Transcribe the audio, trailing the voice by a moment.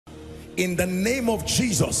in the name of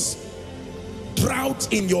Jesus.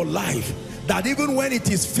 Drought in your life, that even when it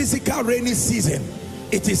is physical rainy season,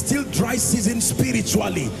 it is still dry season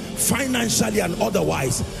spiritually, financially and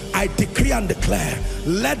otherwise. I decree and declare,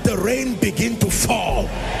 let the rain begin to fall.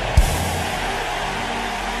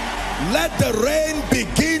 Let the rain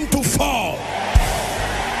begin to fall.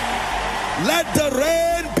 Let the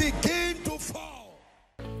rain begin to fall.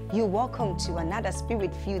 You're welcome to another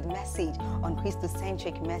spirit-filled message on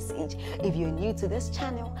Christocentric Message. If you're new to this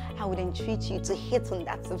channel, I would entreat you to hit on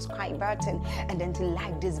that subscribe button and then to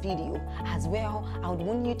like this video. As well, I would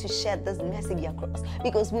want you to share this message across,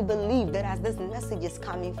 because we believe that as this message is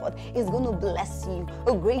coming forth, it's going to bless you.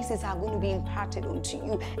 Graces are going to be imparted unto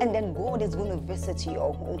you, and then God is going to visit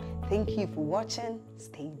your home. Thank you for watching.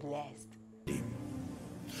 Stay blessed.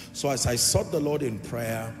 So as I sought the Lord in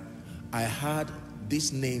prayer, I had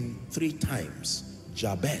this name 3 times: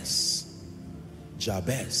 JABEZ,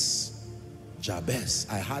 JABEZ, JABEZ.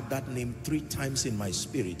 I had that name 3 times in my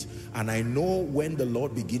spirit, and I know when the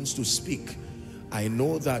Lord begins to speak, I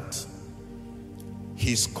know that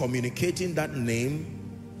he's communicating that name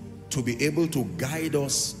to be able to guide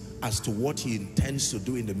us as to what he intends to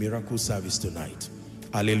do in the miracle service tonight.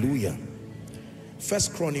 Hallelujah. 1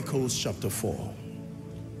 Chronicles chapter 4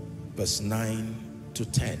 verse 9 to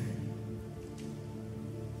 10.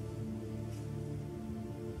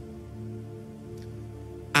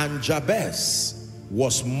 And Jabez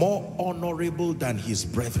was more honorable than his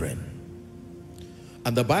brethren.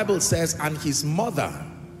 And the Bible says, and his mother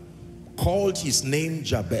called his name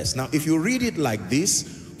Jabez. Now, if you read it like this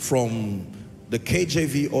from the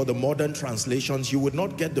KJV or the modern translations, you would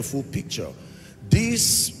not get the full picture.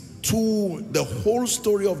 The whole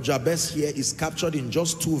story of Jabez here is captured in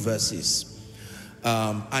just 2 verses.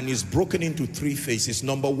 And is broken into 3 phases.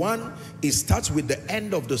 Number 1, it starts with the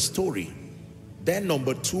end of the story. Then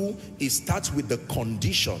number 2, it starts with the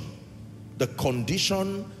condition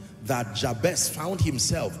that Jabez found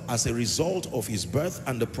himself as a result of his birth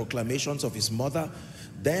and the proclamations of his mother.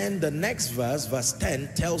 Then the next verse, verse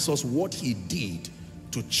 10, tells us what he did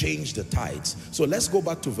to change the tides. So let's go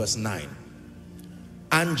back to verse 9.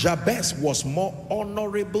 And Jabez was more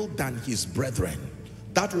honorable than his brethren.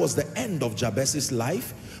 That was the end of Jabez's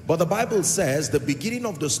life. But the Bible says the beginning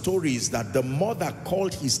of the story is that the mother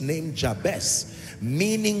called his name Jabez,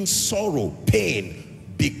 meaning sorrow, pain,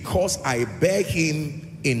 because I bear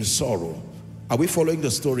him in sorrow. Are we following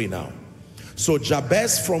the story now? So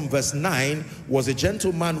Jabez from verse 9 was a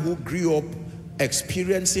gentleman who grew up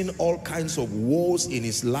experiencing all kinds of woes in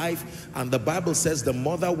his life, and the Bible says the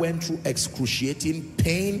mother went through excruciating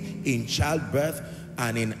pain in childbirth,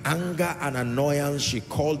 and in anger and annoyance she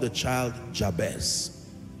called the child Jabez.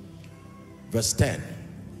 Verse 10,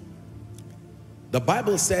 the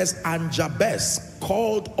Bible says, and Jabez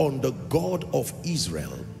called on the God of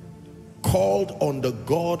Israel. Called on the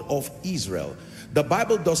God of Israel. The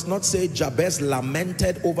Bible does not say Jabez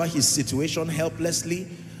lamented over his situation helplessly.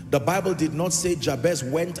 The Bible did not say Jabez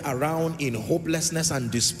went around in hopelessness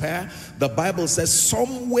and despair. The Bible says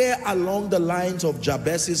somewhere along the lines of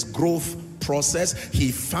Jabez's growth process,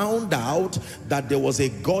 he found out that there was a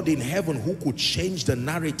God in heaven who could change the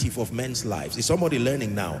narrative of men's lives. Is somebody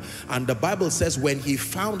learning now? And the Bible says when he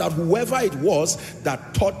found out, whoever it was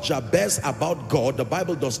that taught Jabez about God, the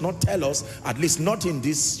Bible does not tell us, at least not in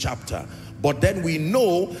this chapter, but then we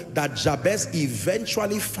know that Jabez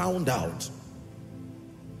eventually found out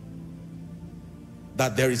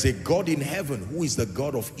that there is a God in heaven who is the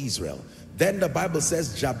God of Israel. Then the Bible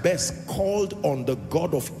says Jabez called on the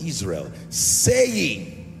God of Israel,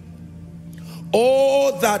 saying,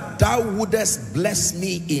 oh, that thou wouldest bless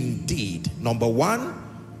me indeed. Number 1,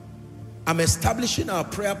 I'm establishing our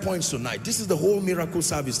prayer points tonight. This is the whole miracle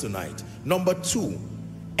service tonight. Number 2,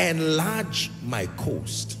 enlarge my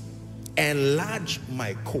coast. Enlarge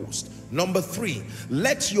my coast. Number 3,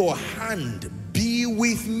 let your hand be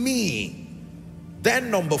with me. Then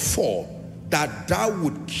number 4, that thou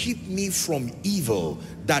would keep me from evil,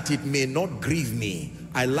 that it may not grieve me.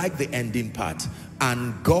 I like the ending part.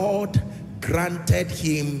 And God granted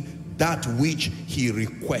him that which he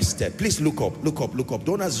requested. Please look up, look up, look up.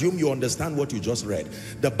 Don't assume you understand what you just read.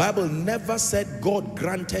 The Bible never said God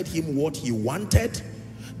granted him what he wanted.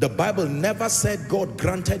 The Bible never said God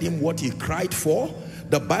granted him what he cried for.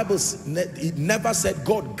 The Bible never said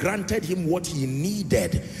God granted him what he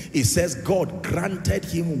needed. It says God granted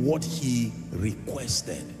him what he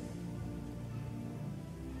requested.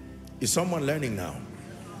 Is someone learning now?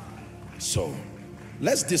 So,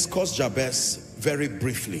 let's discuss Jabez very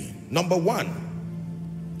briefly. Number 1,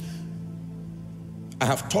 I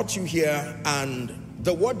have taught you here, and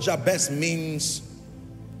the word Jabez means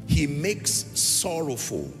he he makes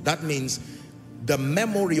sorrowful. That means the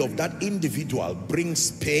memory of that individual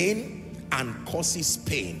brings pain and causes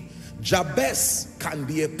pain. Jabez can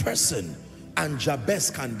be a person and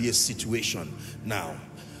Jabez can be a situation. Now,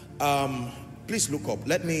 please look up.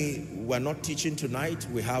 We're not teaching tonight.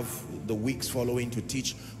 We have the weeks following to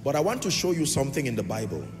teach. But I want to show you something in the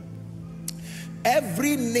Bible.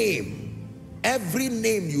 Every name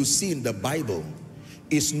you see in the Bible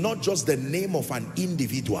is not just the name of an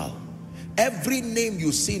individual. Every name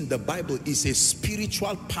you see in the Bible is a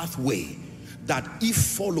spiritual pathway that, if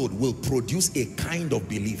followed, will produce a kind of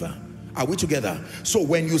believer. Are we together? So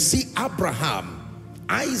when you see Abraham,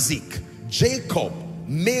 Isaac, Jacob,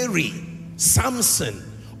 Mary, Samson,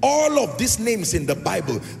 all of these names in the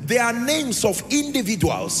Bible, they are names of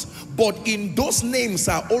individuals, but in those names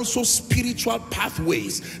are also spiritual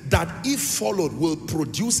pathways that, if followed, will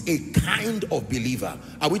produce a kind of believer.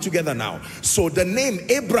 Are we together now? So the name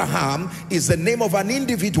Abraham is the name of an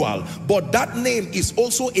individual, but that name is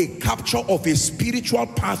also a capture of a spiritual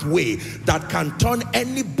pathway that can turn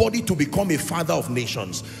anybody to become a father of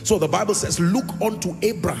nations. So the Bible says, look unto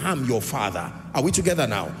Abraham your father. Are we together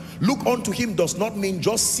now? Look unto him does not mean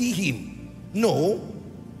just see him. No.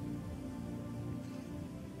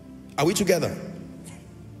 Are we together?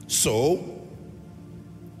 So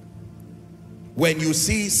when you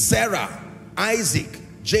see Sarah, Isaac,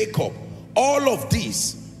 Jacob, all of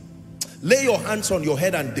these, lay your hands on your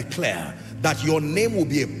head and declare that your name will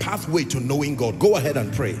be a pathway to knowing God. Go ahead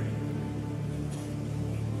and pray.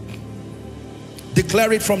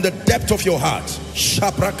 Declare it from the depth of your heart.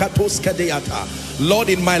 Lord,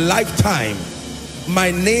 in my lifetime,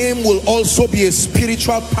 my name will also be a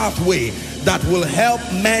spiritual pathway that will help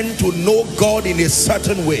men to know God in a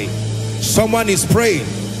certain way. Someone is praying.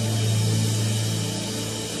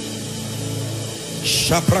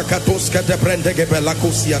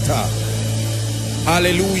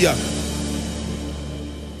 Hallelujah.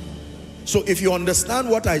 So if you understand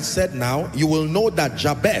what I said now, you will know that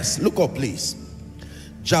Jabez, look up please.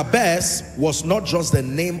 Jabez was not just the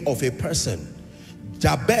name of a person.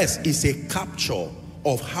 Jabez is a capture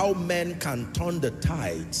of how men can turn the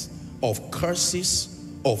tides of curses,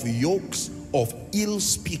 of yokes, of ill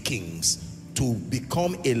speakings to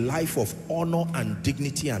become a life of honor and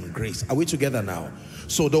dignity and grace. Are we together now?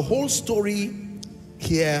 So the whole story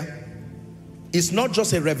here is not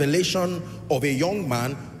just a revelation of a young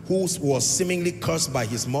man who was seemingly cursed by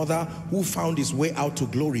his mother, who found his way out to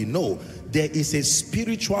glory. No, there is a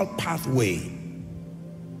spiritual pathway.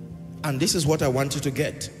 And this is what I want you to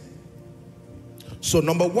get. So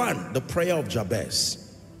number one, the prayer of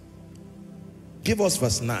Jabez. Give us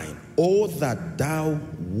verse 9. Oh, that thou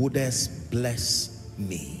wouldest bless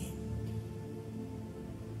me.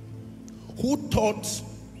 Who taught,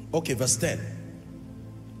 okay, verse 10.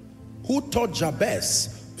 Who taught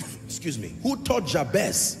Jabez, excuse me, who taught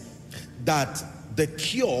Jabez that the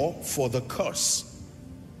cure for the curse,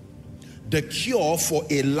 the cure for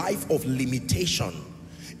a life of limitation,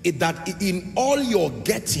 is that in all you're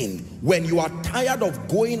getting, when you are tired of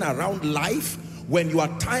going around life, when you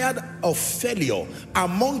are tired of failure,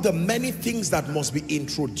 among the many things that must be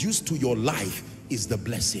introduced to your life is the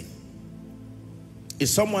blessing.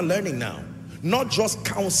 Is someone learning now? Not just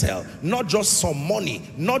counsel, not just some money,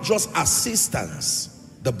 not just assistance,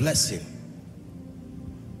 the blessing.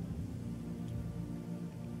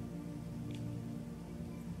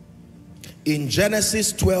 In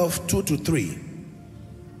Genesis 12, 2 to 3,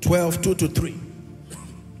 12, 2 to 3.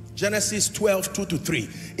 Genesis 12, 2 to 3.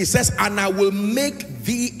 It says, and I will make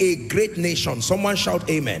thee a great nation. Someone shout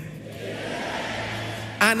amen.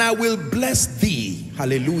 Amen. And I will bless thee,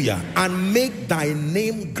 hallelujah, and make thy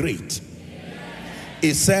name great. Amen.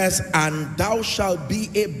 It says, and thou shalt be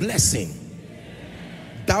a blessing.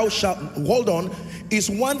 Amen. Thou shalt, hold on, it's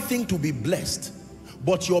one thing to be blessed,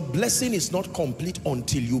 but your blessing is not complete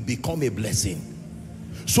until you become a blessing.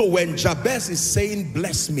 So when Jabez is saying,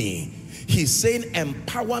 bless me, he's saying,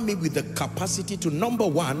 empower me with the capacity to, number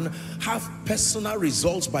one, have personal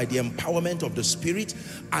results by the empowerment of the Spirit,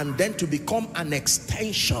 and then to become an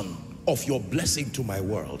extension of your blessing to my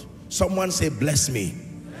world. Someone say, bless me.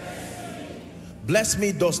 Bless me. Bless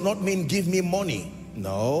me does not mean give me money.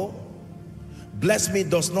 No. Bless me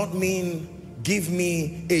does not mean give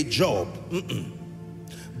me a job.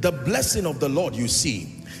 The blessing of the Lord, you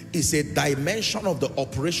see, is a dimension of the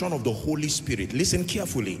operation of the Holy Spirit. Listen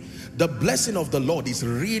carefully. The blessing of the Lord is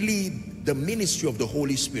really the ministry of the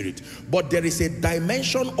Holy Spirit, but there is a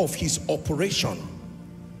dimension of his operation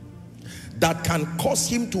that can cause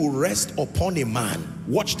him to rest upon a man.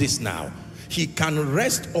 Watch this now. He can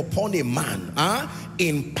rest upon a man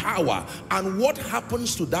in power. And what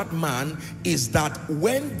happens to that man is that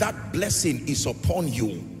when that blessing is upon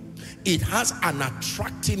you, it has an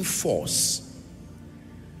attracting force.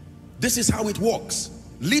 This is how it works.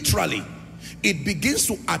 Literally, it begins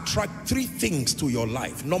to attract three things to your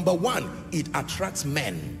life. Number one, it attracts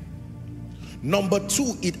men. Number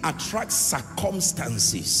two, it attracts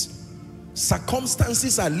circumstances.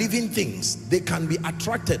 Circumstances are living things. They can be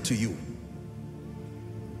attracted to you.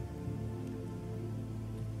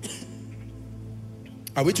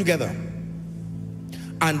 Are we together?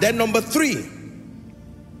 And then number three,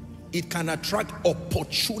 it can attract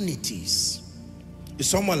opportunities. Is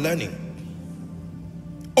someone learning?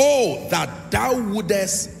 Oh, that thou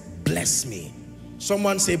wouldest bless me.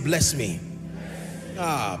 Someone say, bless me.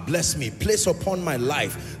 Bless me. Place upon my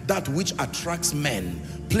life that which attracts men.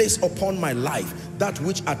 Place upon my life that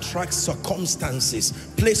which attracts circumstances.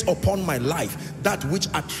 Place upon my life that which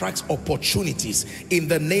attracts opportunities. In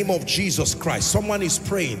the name of Jesus Christ. Someone is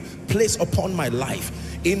praying, place upon my life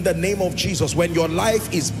in the name of Jesus. When your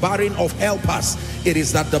life is barren of helpers, it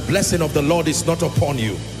is that the blessing of the Lord is not upon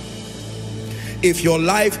you. If your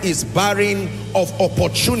life is barren of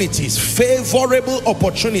opportunities, favorable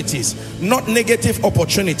opportunities, not negative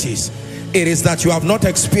opportunities, it is that you have not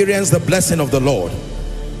experienced the blessing of the Lord.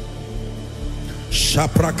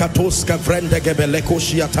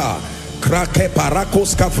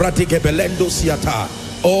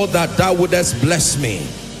 Oh, that thou wouldest bless me.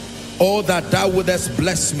 Oh, that thou wouldest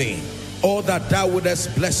bless me. Oh, that thou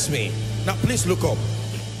wouldest bless me. Now please look up.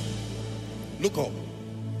 Look up.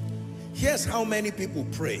 Here's how many people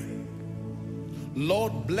pray.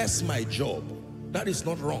 Lord, bless my job. That is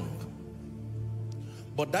not wrong.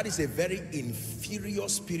 But that is a very inferior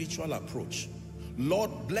spiritual approach.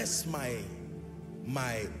 Lord, bless my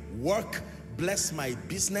work, bless my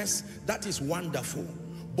business. That is wonderful.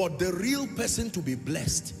 But the real person to be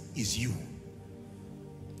blessed is you.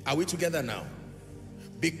 Are we together now?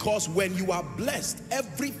 Because when you are blessed,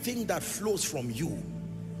 everything that flows from you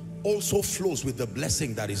also flows with the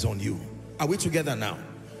blessing that is on you. Are we together now?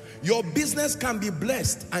 Your business can be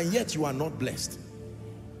blessed and yet you are not blessed.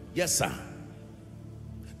 Yes, sir.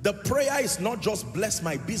 The prayer is not just bless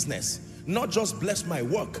my business, not just bless my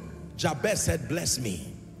work. Jabez said, bless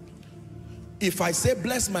me. If I say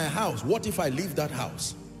bless my house, what if I leave that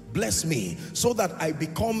house? Bless me, so that I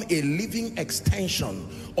become a living extension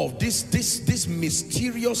of this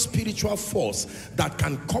mysterious spiritual force that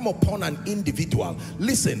can come upon an individual.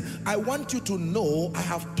 Listen, I want you to know, I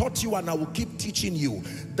have taught you and I will keep teaching you,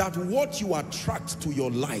 that what you attract to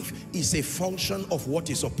your life is a function of what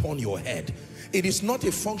is upon your head. It is not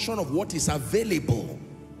a function of what is available.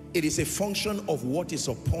 It is a function of what is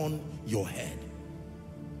upon your head.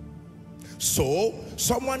 So,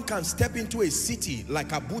 someone can step into a city like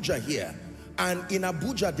Abuja here, and in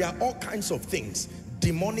Abuja there are all kinds of things,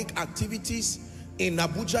 demonic activities. In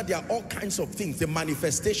Abuja there are all kinds of things, the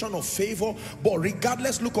manifestation of favor. But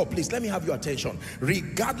regardless, look up please, let me have your attention.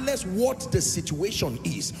 Regardless what the situation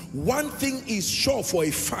is, one thing is sure for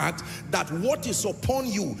a fact, that what is upon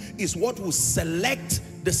you is what will select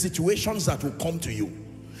the situations that will come to you.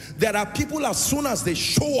 There are people, as soon as they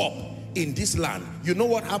show up in this land, you know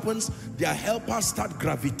what happens? Their helpers start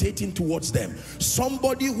gravitating towards them.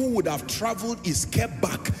 Somebody who would have traveled is kept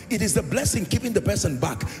back. It is the blessing keeping the person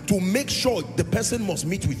back to make sure the person must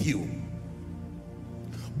meet with you.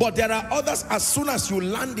 But there are others, as soon as you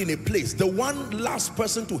land in a place, the one last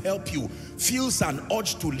person to help you feels an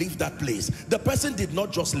urge to leave that place. The person did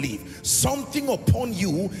not just leave. Something upon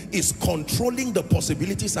you is controlling the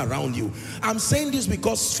possibilities around you. I'm saying this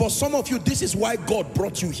because for some of you, this is why God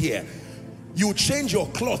brought you here. You change your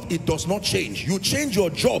cloth, it does not change. You change your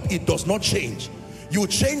job, it does not change. You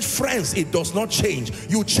change friends, it does not change.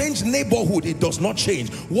 You change neighborhood, it does not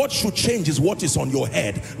change. What should change is what is on your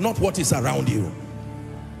head, not what is around you.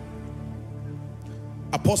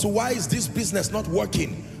 Apostle, why is this business not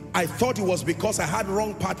working? I thought it was because I had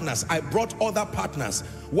wrong partners. I brought other partners.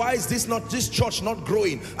 Why is this church not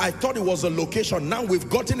growing? I thought it was a location. Now we've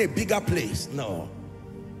gotten a bigger place. No.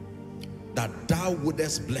 That thou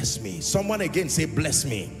wouldest bless me. Someone again say, bless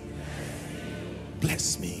me.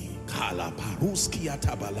 Bless me.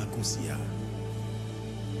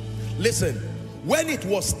 Listen, when it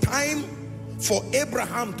was time for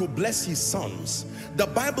Abraham to bless his sons, the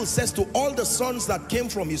Bible says to all the sons that came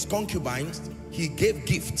from his concubines, he gave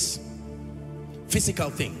gifts, physical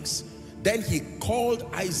things. Then he called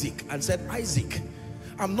Isaac and said, Isaac,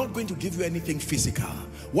 I'm not going to give you anything physical.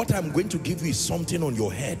 What I'm going to give you is something on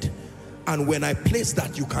your head. And when I place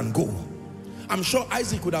that, you can go. I'm sure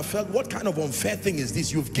Isaac would have felt, what kind of unfair thing is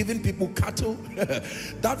this? You've given people cattle.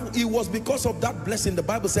 That it was because of that blessing. The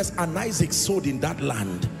Bible says, and Isaac sowed in that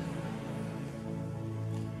land.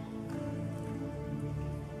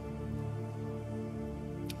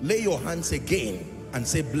 Lay your hands again and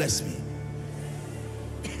say, bless me.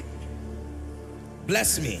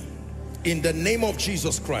 Bless me in the name of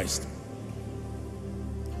Jesus Christ.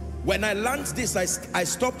 When I learned this, I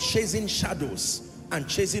stopped chasing shadows and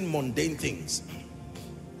chasing mundane things.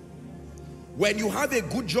 When you have a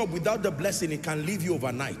good job without the blessing, it can leave you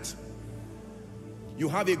overnight. You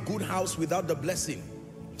have a good house without the blessing,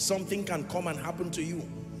 something can come and happen to you.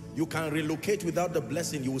 You can relocate without the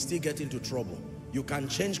blessing, you will still get into trouble. You can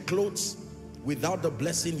change clothes without the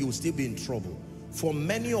blessing, you will still be in trouble. For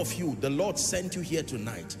many of you, the Lord sent you here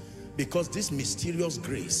tonight because this mysterious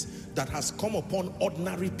grace that has come upon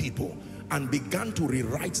ordinary people and began to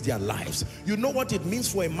rewrite their lives. You know what it means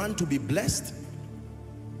for a man to be blessed?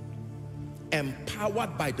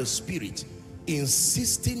 Empowered by the Spirit,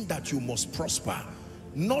 insisting that you must prosper,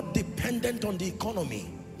 not dependent on the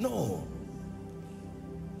economy. No.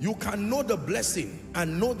 You can know the blessing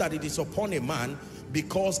and know that it is upon a man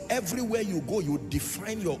because everywhere you go, you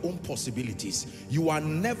define your own possibilities. You are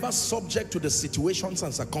never subject to the situations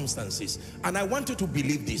and circumstances. And I want you to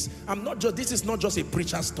believe this. This is not just a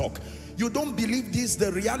preacher's talk. You don't believe this,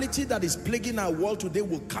 the reality that is plaguing our world today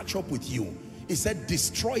will catch up with you. He said,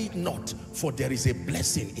 destroy it not, for there is a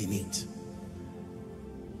blessing in it.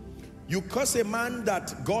 You curse a man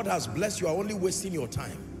that God has blessed, you are only wasting your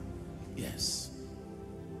time. Yes.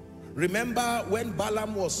 Remember when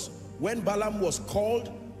Balaam was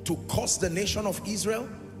called to curse the nation of Israel?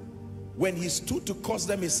 When he stood to curse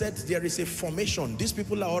them, he said, there is a formation. These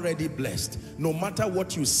people are already blessed. No matter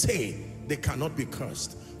what you say, they cannot be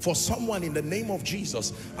cursed. For someone, in the name of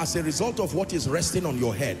Jesus, as a result of what is resting on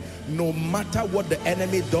your head, no matter what the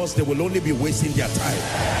enemy does, they will only be wasting their time.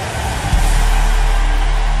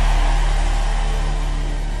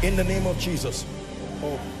 In the name of Jesus.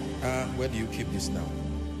 Oh, where do you keep this now?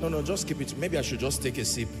 No, just keep it. Maybe I should just take a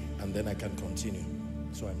sip and then I can continue.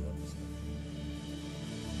 So I'm not.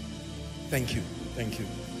 Thank you. Thank you.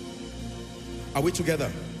 Are we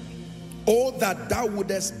together? Oh, that thou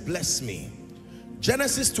wouldest bless me.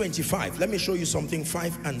 Genesis 25. Let me show you something.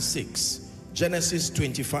 5 and 6. Genesis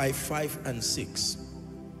 25, 5 and 6.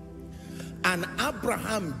 And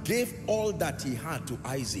Abraham gave all that he had to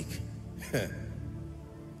Isaac.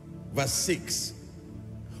 Verse 6.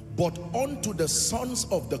 But unto the sons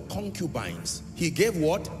of the concubines, he gave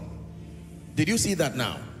what? Did you see that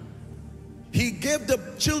now? He gave the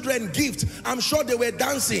children gifts. I'm sure they were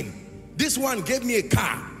dancing. This one gave me a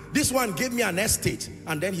car. This one gave me an estate.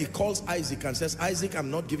 And then he calls Isaac and says, Isaac,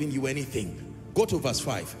 I'm not giving you anything. Go to verse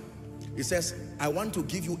 5. He says, I want to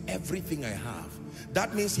give you everything I have.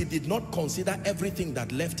 That means he did not consider everything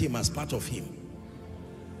that left him as part of him.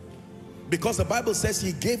 Because the Bible says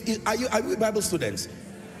he gave, are you Bible students?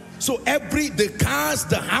 So the cars,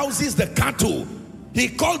 the houses, the cattle, he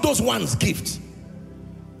called those ones gifts.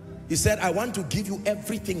 He said, I want to give you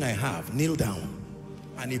everything I have. Kneel down.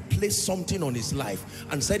 And he placed something on his life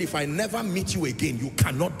and said, if I never meet you again, you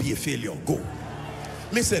cannot be a failure. Go.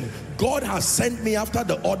 Listen, God has sent me after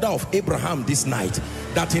the order of Abraham this night,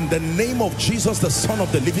 that in the name of Jesus, the Son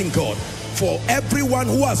of the living God, for everyone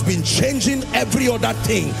who has been changing every other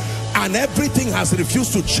thing and everything has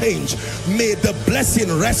refused to change, may the blessing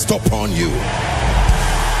rest upon you.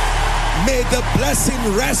 May the blessing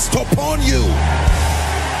rest upon you.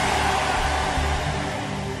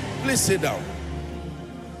 Please sit down.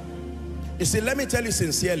 You see, let me tell you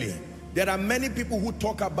sincerely, there are many people who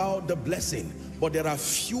talk about the blessing, but there are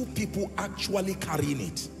few people actually carrying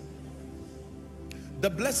it. The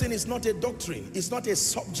blessing is not a doctrine. It's not a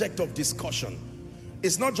subject of discussion.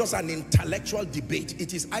 It's not just an intellectual debate.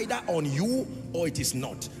 It is either on you or it is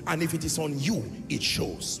not. And if it is on you, it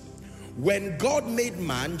shows. When God made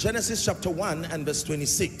man, Genesis chapter 1 and verse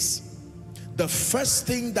 26, the first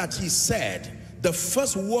thing that he said, the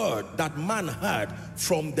first word that man heard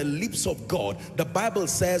from the lips of God, the Bible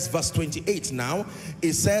says, verse 28 now,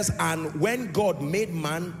 it says, and when God made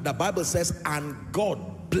man, the Bible says, and God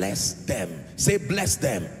blessed them. Say, bless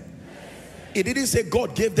them. It didn't say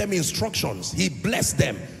God gave them instructions. He blessed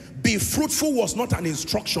them. Be fruitful was not an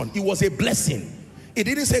instruction. It was a blessing. It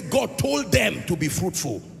didn't say God told them to be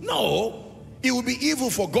fruitful. No, it would be evil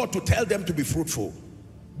for God to tell them to be fruitful,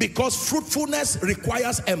 because fruitfulness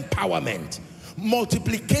requires empowerment.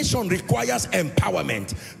 Multiplication requires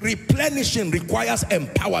empowerment. Replenishing requires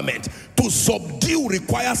empowerment. To subdue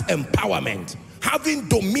requires empowerment. Having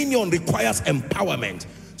dominion requires empowerment.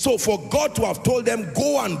 So for God to have told them,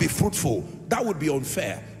 go and be fruitful, That would be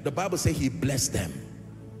unfair. The Bible says he blessed them.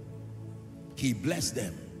 He blessed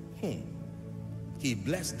them. He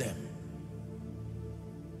blessed them.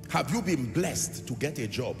 Have you been blessed to get a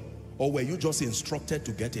job? Or were you just instructed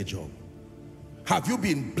to get a job? Have you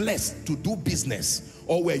been blessed to do business?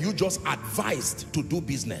 Or were you just advised to do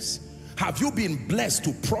business? Have you been blessed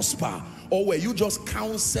to prosper? Or were you just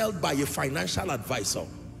counseled by a financial advisor?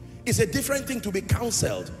 It's a different thing to be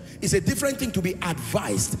counseled. It's a different thing to be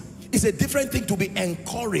advised. It's a different thing to be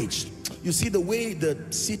encouraged. You see the way the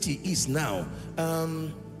city is now.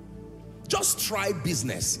 Just try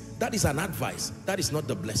business. That is an advice. That is not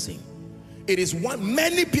the blessing. It is one.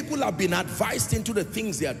 Many people have been advised into the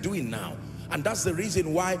things they are doing now. And that's the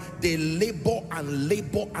reason why they labor and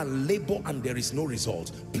labor and labor and there is no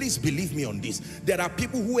result. Please believe me on this. There are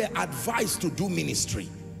people who were advised to do ministry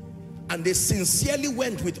and they sincerely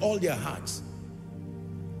went with all their hearts.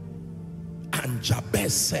 And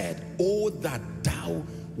Jabez said, oh, that thou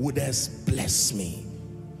wouldest bless me.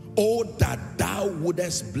 Oh, that thou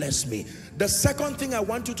wouldest bless me. The second thing I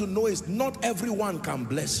want you to know is not everyone can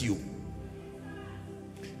bless you.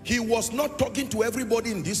 He was not talking to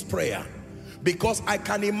everybody in this prayer, because I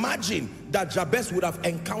can imagine that Jabez would have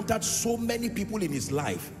encountered so many people in his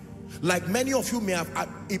life. Like many of you may have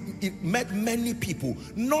met many people.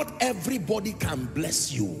 Not everybody can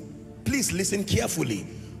bless you. Please listen carefully.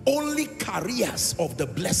 Only carriers of the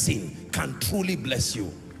blessing can truly bless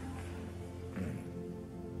you.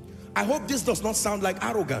 I hope this does not sound like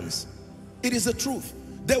arrogance. It is the truth.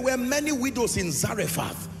 There were many widows in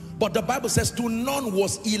Zarephath, but the Bible says to none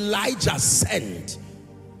was Elijah sent.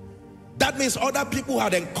 That means other people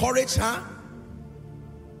had encouraged her,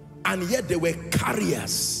 and yet they were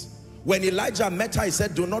carriers. When Elijah met her, he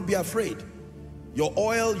said, do not be afraid. Your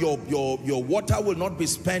oil, your water will not be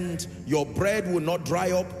spent. Your bread will not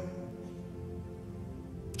dry up.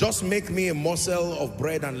 Just make me a morsel of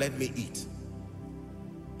bread and let me eat.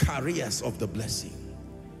 Carriers of the blessing.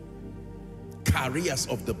 Carriers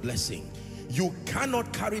of the blessing. You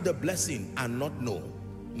cannot carry the blessing and not know.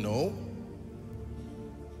 No.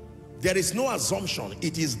 There is no assumption.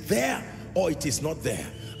 It is there or it is not there.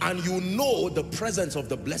 And you know the presence of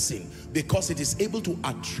the blessing because it is able to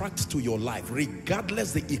attract to your life,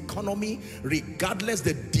 regardless the economy, regardless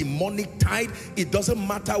the demonic tide. It doesn't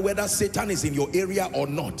matter whether Satan is in your area or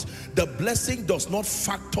not. The blessing does not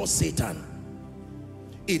factor Satan.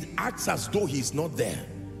 It acts as though he's not there.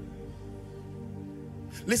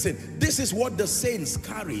 Listen, this is what the saints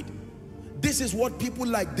carried. This is what people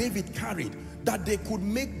like David carried. That they could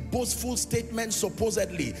make boastful statements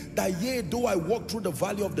supposedly that yea, though I walk through the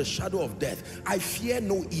valley of the shadow of death, I fear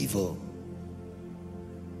no evil.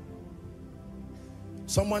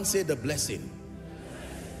 Someone say the blessing.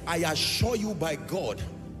 I assure you by God,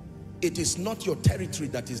 it is not your territory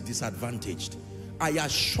that is disadvantaged. I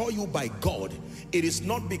assure you by God, it is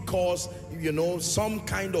not because, you know, some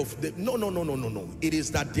kind of, no. It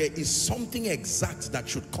is that there is something exact that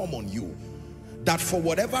should come on you. That for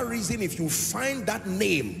whatever reason, if you find that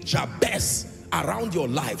name, Jabez, around your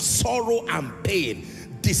life, sorrow and pain,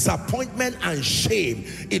 disappointment and shame,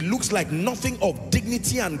 it looks like nothing of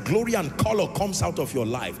dignity and glory and color comes out of your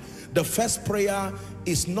life. The first prayer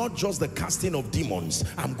is not just the casting of demons.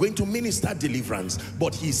 I'm going to minister deliverance,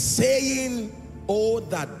 but he's saying, oh,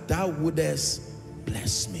 that thou wouldest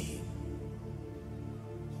bless me.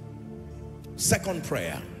 Second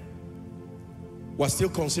prayer. We're still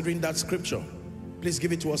considering that scripture. Please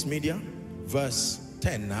give it to us, media. Verse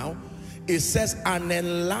 10 now. It says, and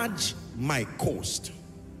enlarge my coast.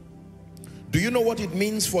 Do you know what it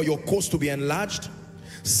means for your coast to be enlarged?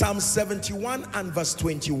 Psalm 71 and verse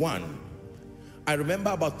 21. I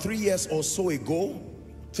remember about 3 years or so ago,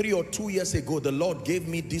 3 or 2 years ago, the Lord gave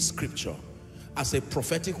me this scripture as a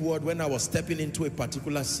prophetic word when I was stepping into a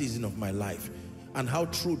particular season of my life. And how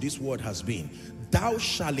true this word has been. Thou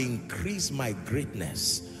shalt increase my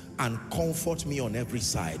greatness and comfort me on every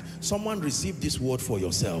side. Someone receive this word for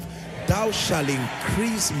yourself. Thou shalt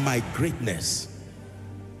increase my greatness.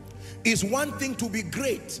 It's one thing to be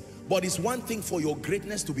great, but it's one thing for your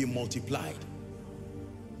greatness to be multiplied.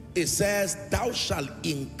 It says, thou shalt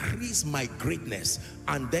increase my greatness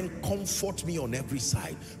and then comfort me on every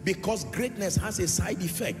side. Because greatness has a side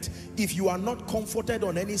effect. If you are not comforted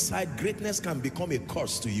on any side, greatness can become a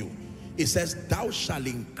curse to you. It says, thou shalt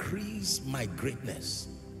increase my greatness.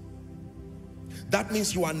 That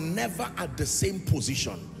means you are never at the same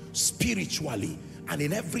position spiritually and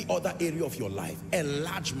in every other area of your life.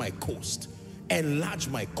 Enlarge my coast. Enlarge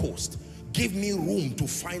my coast. Give me room to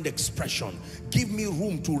find expression. Give me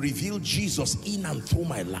room to reveal Jesus in and through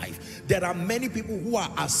my life. There are many people who are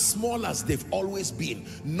as small as they've always been.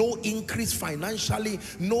 No increase financially,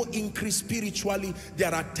 no increase spiritually.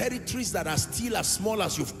 There are territories that are still as small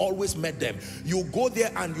as you've always met them. You go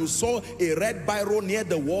there and you saw a red biro near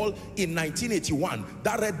the wall in 1981.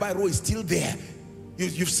 That red biro is still there.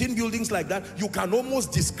 You've seen buildings like that. You can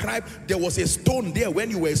almost describe, there was a stone there when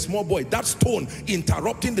you were a small boy. That stone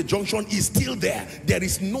interrupting the junction is still there. There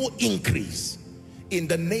is no increase. In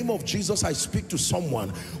the name of Jesus, I speak to someone.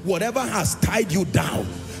 Whatever has tied you down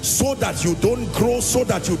so that you don't grow, so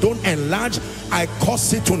that you don't enlarge, I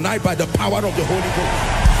curse it tonight by the power of the Holy Ghost.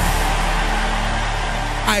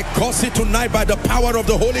 I curse it tonight by the power of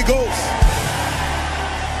the Holy Ghost.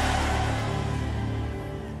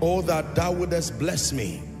 Oh, that thou wouldest bless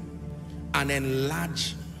me and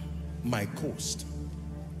enlarge my coast.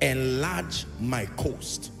 Enlarge my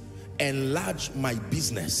coast. Enlarge my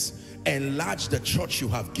business. Enlarge the church you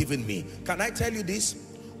have given me. Can I tell you this?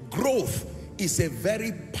 Growth is a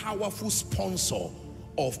very powerful sponsor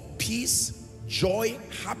of peace, joy,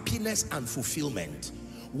 happiness, and fulfillment.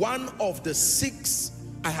 One of the 6,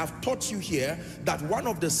 I have taught you here that one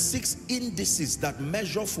of the 6 indices that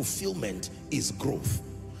measure fulfillment is growth.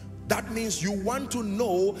 That means you want to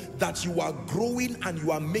know that you are growing and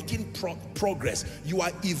you are making progress. You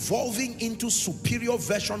are evolving into superior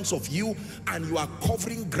versions of you, and you are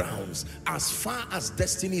covering grounds as far as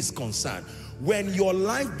destiny is concerned. When your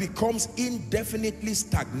life becomes indefinitely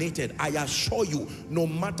stagnated, I assure you, no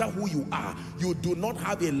matter who you are, you do not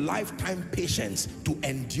have a lifetime patience to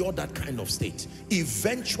endure that kind of state.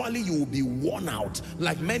 Eventually you will be worn out,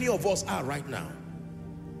 like many of us are right now.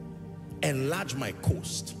 Enlarge my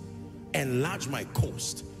coast. Enlarge my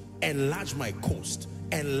coast. Enlarge my coast.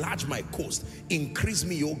 Enlarge my coast. Increase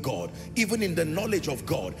me, O God, even in the knowledge of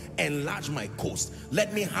God. Enlarge my coast.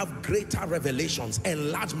 Let me have greater revelations.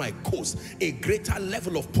 Enlarge my coast. A greater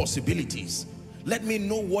level of possibilities. Let me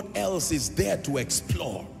know what else is there to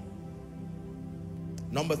explore.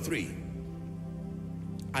 Number 3.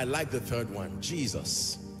 I like the third one.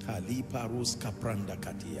 Jesus.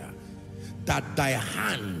 That thy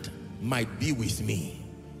hand might be with me.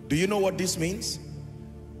 Do you know what this means?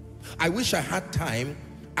 I wish I had time.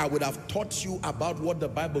 I would have taught you about what the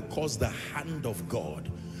Bible calls the hand of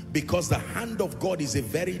God, because the hand of God is a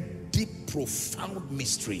very deep, profound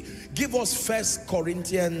mystery. Give us First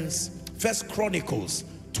Chronicles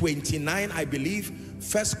 29, I believe.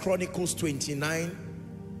 First Chronicles 29.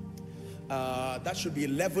 That should be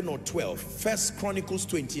 11 or 12. First Chronicles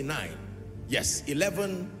 29. Yes,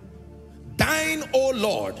 11. Thine, O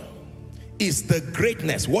Lord, is the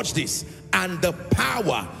greatness, watch this, and the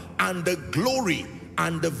power and the glory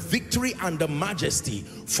and the victory and the majesty,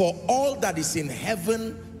 for all that is in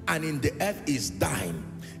heaven and in the earth is thine.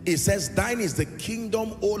 It says, thine is the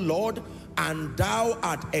kingdom, O Lord, and thou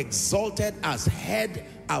art exalted as head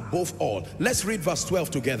above all. Let's read verse 12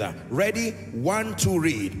 together. Ready? 1, 2,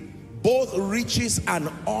 read. Both riches and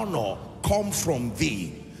honor come from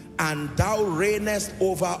thee, and thou reignest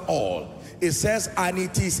over all. It says, and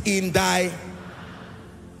it is in thy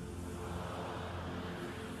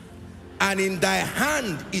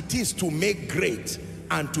hand it is to make great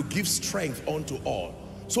and to give strength unto all.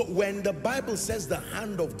 So when the Bible says the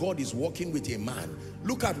hand of God is working with a man,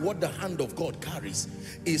 look at what the hand of God carries.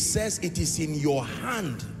 It says it is in your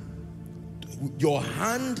hand. Your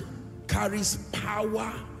hand carries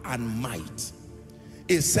power and might.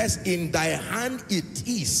 It says in thy hand it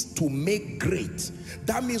is to make great.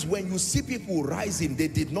 That means when you see people rising, they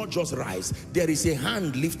did not just rise. There is a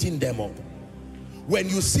hand lifting them up. When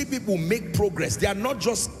you see people make progress, they are not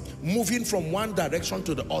just moving from one direction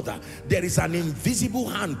to the other. There is an invisible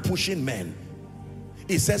hand pushing men.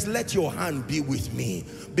 It says, let your hand be with me,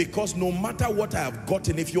 because no matter what I have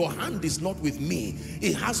gotten, if your hand is not with me,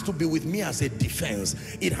 it has to be with me as a defense.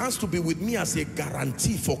 It has to be with me as a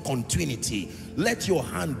guarantee for continuity. Let your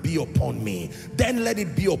hand be upon me. Then let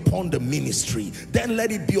it be upon the ministry. Then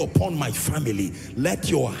let it be upon my family. Let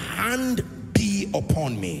your hand be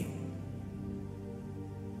upon me.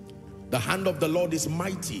 The hand of the Lord is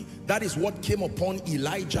mighty. That is what came upon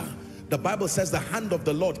Elijah. The Bible says the hand of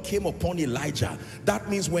the Lord came upon Elijah. That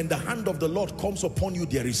means when the hand of the Lord comes upon you,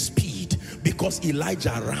 there is speed, because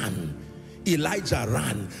Elijah ran. Elijah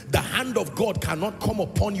ran. The hand of God cannot come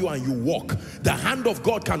upon you and you walk. The hand of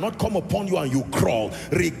God cannot come upon you and you crawl,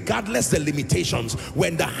 regardless the limitations.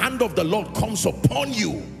 When the hand of the Lord comes upon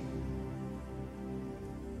you,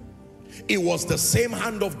 it was the same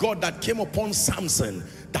hand of God that came upon Samson.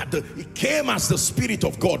 that it came as the Spirit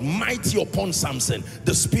of God, mighty upon Samson,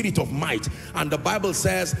 the spirit of might. And the Bible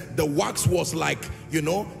says the wax was like, you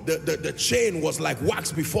know, the chain was like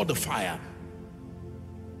wax before the fire.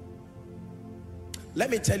 Let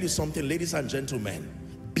me tell you something, ladies and gentlemen.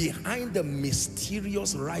 Behind the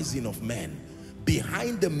mysterious rising of men,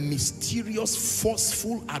 behind the mysterious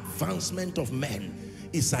forceful advancement of men,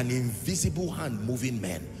 is an invisible hand moving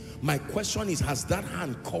men. My question is, has that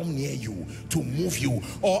hand come near you to move you,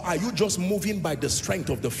 or are you just moving by the strength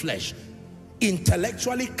of the flesh?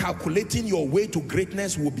 Intellectually calculating your way to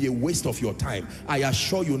greatness will be a waste of your time. I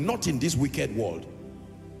assure you, not in this wicked world.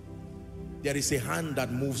 There is a hand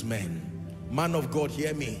that moves men. Man of God,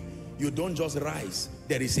 hear me. You don't just rise.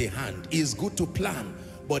 There is a hand. It's good to plan,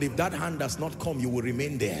 but if that hand does not come, you will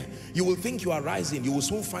remain there. You will think you are rising. You will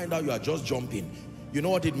soon find out you are just jumping. You know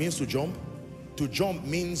what it means to jump? To jump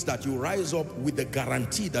means that you rise up with the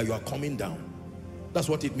guarantee that you are coming down. That's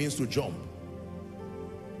what it means to jump.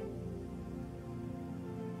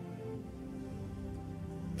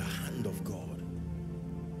 The hand of God.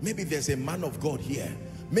 Maybe there's a man of God here.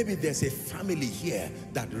 Maybe there's a family here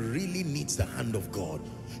that really needs the hand of God.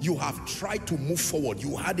 You have tried to move forward.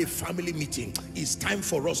 You had a family meeting. It's time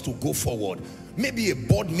for us to go forward. Maybe a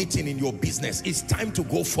board meeting in your business. It's time to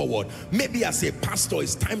go forward. Maybe as a pastor,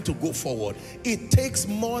 it's time to go forward. It takes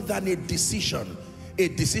more than a decision. A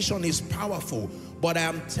decision is powerful, but I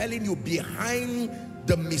am telling you, behind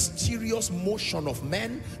the mysterious motion of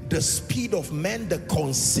men, the speed of men, the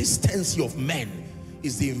consistency of men,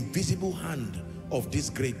 is the invisible hand of this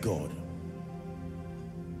great God.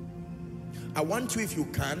 I want you, if you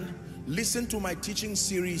can, listen to my teaching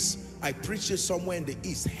series. I preached it somewhere in the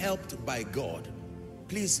East, Helped by God.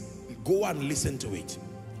 Please go and listen to it.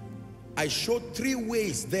 I showed 3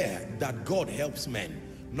 ways there that God helps men.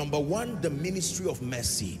 Number 1, the ministry of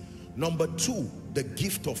mercy. Number 2, the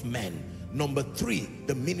gift of men. Number 3,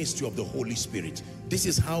 the ministry of the Holy Spirit. This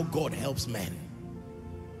is how God helps men.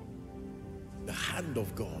 The hand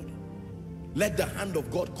of God. Let the hand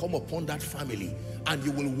of God come upon that family, and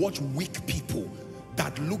you will watch weak people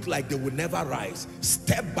that look like they will never rise,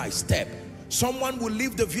 step by step. Someone will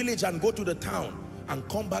leave the village and go to the town and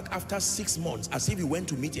come back after 6 months as if he went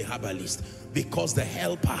to meet a herbalist, because the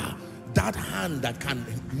helper, that hand that can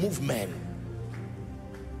move men.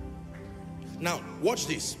 Now watch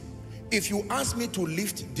this. If you ask me to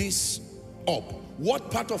lift this up,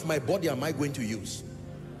 what part of my body am I going to use?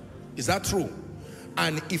 Is that true?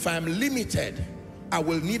 And if I am limited, I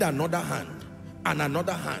will need another hand, and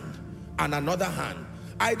another hand, and another hand.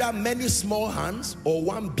 Either many small hands or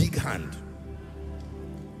one big hand.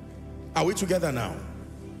 Are we together now?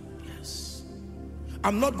 Yes.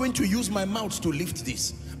 I'm not going to use my mouth to lift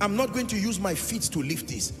this. I'm not going to use my feet to lift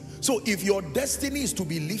this. So if your destiny is to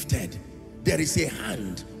be lifted, there is a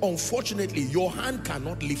hand. Unfortunately, your hand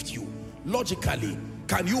cannot lift you. Logically,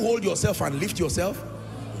 can you hold yourself and lift yourself?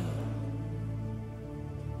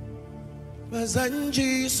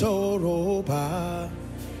 Bazanji soroba,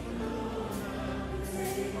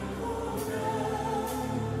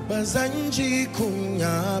 Bazanji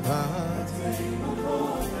kunyaba.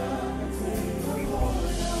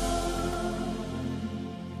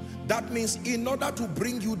 That means in order to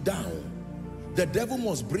bring you down, the devil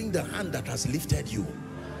must bring the hand that has lifted you.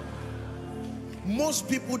 Most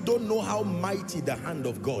people don't know how mighty the hand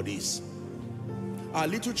of God is. Our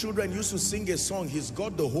little children used to sing a song, he's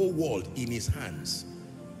got the whole world in his hands.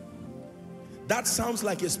 That sounds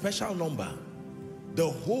like a special number. The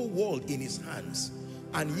whole world in his hands.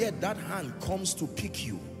 And yet that hand comes to pick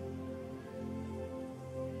you.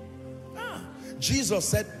 Jesus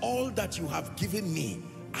said, all that you have given me,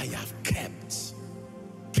 I have kept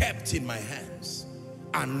in my hands.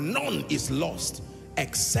 And none is lost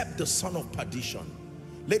except the son of perdition.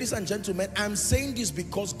 Ladies and gentlemen, I'm saying this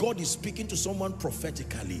because God is speaking to someone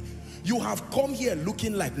prophetically. You have come here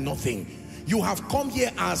looking like nothing. You have come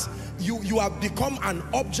here as you have become an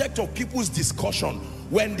object of people's discussion.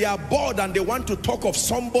 When they are bored and they want to talk of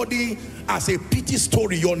somebody as a pity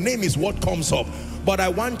story, your name is what comes up. But I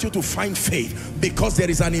want you to find faith, because there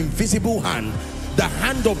is an invisible hand, the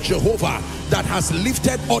hand of Jehovah, that has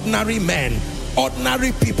lifted ordinary men,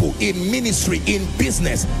 ordinary people in ministry, in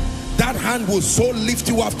business. That hand will so lift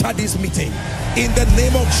you after this meeting, in the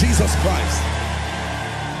name of Jesus Christ.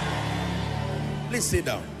 Please sit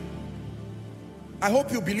down. I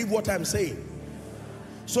hope you believe what I'm saying.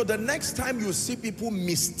 So the next time you see people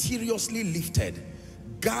mysteriously lifted,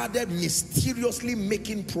 guarded, mysteriously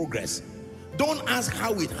making progress, don't ask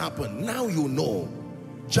how it happened. Now you know.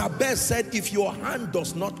 Jabez said, if your hand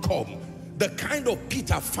does not come, the kind of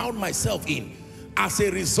pit I found myself in as a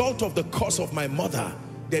result of the curse of my mother,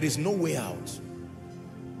 there is no way out.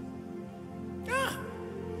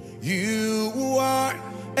 You are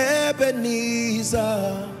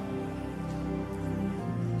Ebenezer.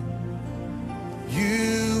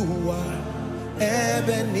 You are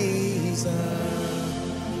Ebenezer,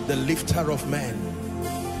 the lifter of men.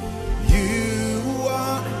 You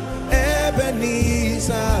are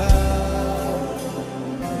Ebenezer.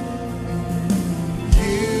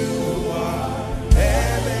 You are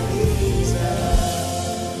Ebenezer.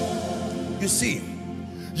 You see,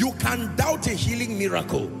 you can doubt a healing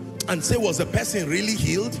miracle and say, was the person really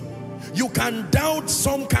healed? You can doubt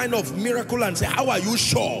some kind of miracle and say, how are you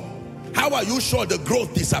sure? How are you sure the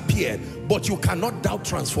growth disappeared? But you cannot doubt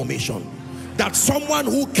transformation. That someone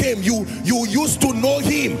who came, you used to know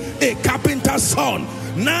him, a carpenter's son,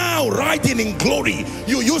 now riding in glory.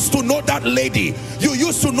 You used to know that lady, you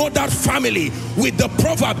used to know that family with the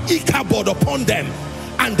proverb Ichabod upon them,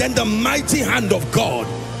 and then the mighty hand of God.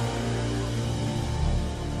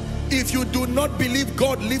 If you do not believe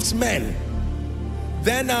God lifts men,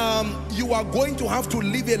 then you are going to have to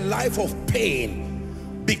live a life of pain,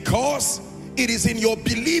 because it is in your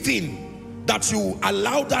believing that you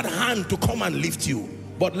allow that hand to come and lift you.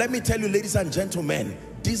 But let me tell you, ladies and gentlemen,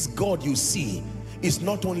 this God you see is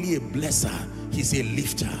not only a blesser, he's a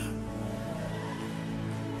lifter.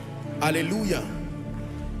 Hallelujah.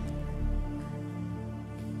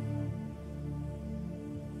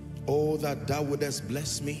 Oh, that thou wouldest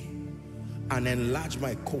bless me and enlarge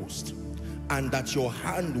my coast, and that your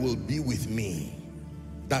hand will be with me.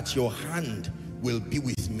 That your hand will be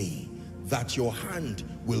with me. That your hand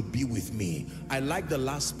will be with me. I like the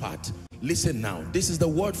last part. Listen now. This is the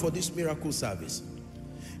word for this miracle service.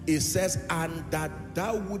 It says, and that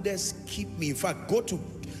thou wouldest keep me. In fact, go to,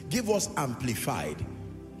 give us Amplified.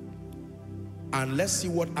 And let's see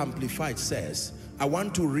what Amplified says. I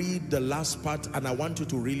want to read the last part and I want you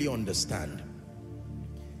to really understand.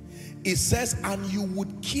 It says, and you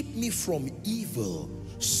would keep me from evil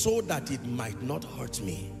so that it might not hurt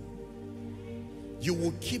me. You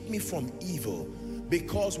will keep me from evil,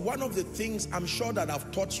 because one of the things I'm sure that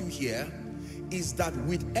I've taught you here is that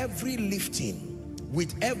with every lifting,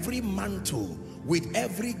 with every mantle, with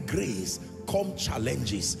every grace come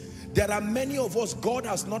challenges. There are many of us, God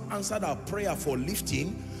has not answered our prayer for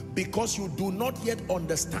lifting because you do not yet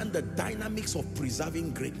understand the dynamics of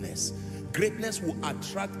preserving greatness. Greatness will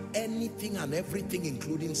attract anything and everything,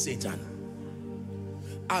 including Satan.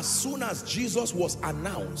 As soon as Jesus was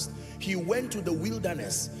announced, he went to the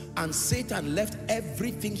wilderness, and Satan left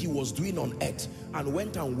everything he was doing on earth and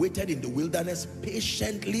went and waited in the wilderness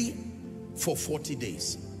patiently for 40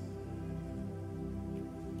 days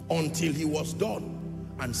until he was done,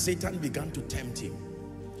 and Satan began to tempt him.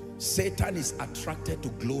 Satan is attracted to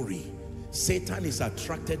glory. Satan is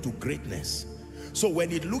attracted to greatness. So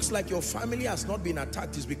when it looks like your family has not been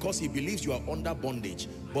attacked, it's because he believes you are under bondage.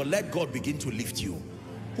 But let God begin to lift you.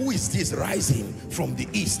 Who is this rising from the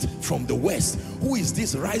east, from the west? Who is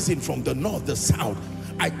this rising from the north, the south?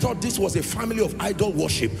 I thought this was a family of idol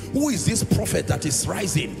worship. Who is this prophet that is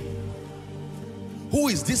rising? Who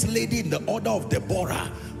is this lady in the order of Deborah?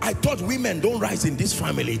 I thought women don't rise in this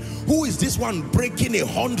family. Who is this one breaking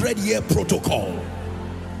 100-year protocol?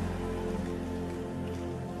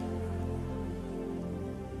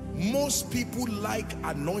 Most people like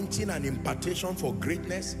anointing and impartation for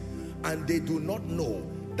greatness, and they do not know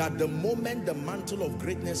that the moment the mantle of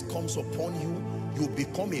greatness comes upon you, you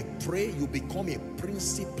become a prey, you become a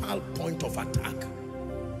principal point of attack.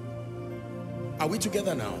 Are we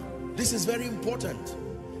together now? This is very important.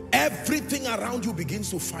 Everything around you begins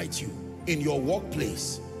to fight you in your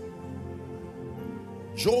workplace.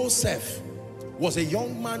 Joseph was a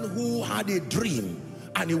young man who had a dream,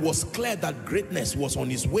 and it was clear that greatness was on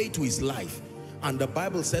his way to his life. And the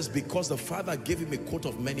Bible says because the father gave him a coat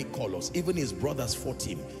of many colors, even his brothers fought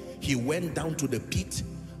him. He went down to the pit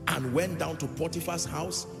and went down to Potiphar's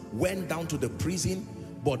house, went down to the prison.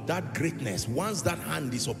 But that greatness, once that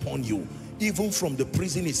hand is upon you, even from the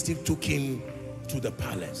prison, it still took him to the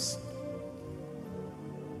palace.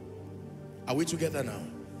 Are we together now?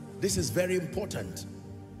 This is very important.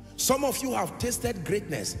 Some of you have tasted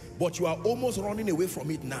greatness, but you are almost running away from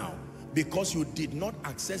it now because you did not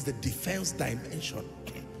access the defense dimension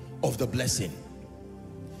of the blessing.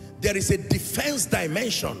 There is a defense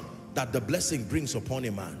dimension that the blessing brings upon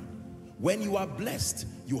a man. When you are blessed,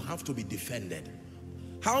 you have to be defended.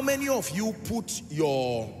 How many of you put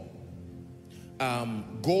your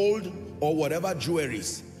gold or whatever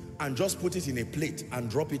jewelries and just put it in a plate and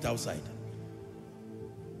drop it outside?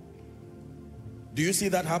 Do you see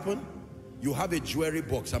that happen? You have a jewelry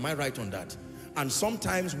box, am I right on that? And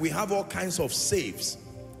sometimes we have all kinds of safes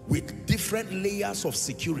with different layers of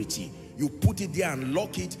security. You put it there and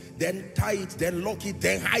lock it, then tie it, then lock it,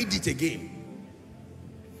 then hide it again.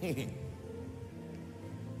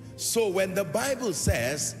 So when the Bible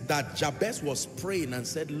says that Jabez was praying and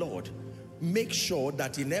said, Lord, make sure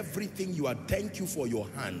that in everything you are, thank you for your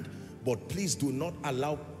hand, but please do not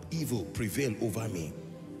allow evil prevail over me.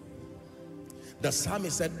 The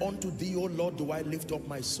psalmist said, unto thee, O Lord, do I lift up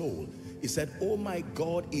my soul. He said, oh my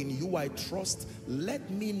God, in you I trust. Let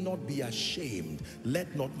me not be ashamed.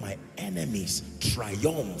 Let not my enemies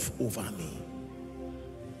triumph over me.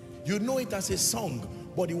 You know it as a song,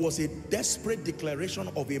 but it was a desperate declaration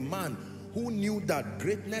of a man who knew that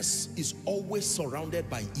greatness is always surrounded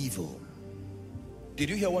by evil. Did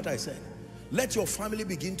you hear what I said? Let your family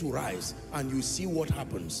begin to rise and you see what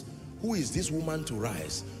happens. Who is this woman to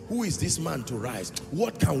rise? Who is this man to rise?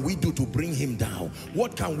 What can we do to bring him down?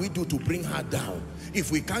 What can we do to bring her down?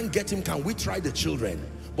 If we can't get him, can we try the children?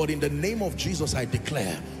 But in the name of Jesus, I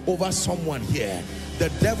declare over someone here, the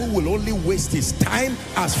devil will only waste his time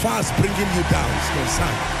as far as bringing you down is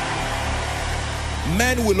concerned.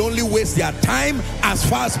 Men will only waste their time as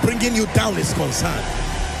far as bringing you down is concerned.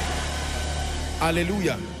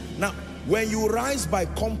 Hallelujah. Now, when you rise by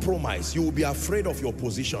compromise, you will be afraid of your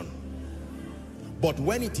position. But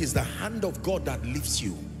when it is the hand of God that lifts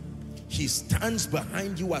you, he stands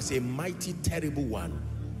behind you as a mighty, terrible one.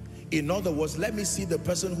 In other words, let me see the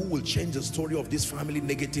person who will change the story of this family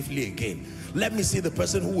negatively again. Let me see the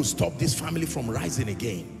person who will stop this family from rising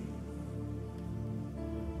again.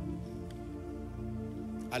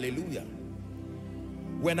 Hallelujah.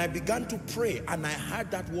 When I began to pray and I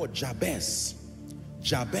heard that word Jabez,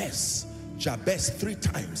 Jabez, Jabez 3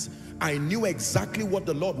 times, I knew exactly what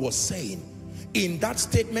the Lord was saying. In that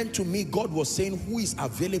statement to me, God was saying, who is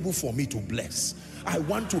available for me to bless? I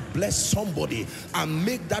want to bless somebody and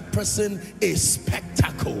make that person a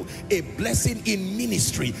spectacle, a blessing in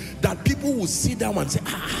ministry, that people will sit down and say,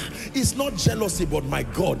 it's not jealousy, but my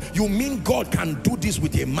God, you mean God can do this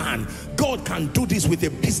with a man? God can do this with a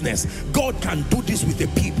business? God can do this with a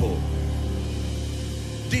people?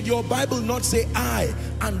 Did your Bible not say, I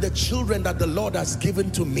and the children that the Lord has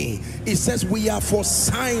given to me? It says we are for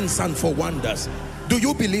signs and for wonders. Do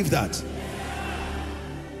you believe that?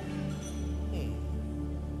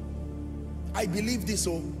 I believe this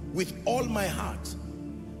with all my heart,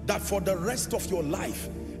 that for the rest of your life,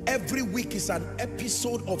 every week is an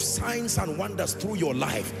episode of signs and wonders through your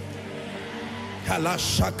life.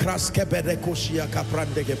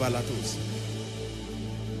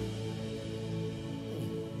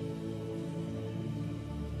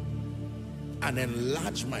 And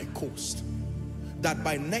enlarge my coast, that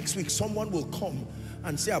by next week someone will come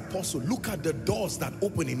and say, Apostle, look at the doors that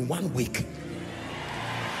open in 1 week.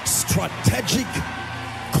 Strategic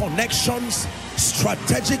connections,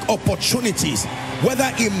 strategic opportunities, whether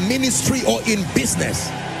in ministry or in business.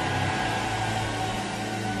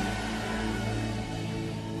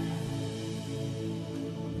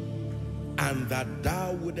 And that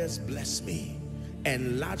thou wouldest bless me,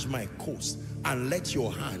 enlarge my coast, and let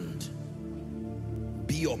your hand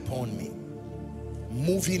be upon me,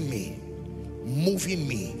 moving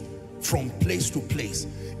me from place to place.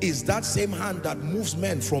 Is that same hand that moves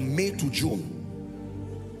men from May to June.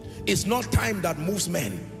 It's not time that moves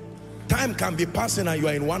men. Time can be passing and you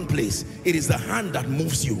are in one place. It is the hand that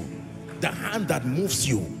moves you. The hand that moves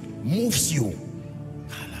you, moves you.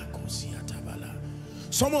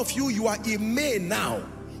 Some of you, you are in May now,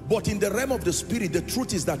 but in the realm of the spirit, the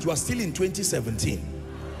truth is that you are still in 2017.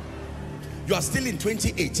 You are still in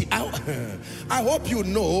 2018. I hope you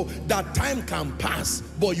know that time can pass,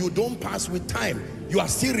 but you don't pass with time. You are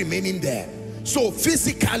still remaining there. So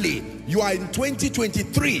physically, you are in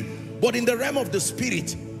 2023, but in the realm of the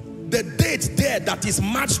spirit, the date there that is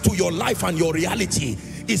matched to your life and your reality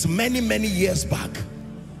is many, many years back.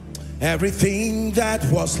 Everything that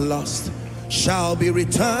was lost shall be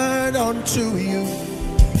returned unto you.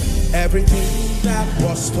 Everything that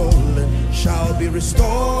was stolen shall be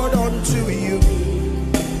restored unto you.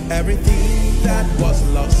 Everything that was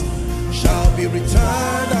lost shall be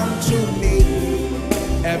returned unto me.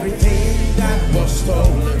 Everything that was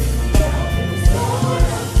stolen shall be restored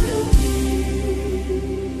unto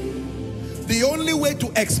me. The only way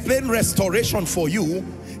to explain restoration for you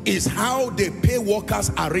is how they pay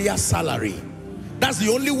workers arrears salary. That's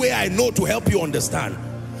the only way I know to help you understand.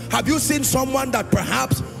 Have you seen someone that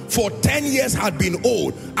perhaps for 10 years had been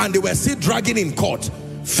owed and they were still dragging in court?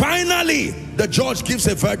 Finally, the judge gives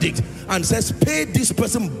a verdict and says, pay this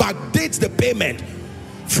person, backdates the payment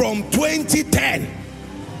from 2010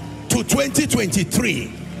 to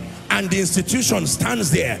 2023, and the institution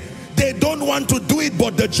stands there. They don't want to do it,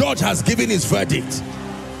 but the judge has given his verdict.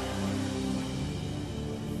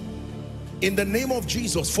 In the name of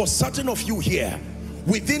Jesus, for certain of you here,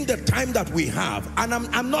 within the time that we have, and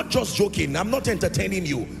I'm not just joking, I'm not entertaining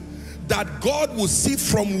you, that God will see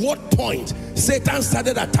from what point Satan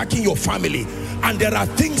started attacking your family, and there are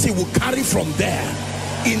things he will carry from there.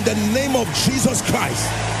 In the name of Jesus Christ.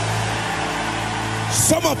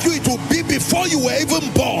 Some of you, it will be before you were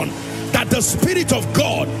even born that the Spirit of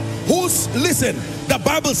God, listen, the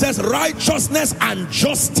Bible says righteousness and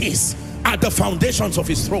justice are the foundations of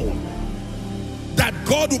his throne. That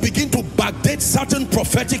God will begin to backdate certain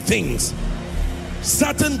prophetic things,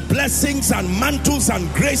 certain blessings and mantles and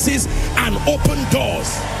graces and open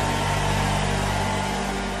doors.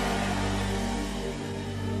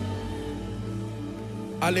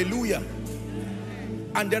 Hallelujah.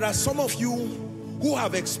 And there are some of you who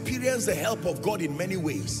have experienced the help of God in many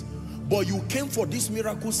ways, but you came for this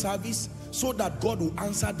miracle service so that God will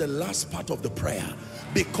answer the last part of the prayer,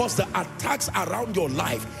 because the attacks around your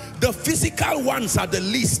life, the physical ones are the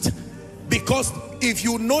least, because if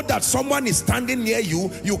you know that someone is standing near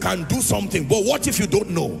you, you can do something. But what if you don't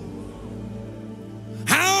know?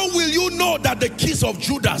 How will you know that the kiss of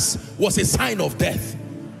Judas was a sign of death?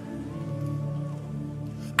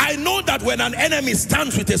 I know that when an enemy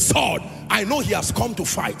stands with a sword, I know he has come to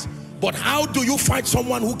fight. But how do you fight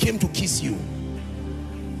someone who came to kiss you?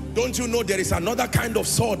 Don't you know there is another kind of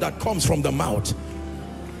sword that comes from the mouth,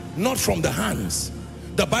 not from the hands?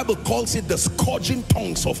 The Bible calls it the scourging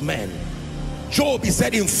tongues of men. Job, he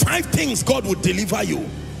said, in 5 things God would deliver you.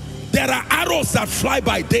 There are arrows that fly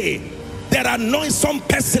by day. There are noisome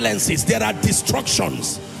pestilences. There are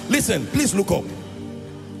destructions. Listen, please look up.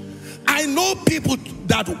 I know people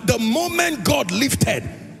that the moment God lifted,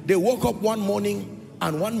 they woke up one morning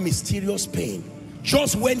and one mysterious pain.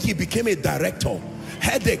 Just when he became a director,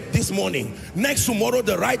 headache this morning, next tomorrow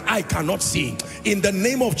the right eye cannot see. In the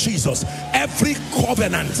name of Jesus, every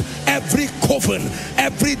covenant, every coven,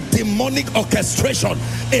 every demonic orchestration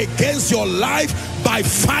against your life, by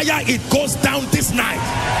fire it goes down this night.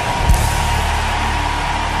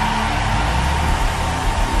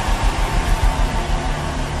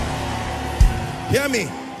 Hear me.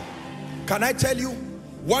 Can I tell you,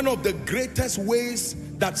 one of the greatest ways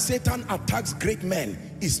that Satan attacks great men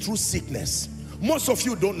is through sickness. Most of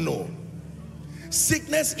you don't know.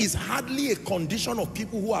 Sickness is hardly a condition of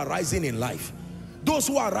people who are rising in life. Those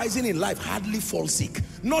who are rising in life hardly fall sick.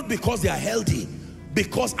 Not because they are healthy,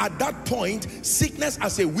 because at that point, sickness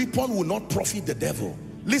as a weapon will not profit the devil.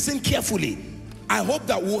 Listen carefully. I hope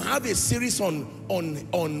that we'll have a series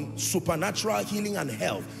on supernatural healing and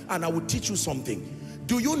health, and I will teach you something.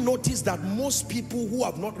 Do you notice that most people who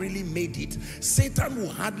have not really made it, Satan will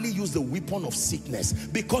hardly use the weapon of sickness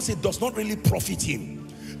because it does not really profit him.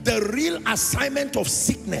 The real assignment of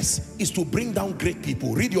sickness is to bring down great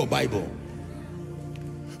people. Read your Bible.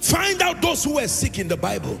 Find out those who were sick in the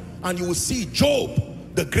Bible, and you will see Job,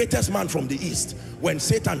 the greatest man from the East, when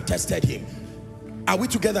Satan tested him. Are we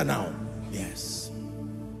together now? Yes.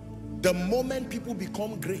 The moment people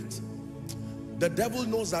become great, the devil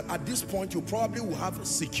knows that at this point you probably will have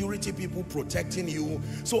security people protecting you,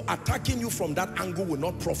 so attacking you from that angle will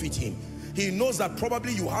not profit him. He knows that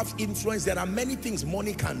probably you have influence. There are many things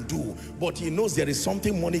money can do, but he knows there is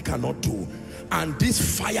something money cannot do. And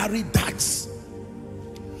these fiery darts,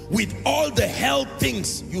 with all the health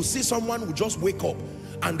things, you see someone who just wake up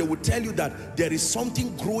and they will tell you that there is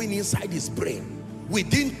something growing inside his brain.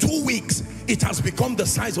 Within 2 weeks, it has become the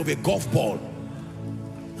size of a golf ball.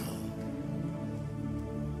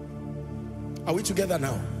 Are we together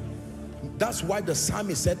now? That's why the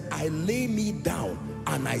psalmist said, I lay me down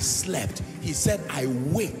and I slept. He said, I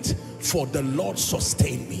wait for the Lord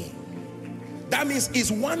sustain me. That means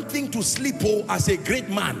it's one thing to sleep as a great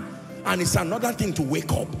man, and it's another thing to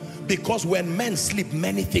wake up. Because when men sleep,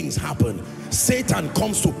 many things happen. Satan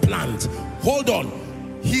comes to plant. Hold on.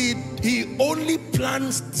 He only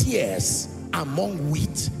plants tears among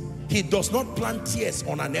wheat. He does not plant tears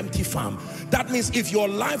on an empty farm. That means if your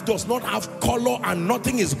life does not have color and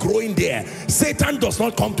nothing is growing there, Satan does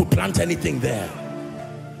not come to plant anything there.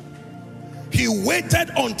 He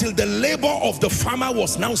waited until the labor of the farmer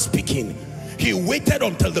was now speaking. He waited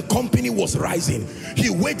until the company was rising. He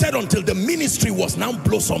waited until the ministry was now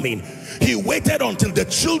blossoming. He waited until the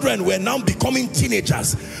children were now becoming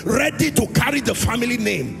teenagers, ready to carry the family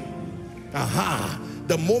name. Aha.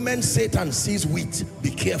 The moment Satan sees wheat, be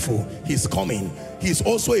careful, he's coming. He's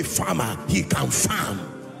also a farmer. He can farm.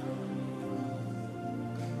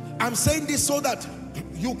 I'm saying this so that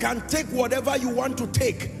you can take whatever you want to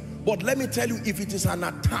take, But let me tell you, if it is an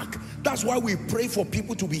attack, that's why we pray for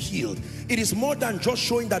people to be healed. It is more than just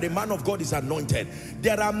showing that a man of God is anointed.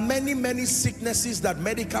 There are many, many sicknesses that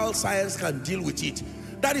medical science can deal with it.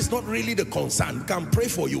 That is not really the concern. We can pray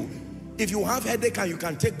for you. If you have headache and you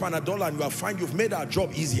can take Panadol and you are fine, you've made our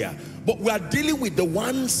job easier. But we are dealing with the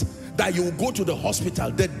ones that you will go to the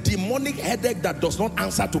hospital, the demonic headache that does not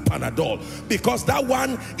answer to Panadol, because that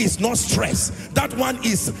one is not stress. That one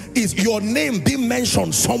is your name being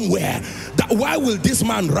mentioned somewhere. That why will this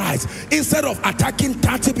man rise? Instead of attacking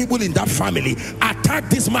 30 people in that family, attack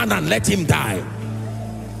this man and let him die.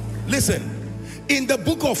 Listen, in the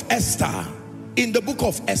book of Esther,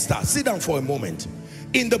 sit down for a moment.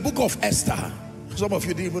 In the book of Esther, some of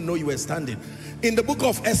you didn't even know you were standing. In the book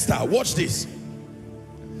of Esther, watch this.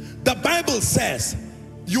 The Bible says,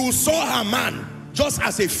 you saw Haman just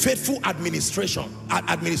as a faithful administrator,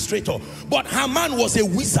 but Haman was a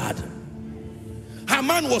wizard.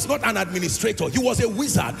 Haman was not an administrator, he was a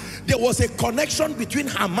wizard. There was a connection between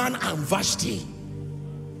Haman and Vashti.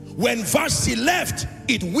 When Vashti left,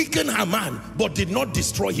 it weakened Haman, but did not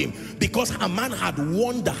destroy him, because Haman had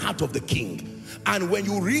won the heart of the king. And when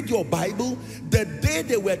you read your Bible, the day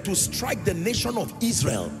they were to strike the nation of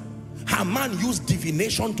Israel, Haman used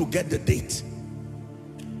divination to get the date.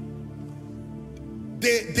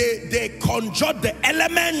 They conjured the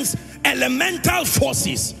elements, elemental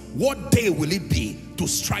forces. What day will it be to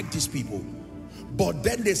strike these people? But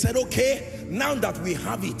then they said, okay, now that we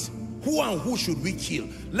have it, who and who should we kill?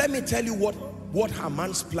 Let me tell you what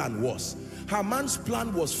Haman's plan was. Haman's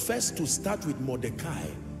plan was first to start with Mordecai.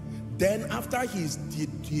 Then after he's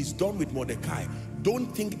done with Mordecai, don't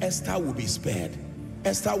think Esther will be spared.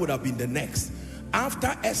 Esther would have been the next.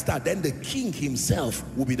 After Esther, then the king himself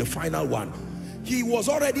will be the final one. He was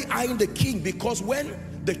already eyeing the king, because when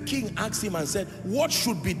the king asked him and said, what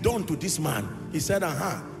should be done to this man? He said,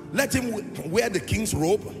 let him wear the king's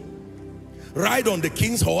robe, ride on the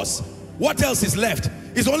king's horse. What else is left?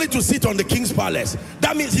 It's only to sit on the king's palace.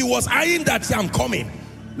 That means he was eyeing that, I'm coming.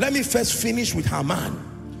 Let me first finish with Haman.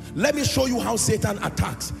 Let me show you how Satan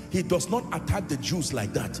attacks. He does not attack the Jews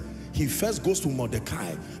like that. He first goes to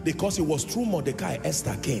Mordecai, because it was through Mordecai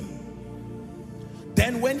Esther came.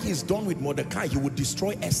 Then when he's done with Mordecai, he would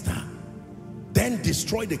destroy Esther, then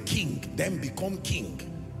destroy the king, then become king.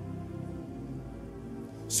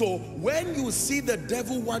 So when you see the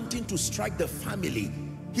devil wanting to strike the family,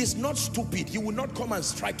 he's not stupid. He will not come and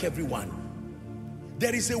strike everyone.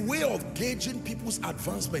 There is a way of gauging people's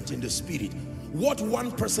advancement in the spirit. What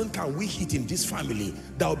one person can we hit in this family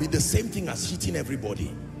that will be the same thing as hitting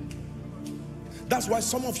everybody? That's why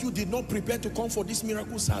some of you did not prepare to come for this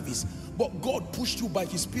miracle service, but God pushed you by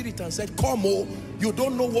his spirit and said, come, oh, you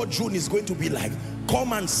don't know what June is going to be like.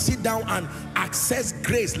 Come and sit down and access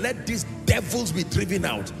grace. Let these devils be driven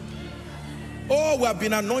out. Oh, we have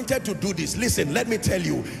been anointed to do this. Listen, let me tell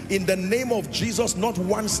you, in the name of Jesus, not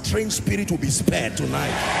one strange spirit will be spared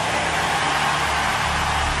tonight.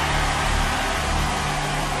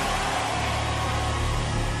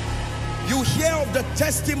 You hear of the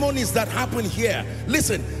testimonies that happen here.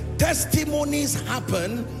 Listen, testimonies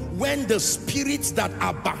happen when the spirits that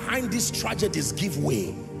are behind these tragedies give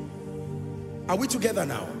way. Are we together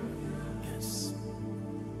now? Yes.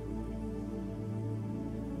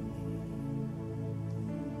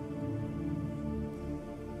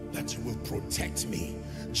 That you will protect me.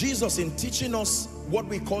 Jesus, in teaching us what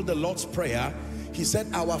we call the Lord's Prayer, he said,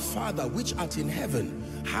 our Father which art in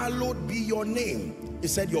heaven, hallowed be your name. He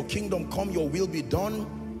said, your kingdom come, your will be done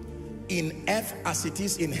in earth as it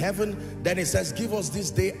is in heaven. Then he says, give us this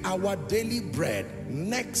day our daily bread.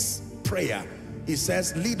 Next prayer, he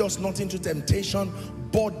says, lead us not into temptation,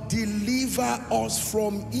 but deliver us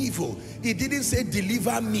from evil. He didn't say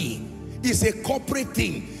deliver me. It's a corporate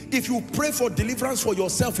thing. If you pray for deliverance for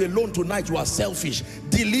yourself alone tonight, you are selfish.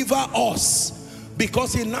 Deliver us.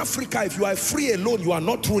 Because in Africa, if you are free alone, you are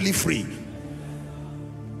not truly free.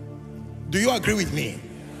 Do you agree with me?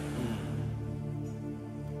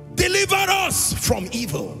 Deliver us from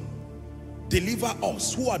evil. Deliver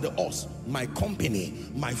us. Who are the us? My company,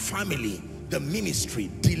 my family, the ministry.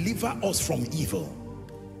 Deliver us from evil.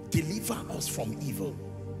 Deliver us from evil.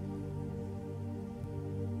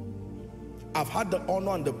 I've had the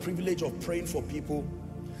honor and the privilege of praying for people,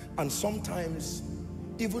 and sometimes,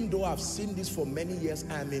 even though I've seen this for many years,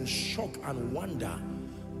 I am in shock and wonder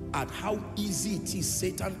at how easy it is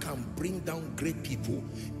Satan can bring down great people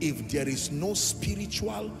if there is no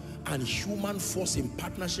spiritual and human force in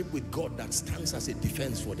partnership with God that stands as a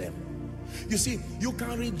defense for them. You see, you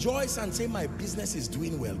can rejoice and say, my business is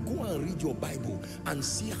doing well. Go and read your Bible and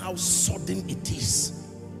see how sudden it is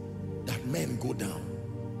that men go down.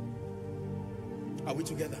 Are we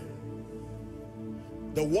together?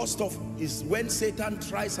 The worst of is when Satan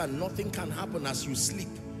tries and nothing can happen as you sleep.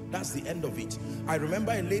 That's the end of it. I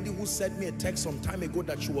remember a lady who sent me a text some time ago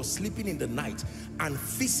that she was sleeping in the night and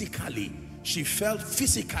physically, she felt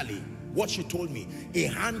physically what she told me. A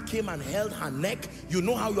hand came and held her neck. You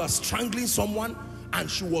know how you are strangling someone?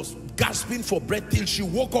 And she was gasping for breath till she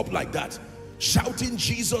woke up like that, shouting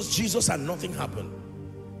Jesus, Jesus, and nothing happened.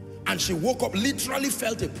 And she woke up, literally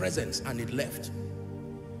felt a presence, and it left.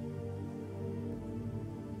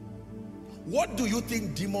 What do you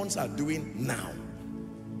think demons are doing now?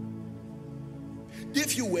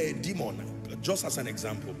 If you were a demon, just as an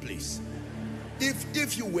example, please.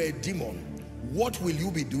 If you were a demon, what will you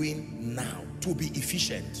be doing now to be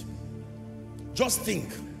efficient? Just think.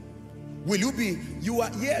 Will you be,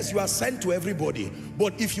 yes, you are sent to everybody,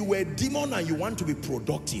 but if you were a demon and you want to be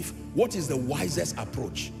productive, what is the wisest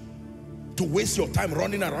approach? To waste your time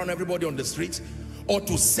running around everybody on the streets, or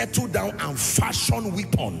to settle down and fashion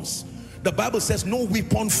weapons? The Bible says no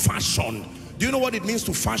weapon fashion. Do you know what it means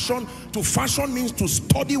to fashion? To fashion means to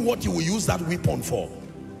study what you will use that weapon for.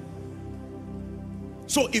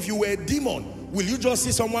 So if you were a demon, will you just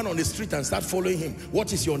see someone on the street and start following him?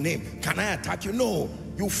 What is your name? Can I attack you? No.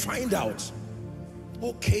 You find out,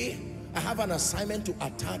 okay, I have an assignment to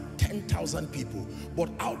attack 10,000 people, but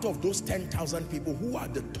out of those 10,000 people, who are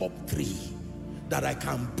the top 3 that I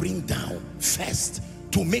can bring down first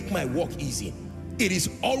to make my work easy? It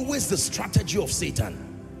is always the strategy of Satan.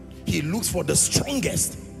 He looks for the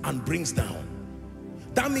strongest and brings down.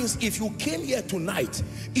 That means if you came here tonight,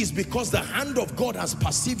 it's because the hand of God has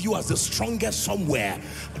perceived you as the strongest somewhere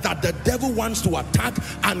that the devil wants to attack,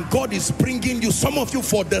 and God is bringing you, some of you,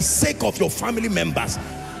 for the sake of your family members,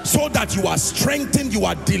 so that you are strengthened, you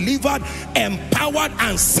are delivered, empowered,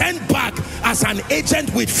 and sent back as an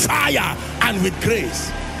agent with fire and with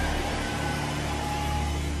grace.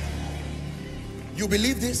 You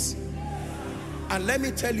believe this? And let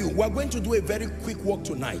me tell you, we're going to do a very quick walk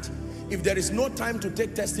tonight. If there is no time to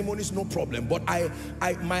take testimonies, no problem. But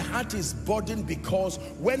my heart is burdened, because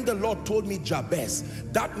when the Lord told me Jabez,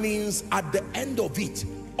 that means at the end of it,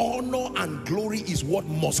 honor and glory is what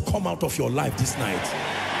must come out of your life this night.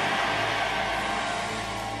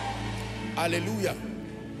 Hallelujah.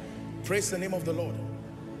 Praise the name of the Lord.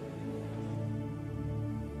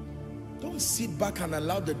 Don't sit back and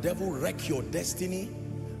allow the devil wreck your destiny,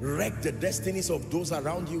 wreck the destinies of those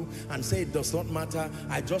around you, and say it does not matter.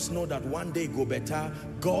 I just know that one day go better.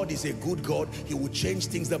 God is a good God. He will change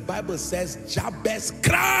things. The Bible says Jabez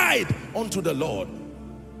cried unto the Lord.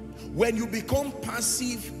 When you become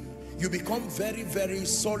passive, you become very, very,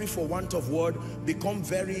 sorry for want of word, become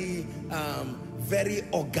very very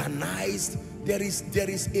organized. There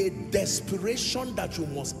is a desperation that you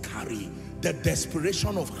must carry. The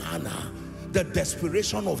desperation of Hannah, the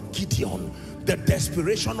desperation of Gideon, the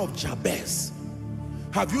desperation of Jabez.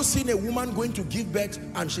 Have you seen a woman going to give birth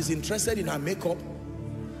and she's interested in her makeup?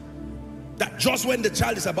 That just when the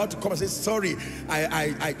child is about to come and say, sorry,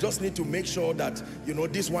 I just need to make sure that, you know,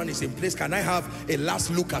 this one is in place. Can I have a last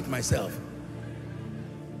look at myself?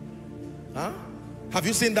 Huh? Have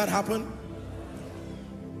you seen that happen?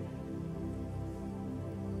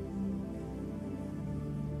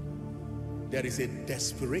 There is a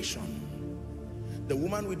desperation. The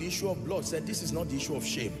woman with the issue of blood said, this is not the issue of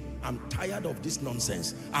shame. I'm tired of this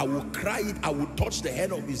nonsense. I will cry it. I will touch the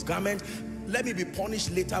hem of his garment. Let me be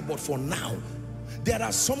punished later, but for now. There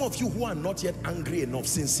are some of you who are not yet angry enough.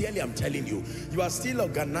 Sincerely, I'm telling you. You are still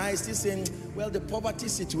organized, still saying, well, the poverty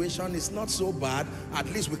situation is not so bad. At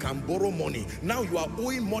least we can borrow money. Now you are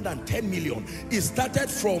owing more than 10 million. It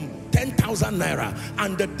started from 10,000 naira,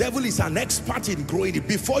 and the devil is an expert in growing it.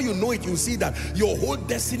 Before you know it, you see that your whole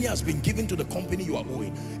destiny has been given to the company you are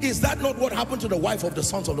owing. Is that not what happened to the wife of the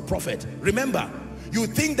sons of the prophet? Remember, you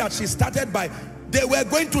think that she started by, they were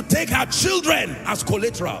going to take her children as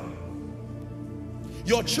collateral.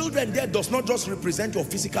 Your children there does not just represent your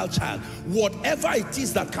physical child. Whatever it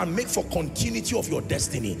is that can make for continuity of your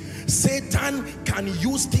destiny, Satan can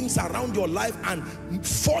use things around your life and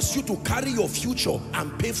force you to carry your future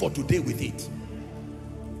and pay for today with it.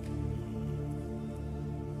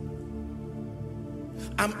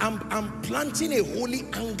 I'm planting a holy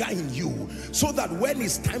anger in you, so that when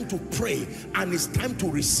it's time to pray and it's time to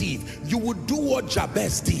receive, you would do what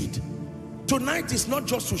Jabez did. Tonight is not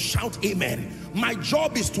just to shout amen. My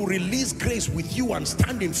job is to release grace with you and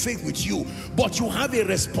stand in faith with you. But you have a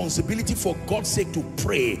responsibility, for God's sake, to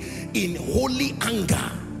pray in holy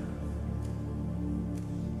anger.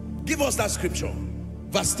 Give us that scripture.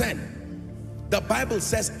 Verse 10. The Bible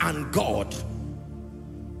says, and God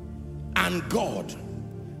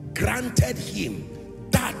granted him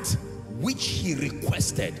that which he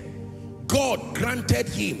requested. God granted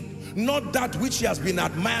him, not that which he has been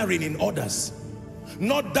admiring in others,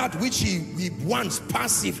 not that which he wants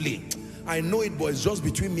passively. I know it, but it's just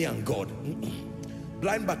between me and God.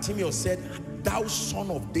 Blind Bartimaeus said, "Thou son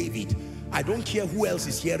of David, I don't care who else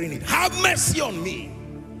is hearing it, have mercy on me."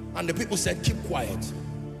 And the people said, "Keep quiet."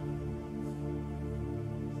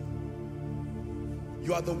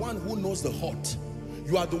 You are the one who knows the hurt.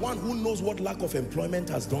 You are the one who knows what lack of employment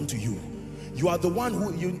has done to you. You are the one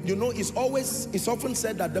who, you know, it's often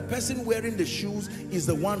said that the person wearing the shoes is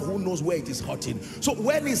the one who knows where it is hurting. So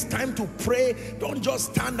when it's time to pray, don't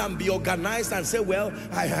just stand and be organized and say, "Well,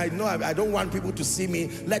 I know I don't want people to see me.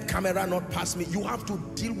 Let camera not pass me." You have to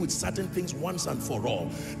deal with certain things once and for all.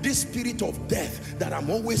 This spirit of death that I'm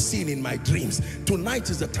always seeing in my dreams, tonight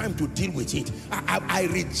is the time to deal with it. I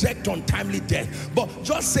reject untimely death. But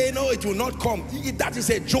just say, "No, it will not come," that is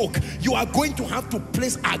a joke. You are going to have to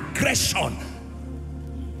place aggression.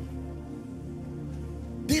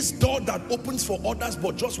 This door that opens for others,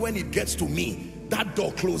 but just when it gets to me, that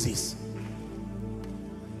door closes.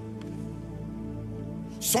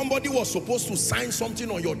 Somebody was supposed to sign something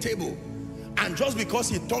on your table, and just because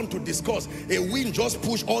he turned to discuss, a wind just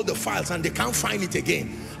pushed all the files and they can't find it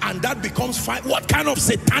again, and that becomes fine. What kind of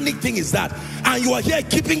satanic thing is that? And you are here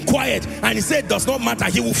keeping quiet, and he said, "Does not matter,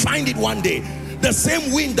 he will find it one day." The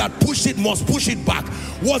same wind that pushed it must push it back.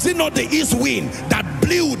 Was it not the east wind that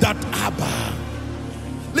blew that? Abba.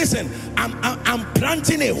 Listen, I'm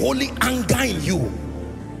planting a holy anger in you.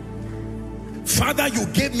 Father, you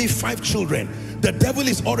gave me 5 children. The devil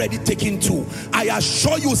is already taking 2. I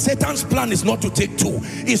assure you, Satan's plan is not to take 2,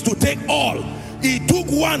 it's to take all. He took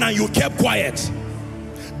 1 and you kept quiet.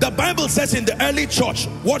 The Bible says in the early church,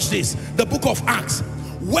 watch this, the book of Acts,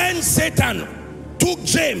 when Satan took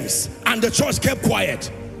James and the church kept quiet,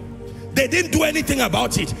 they didn't do anything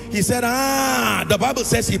about it. He said, the Bible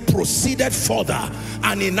says he proceeded further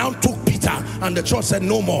and he now took Peter, and the church said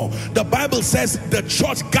no more. The Bible says the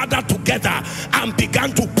church gathered together and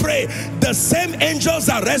began to pray. The same angels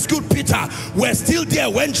that rescued Peter were still there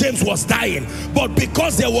when James was dying, but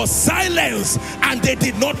because there was silence and they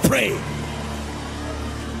did not pray.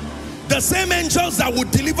 The same angels that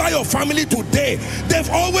would deliver your family today, they've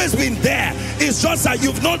always been there. It's just that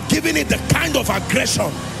you've not given it the kind of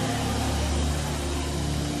aggression.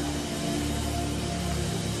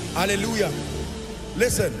 Hallelujah.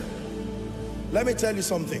 Listen, let me tell you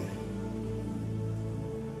something.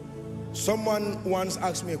 Someone once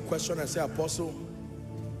asked me a question and said, "Apostle,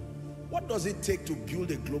 what does it take to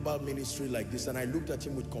build a global ministry like this?" And I looked at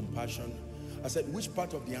him with compassion. I said, "Which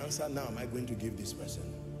part of the answer now am I going to give this person?"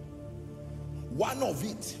 One of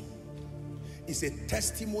it is a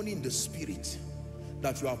testimony in the spirit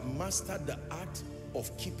that you have mastered the art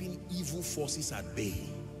of keeping evil forces at bay.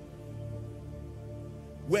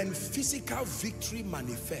 When physical victory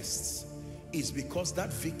manifests, is because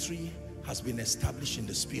that victory has been established in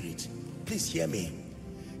the spirit. Please hear me.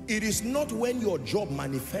 It is not when your job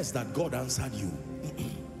manifests that God answered you.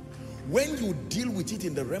 When you deal with it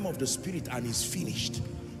in the realm of the spirit and it's finished,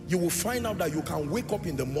 you will find out that you can wake up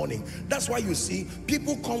in the morning. That's why you see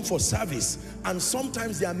people come for service and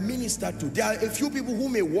sometimes they are ministered to. There are a few people who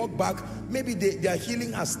may walk back, maybe their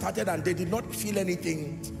healing has started and they did not feel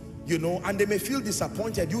anything, you know, and they may feel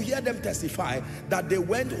disappointed. You hear them testify that they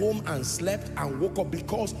went home and slept and woke up,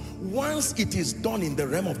 because once it is done in the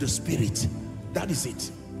realm of the spirit, that is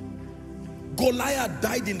it. Goliath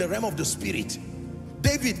died in the realm of the spirit.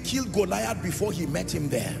 David killed Goliath before he met him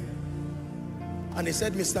there. And he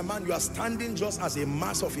said, "Mr. Man, you are standing just as a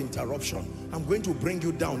mass of interruption. I'm going to bring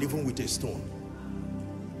you down even with a stone."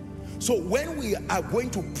 So when we are going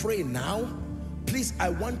to pray now, please, I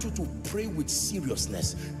want you to pray with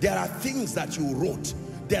seriousness. There are things that you wrote.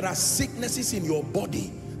 There are sicknesses in your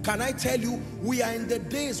body. Can I tell you, we are in the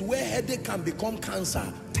days where headache can become cancer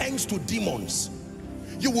thanks to demons.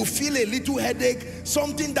 You will feel a little headache,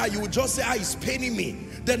 something that you will just say, "It's paining me."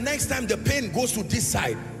 The next time the pain goes to this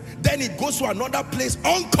side, then it goes to another place,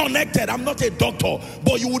 unconnected. I'm not a doctor,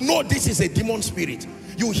 but you will know this is a demon spirit.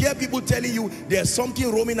 You hear people telling you, "There's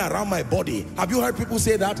something roaming around my body." Have you heard people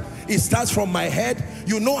say that? It starts from my head.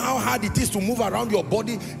 You know how hard it is to move around your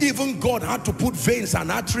body. Even God had to put veins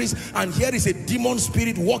and arteries, and here is a demon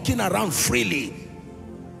spirit walking around freely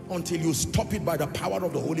until you stop it by the power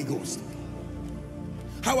of the Holy Ghost.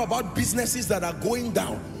 How about businesses that are going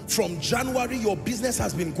down? From January, your business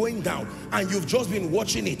has been going down and you've just been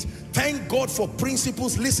watching it. Thank God for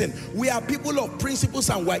principles. Listen, we are people of principles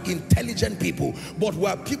and we're intelligent people, but we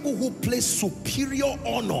are people who place superior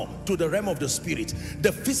honor to the realm of the spirit.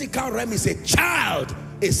 The physical realm is a child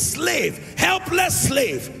a slave, helpless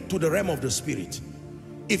slave to the realm of the spirit.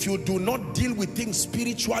 If you do not deal with things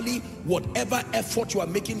spiritually, whatever effort you are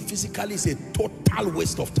making physically is a total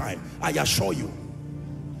waste of time, I assure you.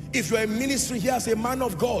 If you're in ministry here as a man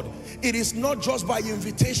of God, it is not just by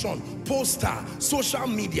invitation, poster, social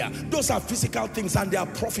media. Those are physical things and they are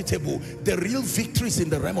profitable. The real victory is in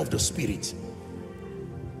the realm of the spirit.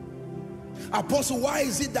 Apostle, why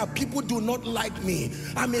is it that people do not like me?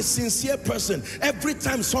 I'm a sincere person. Every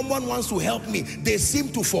time someone wants to help me, they seem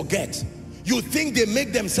to forget. You think they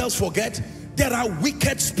make themselves forget? There are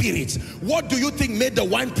wicked spirits. What do you think made the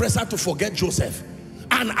wine presser to forget Joseph?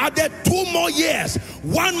 And added 2 more years.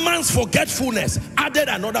 One man's forgetfulness added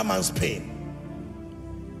another man's pain.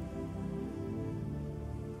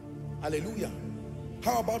 Hallelujah.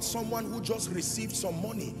 How about someone who just received some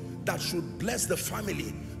money that should bless the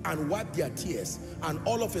family and wipe their tears, and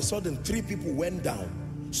all of a sudden 3 people went down?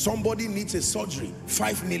 Somebody needs a surgery,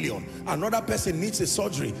 5 million. Another person needs a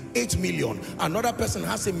surgery, 8 million. Another person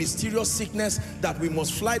has a mysterious sickness that we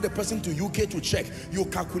must fly the person to UK to check. You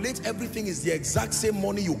calculate everything is the exact same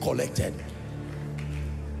money you collected.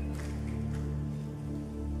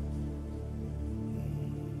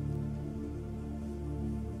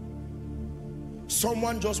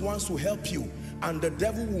 Someone just wants to help you, and the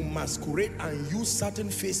devil will masquerade and use certain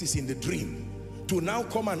faces in the dream to now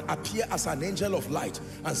come and appear as an angel of light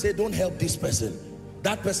and say, don't help this person.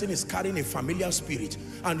 That person is carrying a familiar spirit,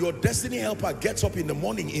 and your destiny helper gets up in the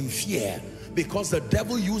morning in fear because the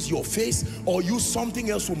devil used your face or used something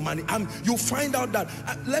else to you find out that,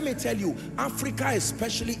 let me tell you, Africa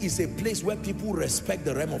especially is a place where people respect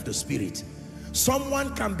the realm of the spirit.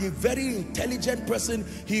 Someone can be a very intelligent person,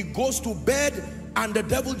 he goes to bed and the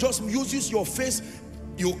devil just uses your face.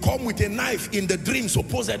 You come with a knife in the dream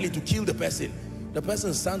supposedly to kill the person. The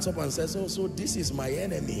person stands up and says, oh, so this is my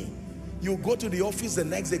enemy. You go to the office the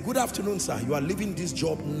next day, good afternoon, sir, you are leaving this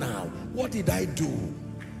job now. What did I do?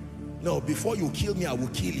 No, before you kill me, I will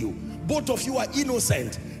kill you. Both of you are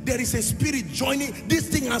innocent. There is a spirit joining. This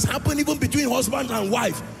thing has happened even between husband and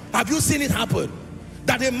wife. Have you seen it happen?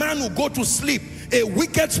 That a man will go to sleep, a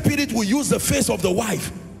wicked spirit will use the face of the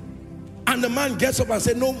wife, and the man gets up and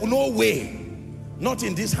says, no way, not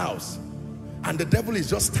in this house. And the devil is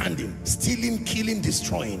just standing, stealing, killing,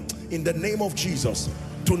 destroying. In the name of Jesus,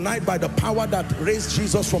 tonight, by the power that raised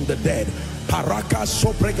Jesus from the dead,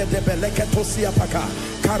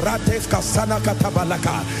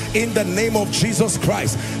 in the name of Jesus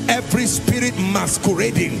Christ, every spirit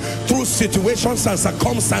masquerading through situations and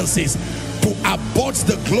circumstances to abort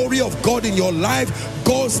the glory of God in your life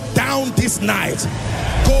goes down this night.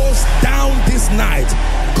 Goes down this night.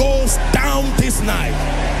 Goes down this night.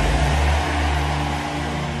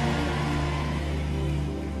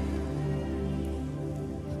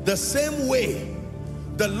 The same way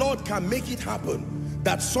the Lord can make it happen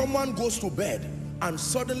that someone goes to bed and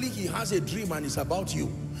suddenly he has a dream and it's about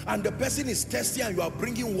you, and the person is thirsty and you are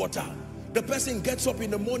bringing water. The person gets up in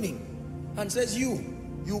the morning and says, you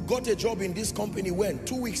got a job in this company when?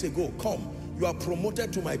 2 weeks ago. Come, you are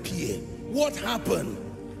promoted to my PA. What happened?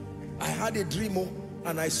 I had a dream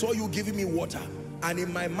and I saw you giving me water, and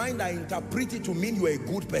in my mind I interpret it to mean you are a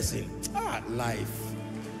good person. Life.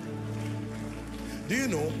 Do you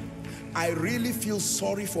know, I really feel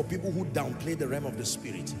sorry for people who downplay the realm of the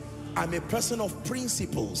spirit. I'm a person of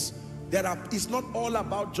principles. It's not all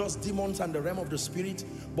about just demons and the realm of the spirit,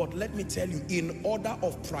 but let me tell you, in order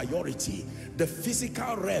of priority, the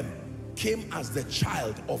physical realm came as the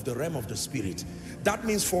child of the realm of the spirit. That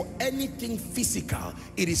means for anything physical,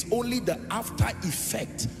 it is only the after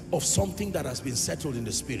effect of something that has been settled in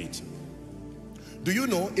the spirit. Do you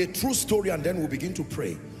know a true story? And then we'll begin to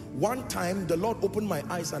pray. One time the Lord opened my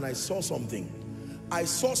eyes and I saw something. I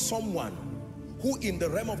saw someone who in the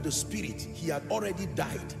realm of the spirit, he had already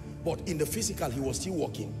died, but in the physical he was still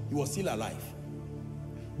walking, he was still alive.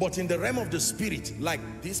 But in the realm of the spirit, like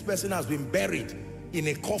this person has been buried in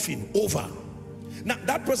a coffin over. Now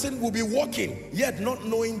that person will be walking yet not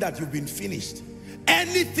knowing that you've been finished.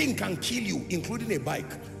 Anything can kill you, including a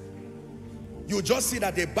bike. You just see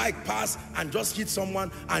that a bike passed and just hit someone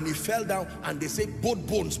and he fell down, and they say both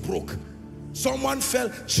bones broke. Someone fell.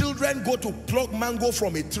 Children go to pluck mango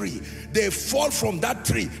from a tree. They fall from that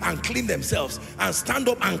tree and clean themselves and stand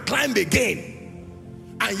up and climb again.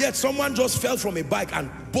 And yet someone just fell from a bike and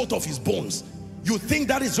both of his bones. You think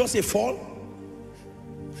that is just a fall?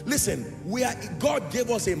 Listen, God gave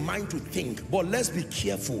us a mind to think, but let's be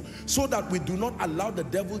careful so that we do not allow the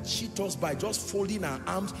devil cheat us by just folding our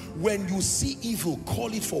arms. When you see evil,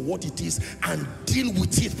 call it for what it is and deal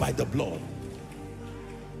with it by the blood.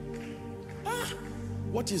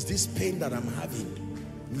 What is this pain that I'm having?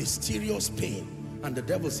 mysterious pain, and the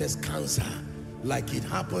devil says cancer, like it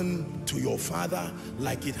happened to your father,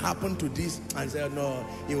 like it happened to this, and say, no,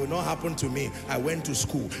 it will not happen to me. I went to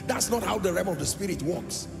school. That's not how the realm of the spirit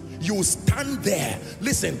works. You stand there.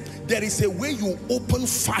 Listen, there is a way you open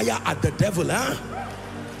fire at the devil.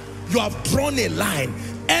 You have drawn a line.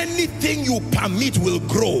 Anything you permit will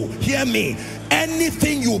grow. Hear me.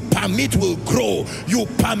 Anything you permit will grow. You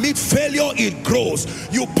permit failure, it grows.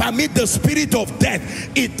 You permit the spirit of death,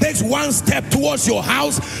 it takes one step towards your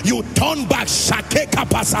house, you turn back.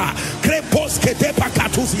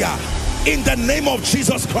 In the name of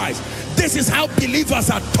Jesus Christ. This is how believers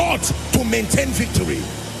are taught to maintain victory.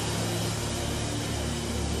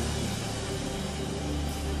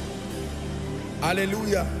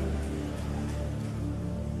 Hallelujah.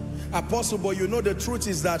 Apostle, but you know the truth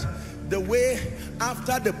is that the way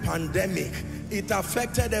after the pandemic, it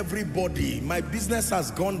affected everybody. My business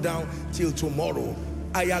has gone down till tomorrow.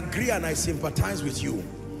 I agree and I sympathize with you.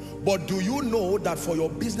 But do you know that for your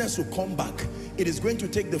business to come back, it is going to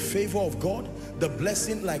take the favor of God, the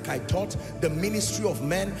blessing, like I taught, the ministry of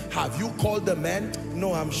men. Have you called the men?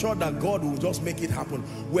 No, I'm sure that God will just make it happen.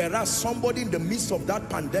 Whereas somebody in the midst of that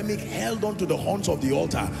pandemic held on to the horns of the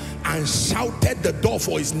altar and shouted the door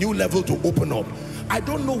for his new level to open up. I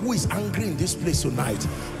don't know who is angry in this place tonight,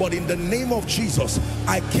 but in the name of Jesus,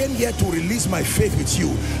 I came here to release my faith with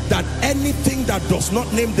you that anything that does not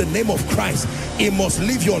name the name of Christ, it must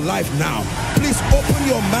leave your life now. Please open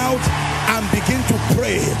your mouth and begin to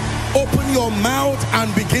pray. Open your mouth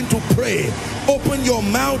and begin to pray. Open your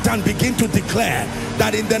mouth and begin to declare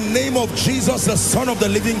that in the name of Jesus, the Son of the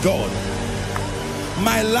living God,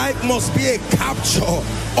 my life must be a capture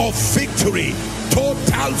of victory,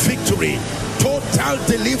 total victory, total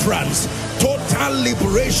deliverance, total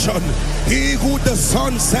liberation. He who the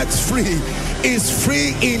Son sets free is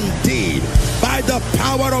free indeed by the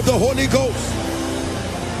power of the Holy Ghost.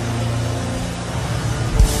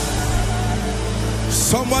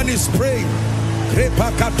 Someone is praying.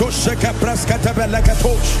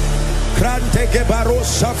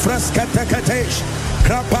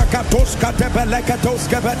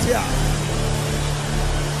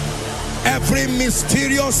 Every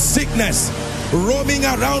mysterious sickness roaming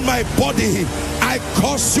around my body, I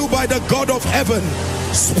curse you by the God of heaven.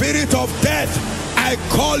 Spirit of death, I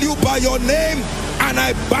call you by your name and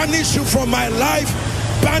I banish you from my life,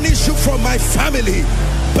 banish you from my family,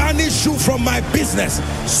 banish you from my business.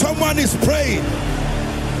 Someone is praying.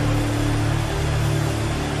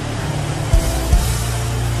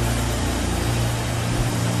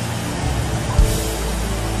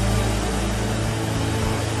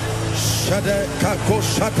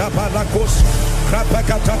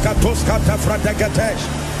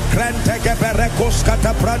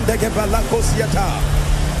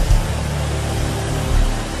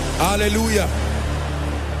 Hallelujah.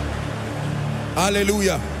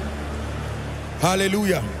 Hallelujah.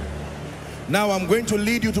 Hallelujah. Now I'm going to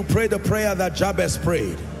lead you to pray the prayer that Jabez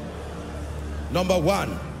prayed. Number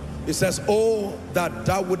one, it says, oh, that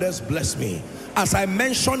thou wouldest bless me. As I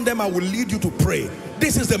mentioned them, I will lead you to pray.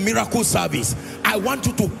 This is the miracle service. I want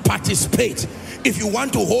you to participate. If you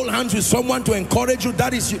want to hold hands with someone to encourage you,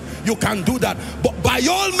 that is, you can do that. But by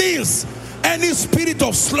all means, any spirit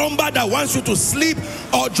of slumber that wants you to sleep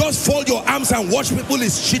or just fold your arms and watch people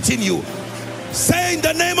is cheating you. Say in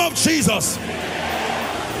the name of Jesus,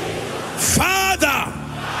 Father,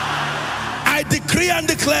 I decree and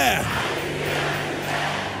declare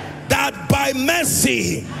that by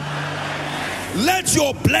mercy, let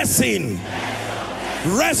your blessing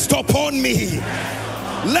rest upon me.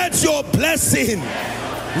 Let your blessing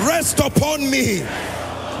rest upon me.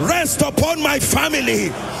 Rest upon my family.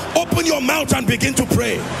 Open your mouth and begin to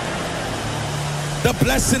pray. The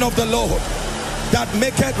blessing of the Lord that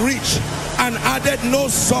maketh rich and added no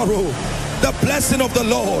sorrow. The blessing of the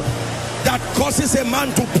Lord that causes a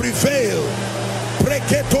man to prevail.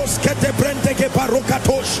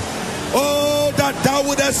 Oh, that thou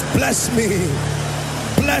wouldest bless me.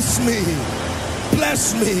 Bless me.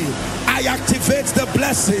 Bless me. I activate the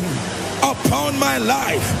blessing upon my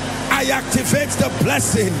life. I activate the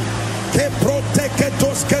blessing.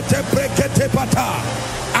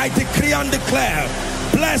 I decree and declare,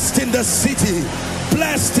 blessed in the city,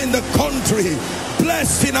 blessed in the country,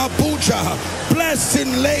 blessed in Abuja, blessed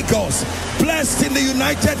in Lagos, blessed in the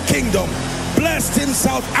United Kingdom, blessed in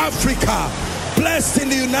South Africa, blessed in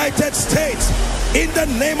the United States, in the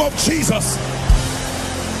name of Jesus.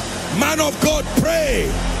 Man of God, pray.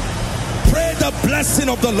 Pray the blessing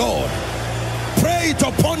of the Lord. Pray it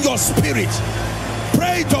upon your spirit.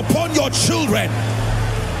 Pray it upon your children.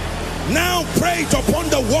 Now pray it upon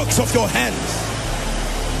the works of your hands.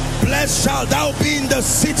 Blessed shall thou be in the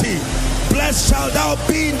city. Blessed shall thou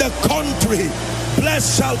be in the country.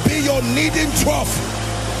 Blessed shall be your kneading trough.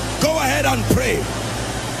 Go ahead and pray.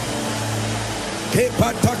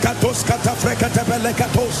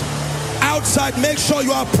 Outside, make sure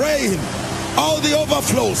you are praying. All the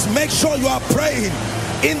overflows, make sure you are praying.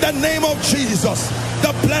 In the name of Jesus,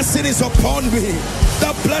 the blessing is upon me.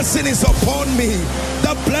 The blessing is upon me.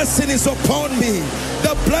 The blessing is upon me.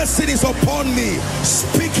 The blessing is upon me.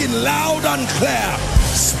 Speaking loud and clear.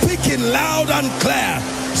 Speaking loud and clear.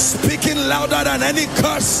 Speaking louder than any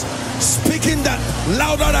curse. Speaking that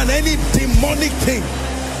louder than any demonic thing.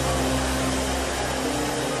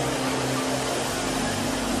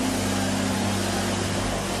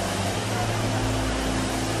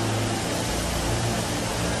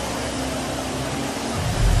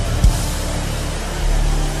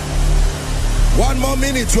 One more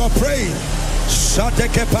minute, you are praying. The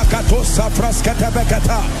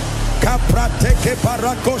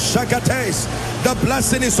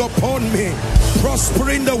blessing is upon me,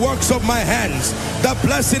 prospering the works of my hands. The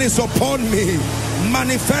blessing is upon me,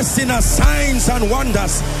 manifesting as signs and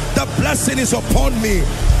wonders. The blessing is upon me,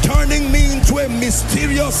 turning me into a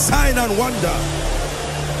mysterious sign and wonder.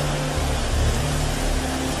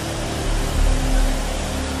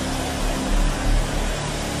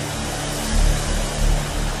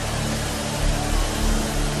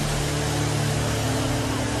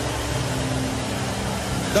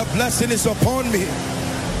 The blessing is upon me.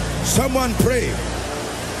 Someone pray.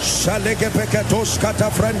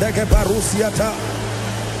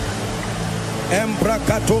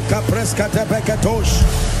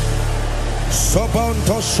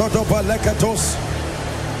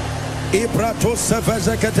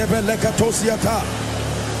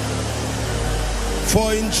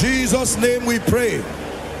 For in Jesus' name we pray.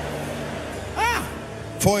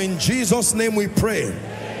 For in Jesus' name we pray.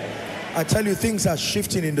 I tell you, things are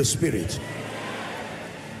shifting in the spirit.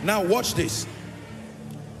 Now watch this.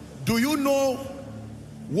 Do you know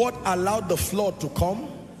what allowed the flood to come?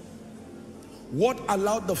 What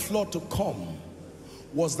allowed the flood to come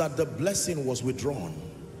was that the blessing was withdrawn,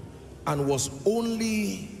 and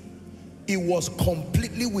it was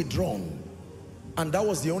completely withdrawn, and that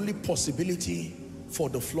was the only possibility for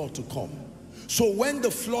the flood to come. So when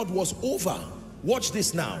the flood was over, watch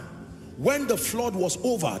this now. When the flood was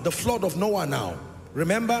over, the flood of Noah now,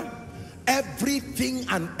 remember, everything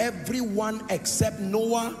and everyone except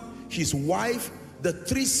Noah, his wife, the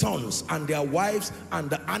 3 sons and their wives, and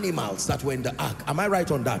the animals that were in the ark. Am I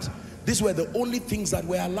right on that? These were the only things that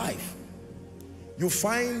were alive. You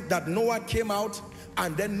find that Noah came out,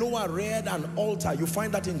 and then Noah reared an altar. You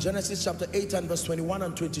find that in Genesis chapter 8 and verse 21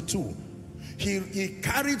 and 22. He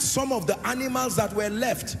carried some of the animals that were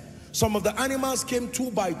left. Some of the animals came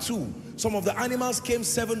 2 by 2. Some of the animals came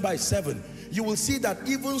 7 by 7. You will see that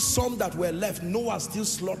even some that were left, Noah still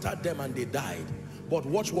slaughtered them and they died. But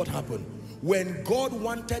watch what happened. When God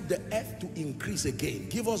wanted the earth to increase again,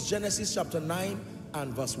 give us Genesis chapter 9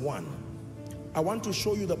 and verse 1. I want to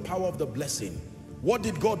show you the power of the blessing. What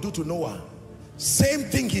did God do to Noah? Same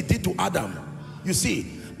thing he did to Adam. You see,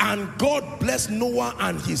 and God blessed Noah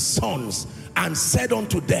and his sons and said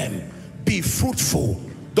unto them, be fruitful.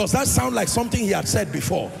 Does that sound like something he had said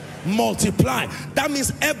before? Multiply. That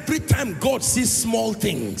means every time God sees small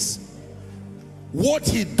things, what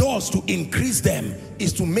he does to increase them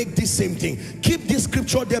is to make this same thing. Keep this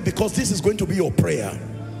scripture there, because this is going to be your prayer.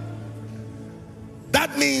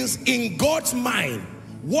 That means in God's mind,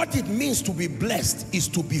 what it means to be blessed is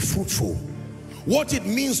to be fruitful. What it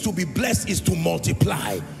means to be blessed is to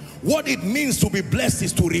multiply. What it means to be blessed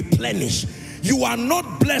is to replenish. You are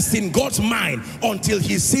not blessed in God's mind until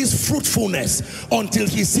he sees fruitfulness, until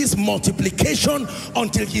he sees multiplication,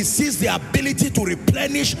 until he sees the ability to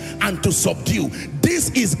replenish and to subdue.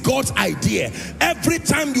 This is God's idea. Every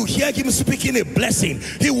time you hear him speaking a blessing,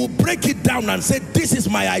 he will break it down and say, this is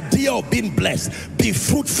my idea of being blessed. Be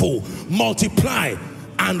fruitful, multiply,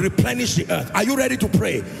 and replenish the earth. Are you ready to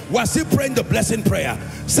pray? We're still praying the blessing prayer.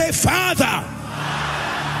 Say, Father,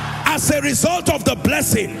 as a result of the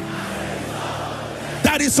blessing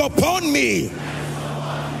that is upon me,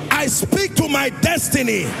 I speak to my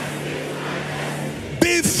destiny.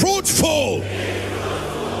 Be fruitful,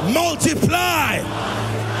 multiply,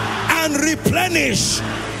 and replenish.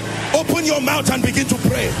 Open your mouth and begin to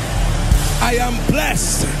pray. I am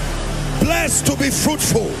blessed, blessed to be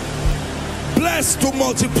fruitful, blessed to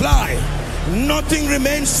multiply. Nothing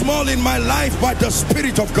remains small in my life but the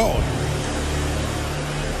Spirit of God.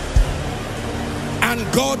 And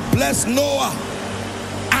God blessed Noah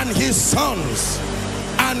and his sons,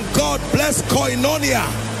 and God blessed Koinonia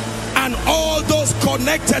and all those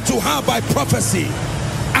connected to her by prophecy.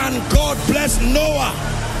 And God blessed Noah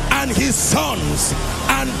and his sons.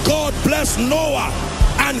 And God blessed Noah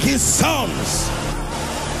and his sons.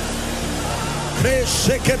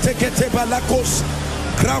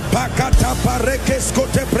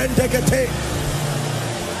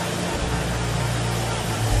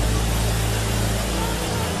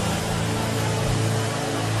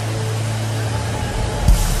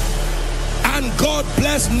 And God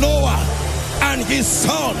blessed Noah and his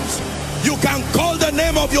sons. You can call the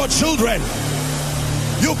name of your children.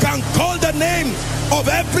 You can call the name of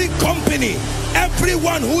every company,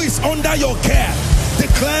 everyone who is under your care.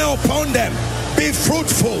 Declare upon them, be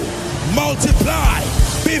fruitful, multiply,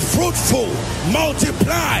 be fruitful,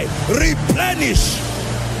 multiply, replenish.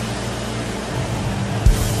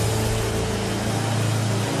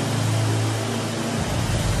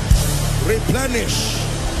 Replenish,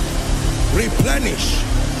 replenish,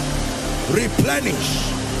 replenish.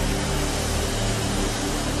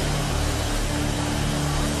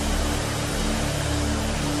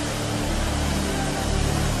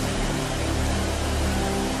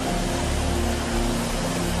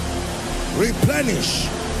 Replenish.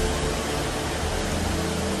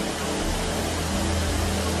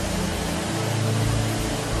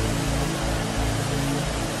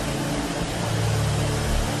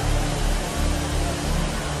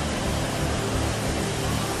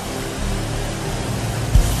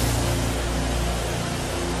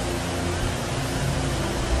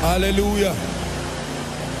 Hallelujah.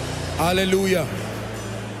 Hallelujah.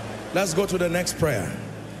 Let's go to the next prayer.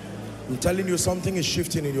 I'm telling you, something is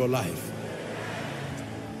shifting in your life.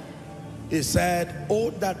 He said, oh,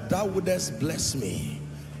 that thou wouldest bless me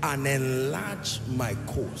and enlarge my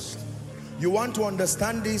coast. You want to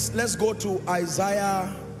understand this? Let's go to Isaiah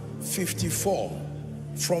 54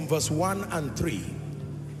 from verse 1 and 3.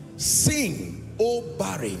 Sing, O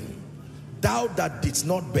barren, thou that didst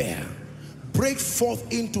not bear. Break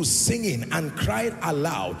forth into singing and cry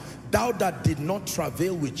aloud, thou that did not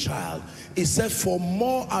travail with child. It said, for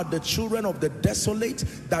more are the children of the desolate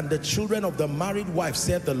than the children of the married wife,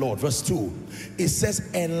 said the Lord. Verse 2, it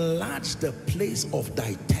says, enlarge the place of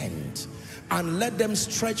thy tent, and let them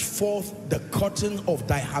stretch forth the curtain of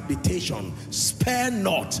thy habitation. Spare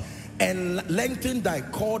not, and lengthen thy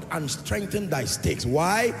cord and strengthen thy stakes.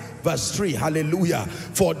 Why? Verse 3, hallelujah.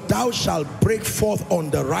 For thou shalt break forth on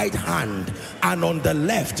the right hand and on the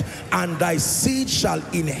left, and thy seed shall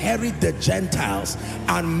inherit the Gentiles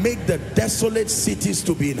and make the desolate cities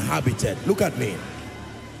to be inhabited. Look at me.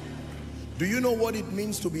 Do you know what it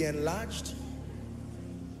means to be enlarged?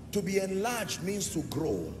 To be enlarged means to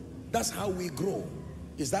grow. That's how we grow.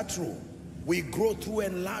 Is that true? We grow through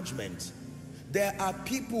enlargement. There are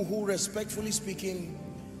people who, respectfully speaking,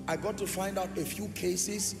 I got to find out a few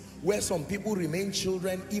cases where some people remain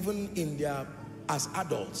children even as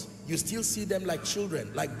adults. You still see them like children,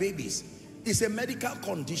 like babies. It's a medical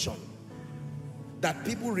condition that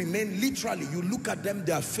people remain, literally, you look at them,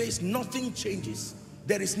 their face, nothing changes.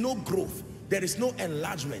 There is no growth. There is no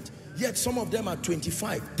enlargement. Yet some of them are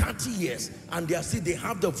 25, 30 years, and they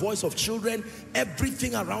have the voice of children,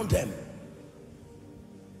 everything around them.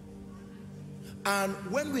 And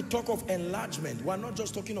when we talk of enlargement, we're not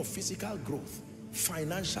just talking of physical growth,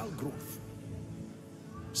 financial growth,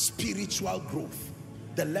 spiritual growth.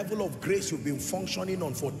 The level of grace you've been functioning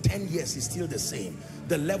on for 10 years is still the same.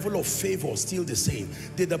 The level of favor is still the same.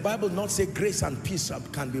 Did the Bible not say grace and peace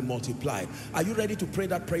can be multiplied? Are you ready to pray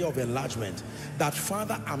that prayer of enlargement? That,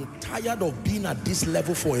 Father, I'm tired of being at this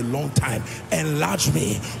level for a long time. Enlarge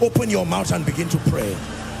me. Open your mouth and begin to pray.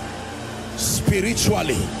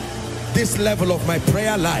 Spiritually, this level of my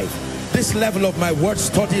prayer life, this level of my word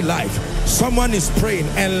study life, someone is praying,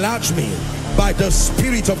 enlarge me by the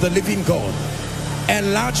Spirit of the living God.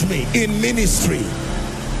 Enlarge me in ministry.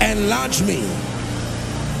 Enlarge me.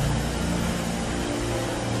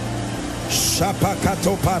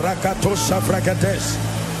 Shapakato parakato shafragates.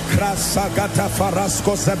 Krasagata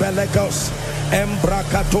farasko zebelegos.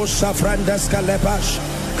 Embrakato shafrandes kalebash.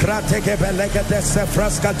 Krateke belegedes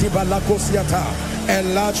sefraska tibalakosiata.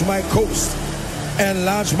 Enlarge my coast.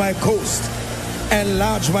 Enlarge my coast.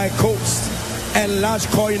 Enlarge my coast. Enlarge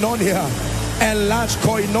koinonia. Enlarge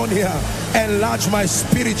koinonia. Enlarge my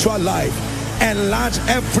spiritual life. Enlarge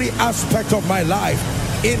every aspect of my life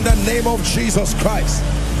in the name of Jesus Christ.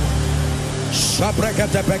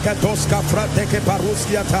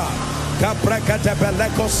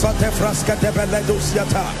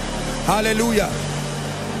 Hallelujah.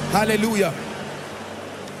 Hallelujah.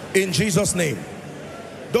 In Jesus' name.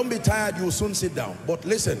 Don't be tired, you will soon sit down. But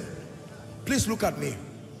listen, please look at me.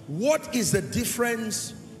 What is the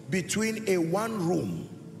difference between a one room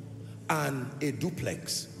and a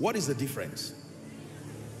duplex? What is the difference?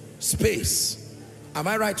 Space. Am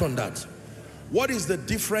I right on that? What is the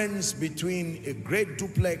difference between a great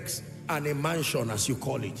duplex and a mansion, as you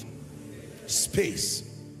call it?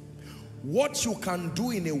 Space. What you can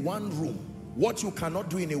do in a one room, what you cannot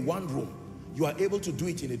do in a one room, you are able to do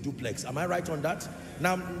it in a duplex. Am I right on that?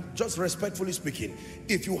 Now, just respectfully speaking,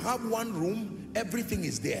 if you have one room, everything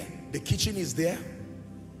is there. The kitchen is there.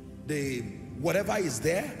 The whatever is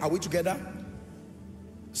there. Are we together?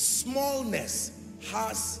 Smallness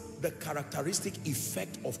has the characteristic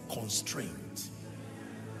effect of constraint.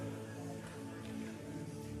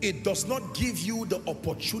 It does not give you the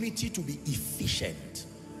opportunity to be efficient.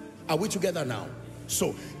 Are we together now?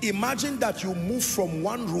 So imagine that you move from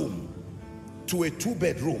one room to a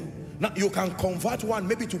two-bedroom. Now you can convert one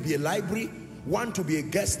maybe to be a library, one to be a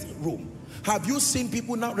guest room. Have you seen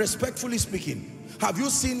people, now respectfully speaking, have you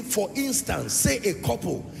seen, for instance, say a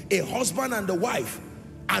couple, a husband and a wife,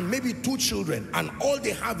 and maybe two children, and all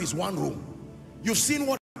they have is one room? You've seen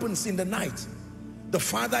what happens in the night. The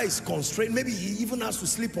father is constrained. Maybe he even has to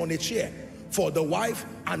sleep on a chair for the wife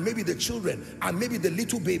and maybe the children and maybe the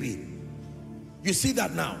little baby. You see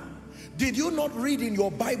that now? Did you not read in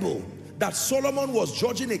your Bible that Solomon was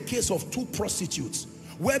judging a case of two prostitutes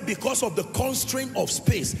where, because of the constraint of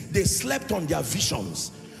space, they slept on their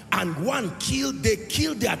visions, and they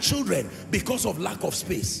killed their children because of lack of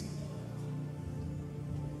space?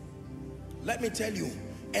 Let me tell you,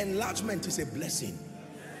 enlargement is a blessing.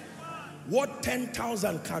 What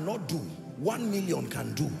 10,000 cannot do, 1 million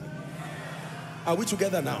can do. Are we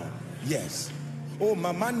together now? Yes. Oh,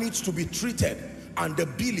 mama needs to be treated and the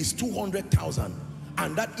bill is 200,000,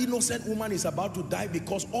 and that innocent woman is about to die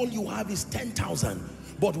because all you have is 10,000.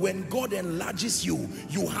 But when God enlarges you,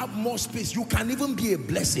 you have more space. You can even be a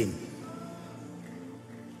blessing.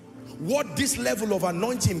 What this level of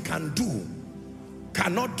anointing can do,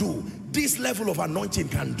 cannot do, this level of anointing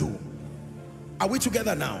can do. Are we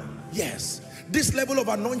together now? Yes. This level of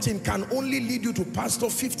anointing can only lead you to pastor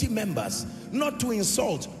 50 members. Not to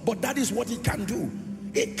insult, but that is what it can do.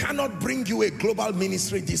 It cannot bring you a global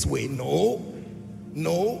ministry this way. No.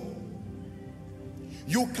 No.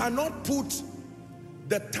 You cannot put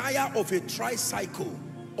the tire of a tricycle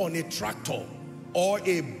on a tractor or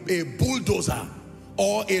a bulldozer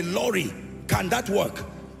or a lorry. Can that work?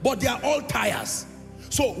 But they are all tires.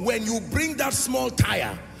 So when you bring that small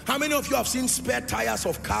tire, how many of you have seen spare tires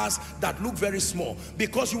of cars that look very small?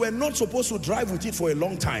 Because you were not supposed to drive with it for a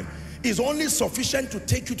long time. It's only sufficient to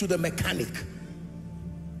take you to the mechanic.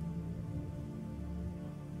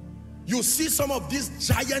 You see some of these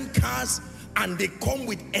giant cars and they come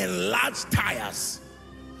with enlarged tires.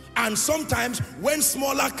 And sometimes when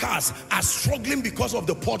smaller cars are struggling because of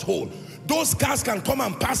the pothole, those cars can come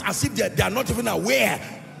and pass as if they are not even aware.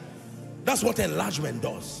 That's what enlargement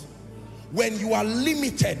does. When you are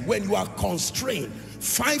limited, when you are constrained,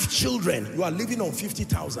 5 children, you are living on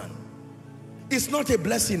 50,000. It's not a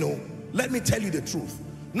blessing, no. Let me tell you the truth.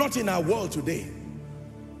 Not in our world today.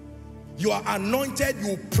 You are anointed,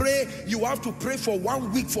 you pray, you have to pray for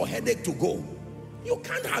 1 week for headache to go. You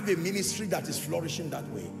can't have a ministry that is flourishing that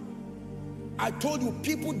way. I told you,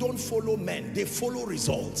 people don't follow men, they follow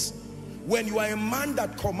results. When you are a man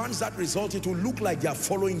that commands that result, it will look like they are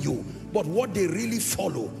following you. But what they really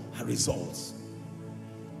follow are results.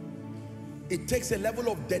 It takes a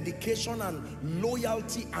level of dedication and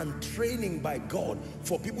loyalty and training by God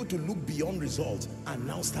for people to look beyond results and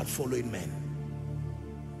now start following men.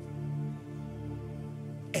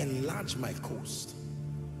 Enlarge my coast.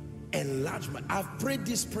 Enlarge my... I've prayed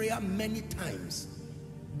this prayer many times.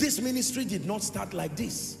 This ministry did not start like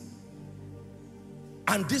this.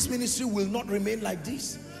 And this ministry will not remain like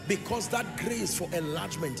this, because that grace for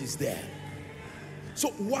enlargement is there. So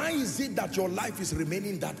why is it that your life is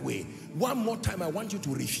remaining that way? One more time, I want you to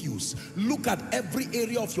refuse. Look at every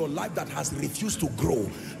area of your life that has refused to grow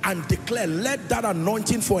and declare, let that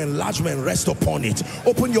anointing for enlargement rest upon it.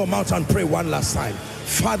 Open your mouth and pray one last time.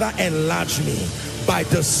 Father, enlarge me by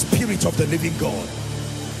the Spirit of the living God.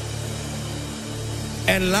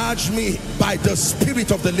 Enlarge me by the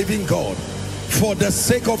Spirit of the living God, for the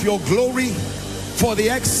sake of your glory, for the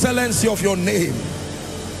excellency of your name.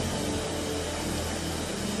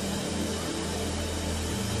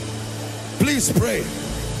 Please pray.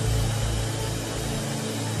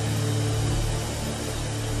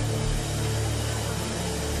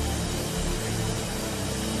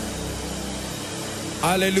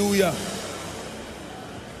 Hallelujah.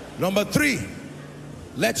 Number 3,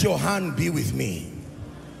 let your hand be with me.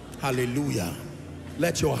 Hallelujah.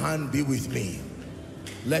 Let your hand be with me.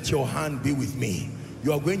 Let your hand be with me.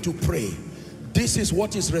 You are going to pray. This is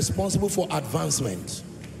what is responsible for advancement.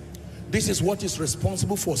 This is what is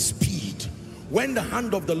responsible for speed. When the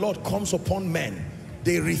hand of the Lord comes upon men,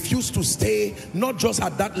 they refuse to stay, not just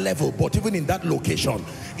at that level, but even in that location.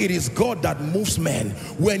 It is God that moves men.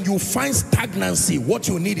 When you find stagnancy, what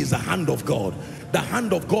you need is the hand of God. The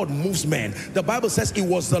hand of God moves men. The Bible says it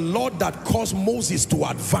was the Lord that caused Moses to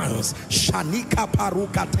advance. Shanika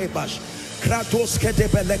paruka tebash. Kratos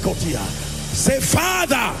ketebelekotia. Say,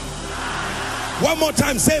 Father. One more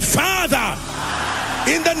time. Say, Father.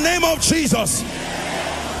 In the name of Jesus.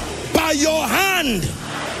 By your hand.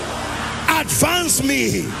 Advance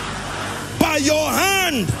me. By your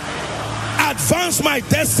hand. Advance my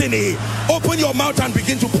destiny. Open your mouth and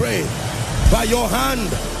begin to pray. By your hand.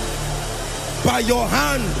 By your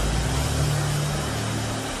hand.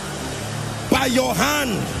 By your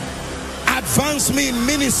hand. Advance me in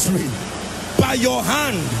ministry. By your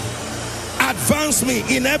hand. Advance me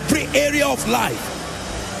in every area of life.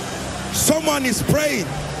 Someone is praying.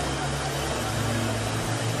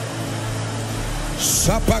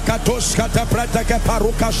 Sapakatos kata prateke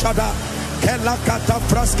paruka shada kela kata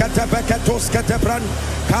fraskete beketos kete bran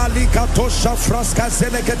kali katosha fraska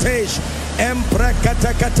zeleketesh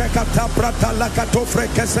emprekete kete kata prata la katofre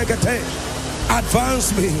kesegete.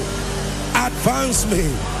 Advance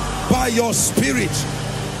me by your spirit.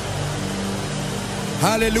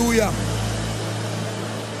 Hallelujah,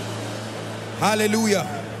 hallelujah,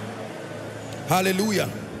 hallelujah.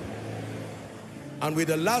 And with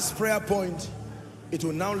the last prayer point, it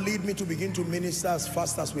will now lead me to begin to minister as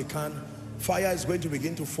fast as we can. Fire is going to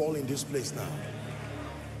begin to fall in this place now.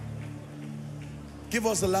 Give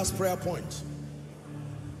us the last prayer point.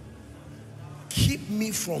 Keep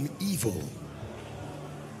me from evil.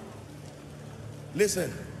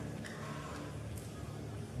 Listen.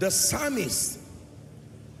 The psalmist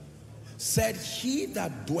said, he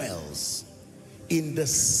that dwells in the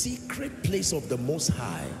secret place of the Most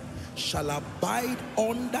High shall abide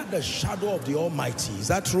under the shadow of the Almighty. Is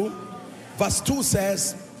that true? Verse 2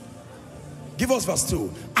 says, give us verse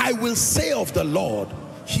 2. I will say of the Lord,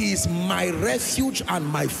 he is my refuge and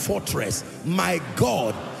my fortress, my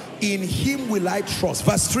God, in him will I trust.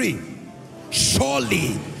 Verse 3,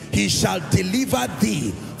 surely he shall deliver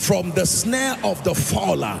thee from the snare of the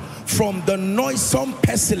fowler, from the noisome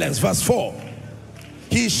pestilence. Verse 4,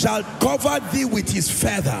 he shall cover thee with his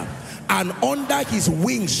feather, and under his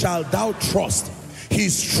wings shall thou trust.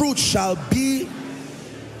 His truth shall be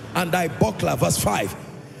and thy buckler. Verse 5,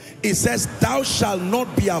 it says, thou shalt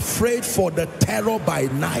not be afraid for the terror by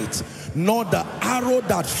night, nor the arrow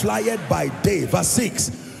that flieth by day. Verse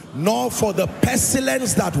 6, nor for the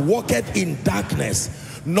pestilence that walketh in darkness,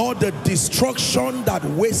 nor the destruction that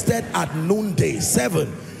wasteth at noonday. 7,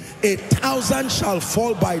 1,000 shall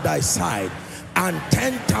fall by thy side, and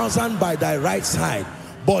 10,000 by thy right side,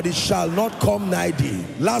 but it shall not come nigh thee.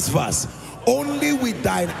 Last verse, only with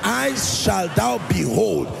thine eyes shalt thou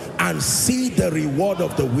behold and see the reward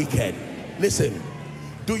of the wicked. Listen,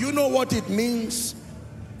 do you know what it means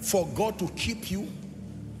for God to keep you?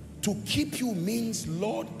 To keep you means,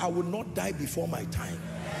 Lord, I will not die before my time.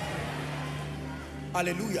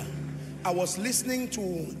 Hallelujah. I was listening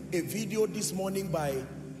to a video this morning by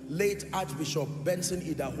late Archbishop Benson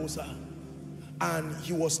Idahosa, and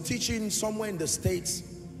he was teaching somewhere in the States,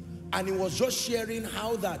 and he was just sharing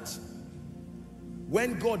how that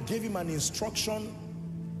when God gave him an instruction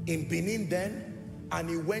in Benin then, and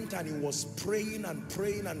he went and he was praying and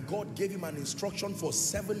praying, and God gave him an instruction for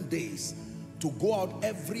 7 days to go out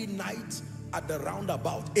every night at the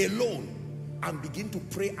roundabout alone and begin to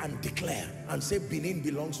pray and declare and say Benin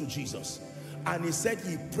belongs to Jesus. And he said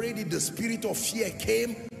he prayed it, the spirit of fear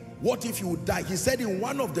came. What if you would die? He said in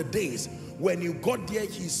one of the days when he got there,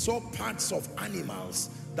 he saw parts of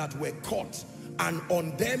animals that were caught, and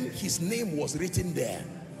on them his name was written there.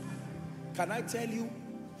 Can I tell you,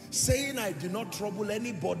 saying I do not trouble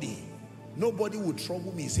anybody, nobody will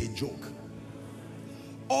trouble me, is a joke.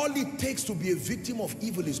 All it takes to be a victim of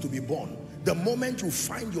evil is to be born. The moment you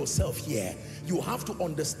find yourself here, you have to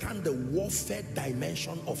understand the warfare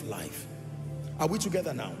dimension of life. Are we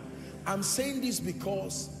together now? I'm saying this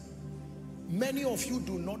because many of you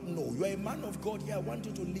do not know. You are a man of God here. I want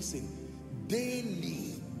you to listen.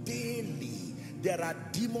 Daily, there are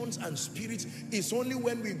demons and spirits. It's only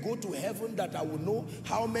when we go to heaven that I will know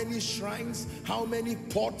how many shrines, how many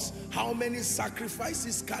pots, how many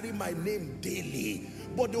sacrifices carry my name daily.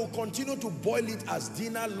 but they will continue to boil it as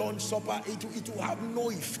dinner, lunch, supper. It will have no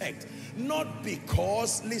effect. Not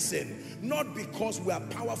because, listen, not because we are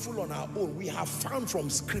powerful on our own. We have found from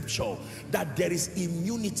scripture that there is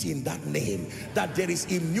immunity in that name, that there is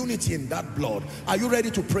immunity in that blood. Are you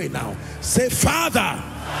ready to pray now? Say, Father,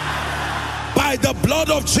 by the blood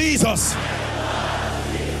of Jesus,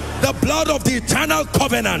 the blood of the eternal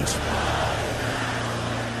covenant,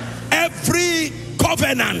 every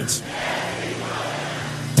covenant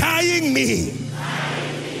tying me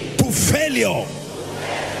to failure,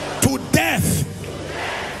 to death,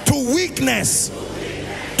 to weakness,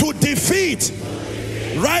 to defeat,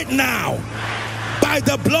 right now, by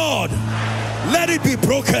the blood, let it be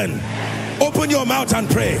broken. Open your mouth and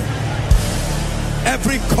pray.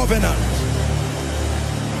 Every covenant,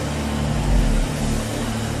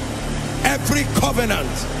 every covenant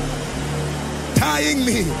tying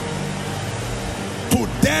me to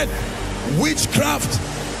death, witchcraft,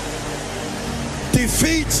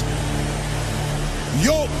 defeat,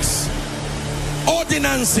 yokes,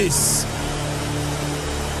 ordinances,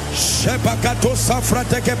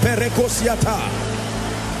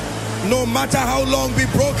 no matter how long be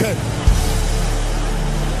broken,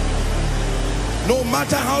 no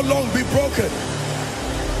matter how long be broken,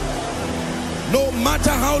 no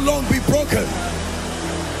matter how long be broken,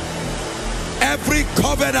 every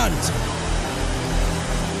covenant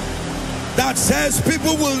that says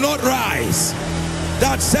people will not rise,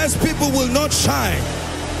 that says people will not shine,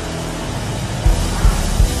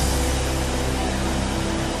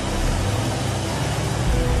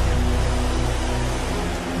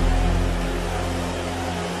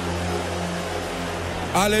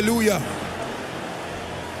 hallelujah,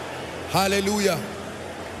 hallelujah.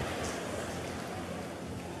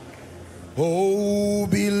 Oh,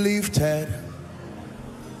 be lifted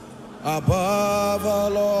above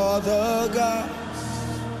all other gods.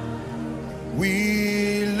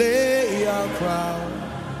 We lay our crown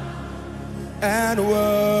and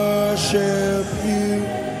worship you.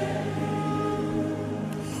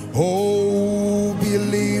 Oh, be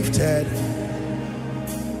lifted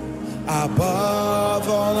above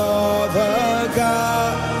all other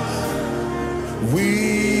gods.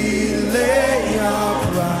 We lay our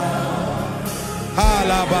crown.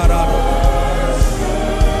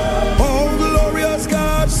 Oh, glorious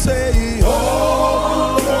God, say,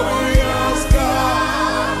 oh, glorious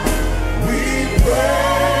God, we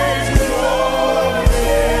praise your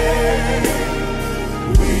name.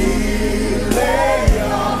 We lay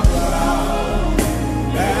our crown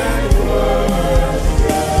and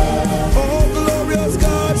worship. Oh, glorious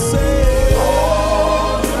God, say,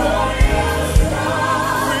 oh, glorious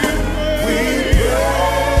God, we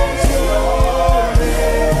praise your name.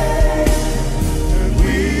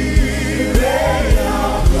 We lay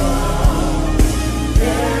our crown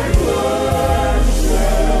and worship.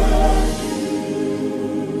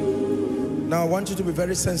 Now I want you to be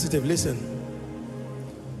very sensitive. Listen.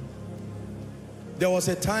 There was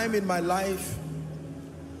a time in my life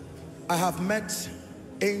I have met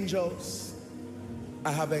angels,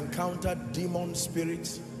 I have encountered demon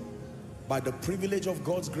spirits. By the privilege of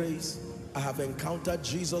God's grace, I have encountered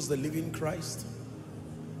Jesus, the living Christ.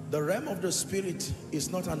 The realm of the spirit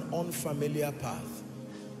is not an unfamiliar path.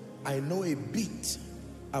 I know a bit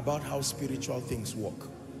about how spiritual things work.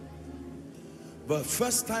 The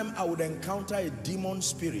first time I would encounter a demon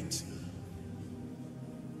spirit,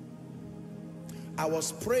 I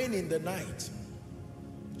was praying in the night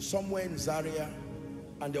somewhere in Zaria,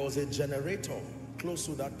 and there was a generator close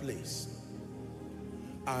to that place,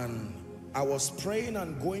 and I was praying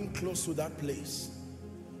and going close to that place,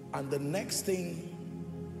 and the next thing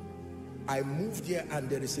I moved here and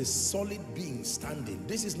there is a solid being standing.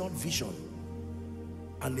 This is not vision,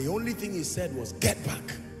 and the only thing he said was, get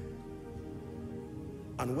back.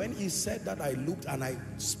 And when he said that, I looked and I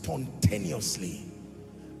spontaneously,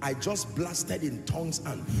 I just blasted in tongues,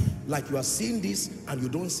 and like you are seeing this and you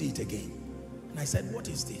don't see it again. And I said, what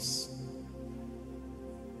is this?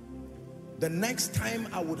 The next time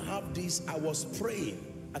I would have this, I was praying.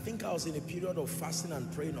 I think I was in a period of fasting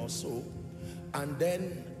and praying also. And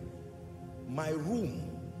then my room,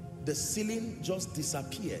 the ceiling just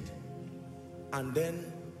disappeared. And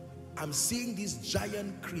then I'm seeing this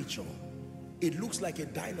giant creature. It looks like a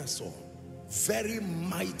dinosaur. Very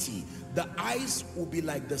mighty. The eyes will be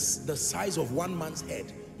like the size of one man's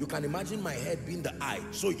head. You can imagine my head being the eye.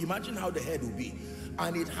 So imagine how the head will be.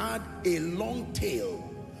 And it had a long tail.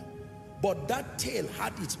 But that tail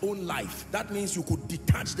had its own life. That means you could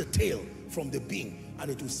detach the tail from the being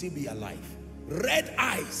and it will still be alive. Red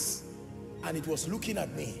eyes. And it was looking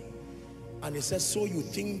at me. And it says, so you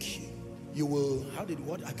think you will, I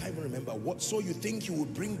can't even remember. So you think you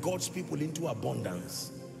would bring God's people into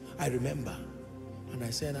abundance. I remember. And I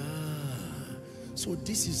said, so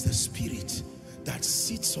this is the spirit that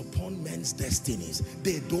sits upon men's destinies.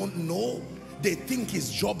 They don't know. They think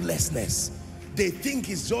it's joblessness. They think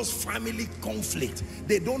it's just family conflict.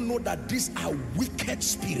 They don't know that these are wicked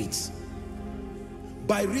spirits.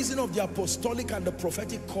 By reason of the apostolic and the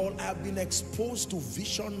prophetic call, I have been exposed to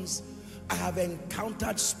visions. I have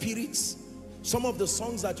encountered spirits. Some of the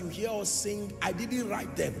songs that you hear us sing, I didn't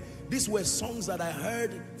write them. These were songs that I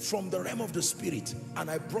heard from the realm of the spirit, and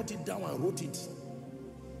I brought it down and wrote it.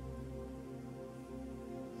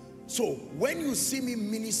 So when you see me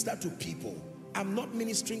minister to people, I'm not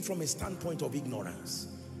ministering from a standpoint of ignorance.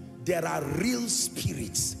 There are real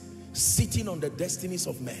spirits sitting on the destinies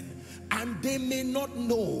of men, and they may not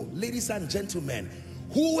know. Ladies and gentlemen,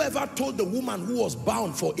 whoever told the woman who was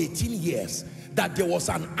bound for 18 years that there was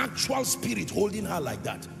an actual spirit holding her like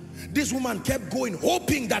that? This woman kept going,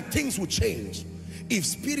 hoping that things would change. If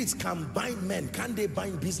spirits can bind men, can they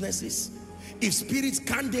bind businesses? If spirits,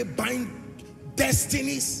 can they bind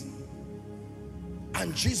destinies?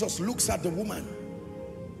 And Jesus looks at the woman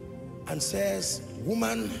and says,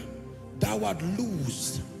 woman, thou art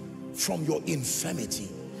loosed from your infirmity.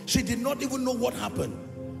 She did not even know what happened.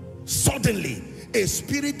 Suddenly, a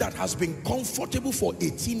spirit that has been comfortable for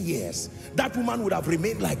 18 years, that woman would have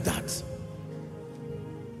remained like that.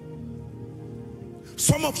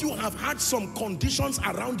 Some of you have had some conditions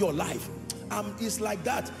around your life. It's like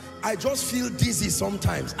that. I just feel dizzy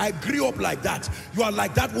sometimes. I grew up like that. You are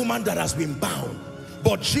like that woman that has been bound.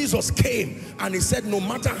 But Jesus came and he said, no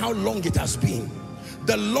matter how long it has been,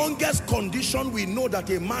 the longest condition we know that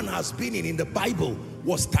a man has been in the Bible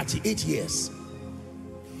was 38 years.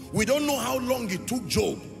 We don't know how long it took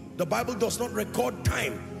Job. The Bible does not record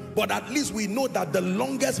time, but at least we know that the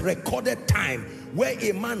longest recorded time where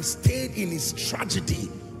a man stayed in his tragedy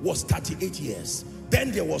was 38 years.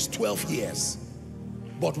 Then there was 12 years.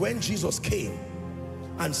 But when Jesus came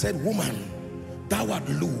and said, woman, thou art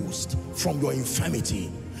loosed from your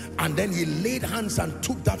infirmity, and then he laid hands and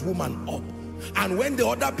took that woman up. And when the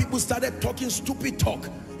other people started talking stupid talk,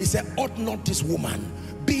 he said, ought not this woman,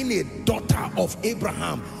 being a daughter of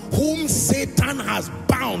Abraham, whom Satan has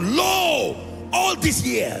bound, lo, all these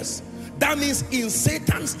years? That means in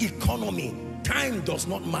Satan's economy, time does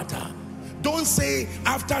not matter. Don't say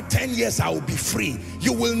after 10 years I will be free.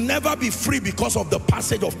 You will never be free because of the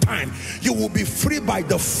passage of time. You will be free by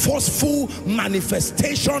the forceful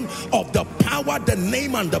manifestation of the power, the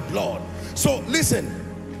name and the blood. So listen,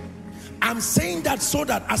 I'm saying that so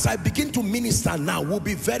that as I begin to minister now, we'll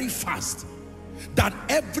be very fast. That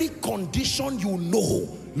every condition you know,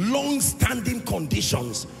 long-standing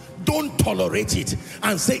conditions, don't tolerate it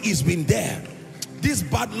and say it's been there. This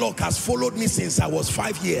bad luck has followed me since I was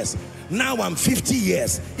 5 years. Now I'm 50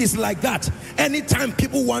 years. It's like that. Anytime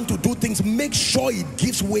people want to do things, make sure it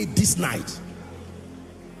gives way this night.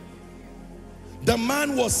 The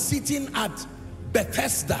man was sitting at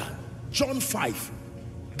Bethesda, John 5.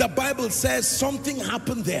 The Bible says something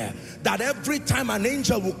happened there, that every time an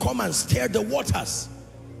angel will come and stir the waters.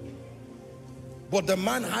 But the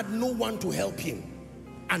man had no one to help him.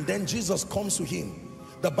 And then Jesus comes to him.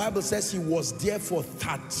 The Bible says he was there for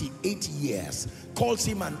 38 years. Calls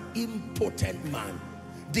him an impotent man.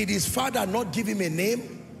 Did his father not give him a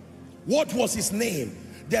name? What was his name?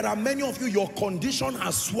 There are many of you, your condition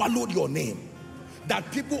has swallowed your name. That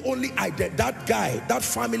people only identify that guy, that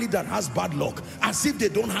family that has bad luck, as if they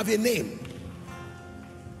don't have a name.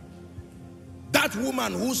 That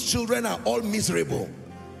woman whose children are all miserable.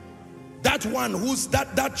 That one who's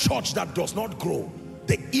that church that does not grow.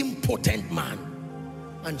 The impotent man.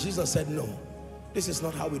 And Jesus said, no, this is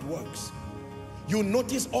not how it works. You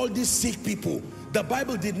notice all these sick people, the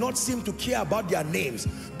Bible did not seem to care about their names,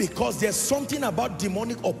 because there's something about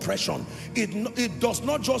demonic oppression. It does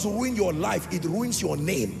not just ruin your life, it ruins your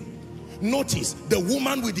name. Notice the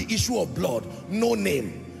woman with the issue of blood, no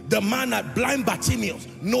name. The man at blind Bartimaeus,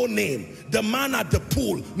 no name. The man at the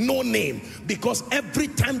pool, no name. Because every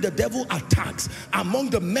time the devil attacks,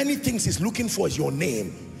 among the many things he's looking for is your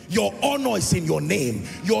name. Your honor is in your name.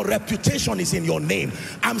 Your reputation is in your name.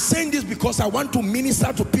 I'm saying this because I want to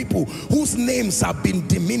minister to people whose names have been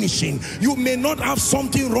diminishing. You may not have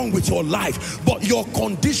something wrong with your life, but your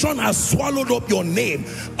condition has swallowed up your name.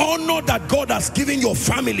 Honor that God has given your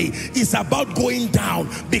family is about going down,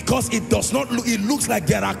 because it does not look, it looks like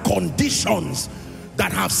there are conditions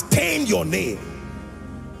that have stained your name.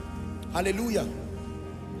 Hallelujah.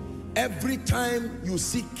 Every time you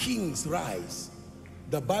see kings rise,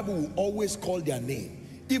 the Bible will always call their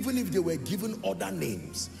name. even if they were given other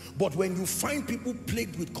names. But when you find people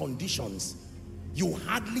plagued with conditions, you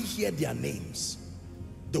hardly hear their names.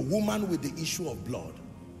 The woman with the issue of blood,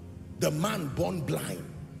 the man born blind,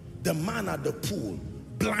 the man at the pool,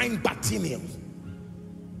 blind Bartimaeus,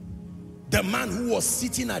 the man who was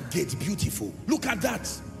sitting at gate beautiful. Look at that.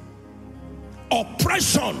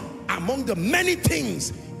 Oppression, among the many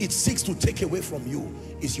things it seeks to take away from you,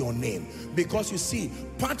 is your name. Because you see,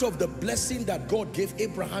 part of the blessing that God gave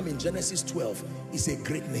Abraham in Genesis 12 is a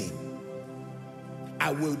great name.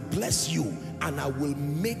 I will bless you and I will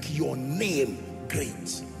make your name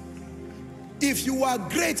great. If you are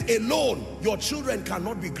great alone, your children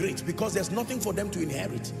cannot be great, because there's nothing for them to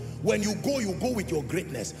inherit. When you go with your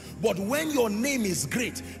greatness. But when your name is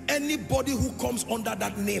great, anybody who comes under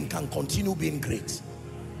that name can continue being great.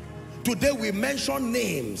 Today we mention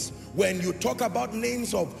names. When you talk about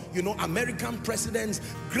names of, American presidents,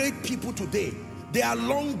 great people today, they are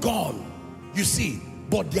long gone, you see,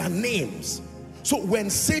 but their names. So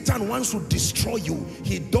when Satan wants to destroy you,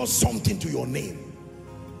 he does something to your name.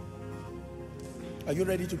 Are you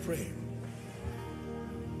ready to pray?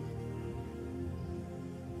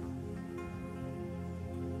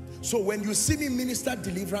 So when you see me minister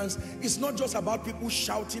deliverance, it's not just about people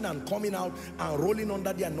shouting and coming out and rolling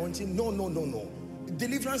under the anointing. No, no, no, no.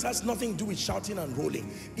 Deliverance has nothing to do with shouting and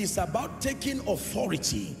rolling. It's about taking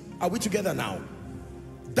authority. Are we together now?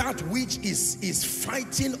 That which is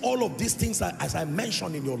fighting all of these things, as I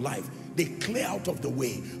mentioned in your life, they clear out of the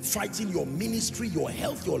way, fighting your ministry, your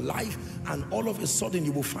health, your life, and all of a sudden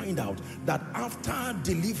you will find out that after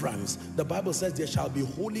deliverance, the Bible says there shall be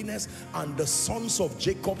holiness, and the sons of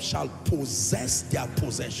Jacob shall possess their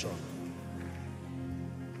possession.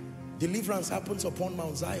 Deliverance happens upon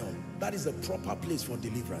Mount Zion. That is the proper place for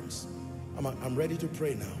deliverance. I'm ready to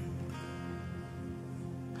pray now.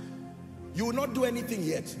 You will not do anything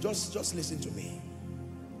yet. Just listen to me.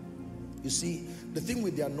 You see, the thing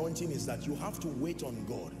with the anointing is that you have to wait on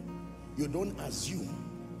God. You don't assume.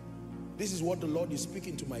 This is what the Lord is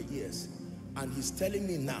speaking to my ears. And he's telling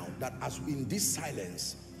me now that as in this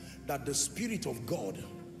silence, that the Spirit of God,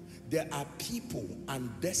 there are people and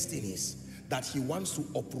destinies that he wants to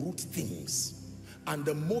uproot things. And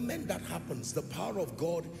the moment that happens, the power of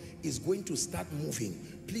God is going to start moving.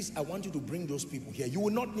 Please, I want you to bring those people here. You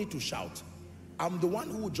will not need to shout. I'm the one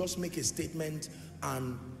who will just make a statement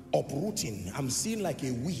and uprooting. I'm seeing like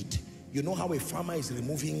a weed. You know how a farmer is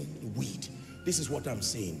removing weed? This is what I'm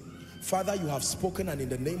saying. Father, you have spoken, and in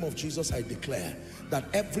the name of Jesus, I declare that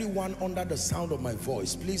everyone under the sound of my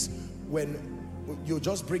voice, please, when you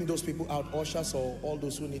just bring those people out, ushers or all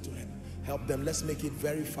those who need to help them, let's make it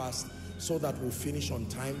very fast so that we'll finish on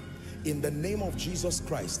time. In the name of Jesus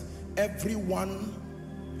Christ, everyone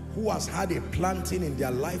who has had a planting in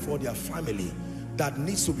their life or their family that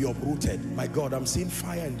needs to be uprooted, my God, I'm seeing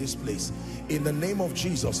fire in this place. In the name of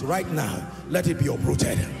Jesus, right now, let it be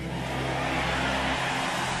uprooted.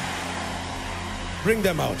 Bring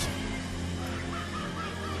them out.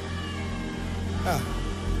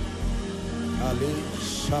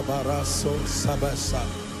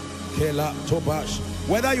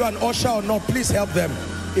 Whether you're an usher or not, please help them.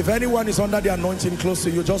 If anyone is under the anointing close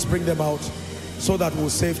to you, just bring them out so that we'll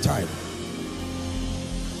save time.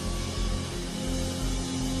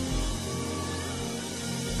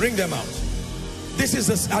 Bring them out. This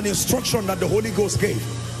is an instruction that the Holy Ghost gave.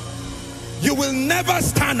 You will never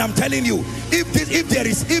stand, I'm telling you,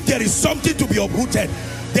 if there is something to be uprooted.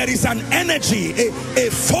 There is an energy, a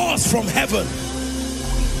force from heaven.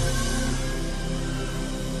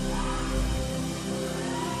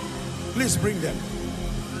 Please bring them.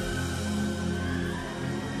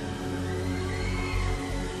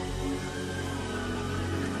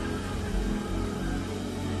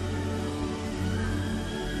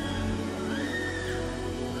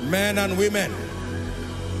 Men and women,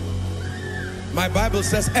 my Bible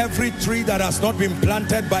says every tree that has not been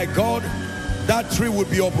planted by God, that tree will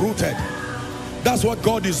be uprooted. That's what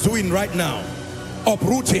God is doing right now.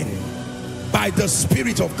 Uprooting by the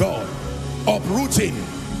Spirit of God. Uprooting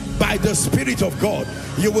by the Spirit of God.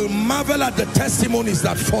 You will marvel at the testimonies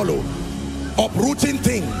that follow. Uprooting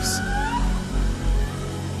things.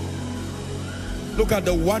 Look at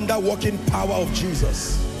the wonder-working power of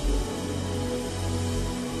Jesus.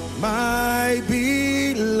 My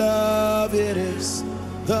beloved is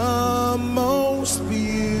the most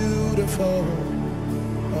beautiful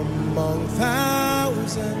among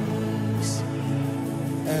thousands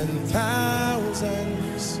and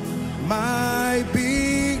thousands. My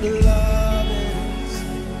beloved is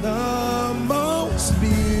the most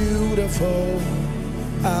beautiful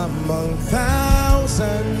among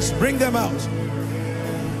thousands. Bring them out.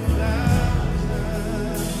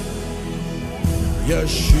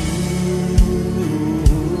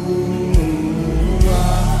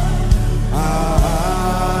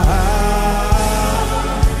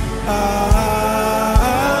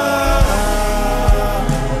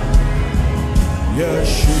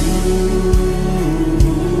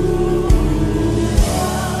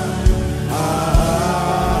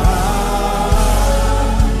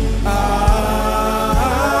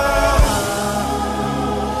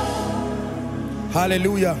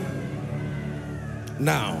 Hallelujah.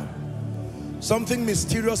 Now, something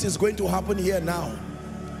mysterious is going to happen here now.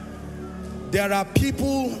 There are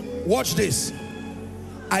people, watch this.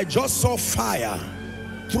 I just saw fire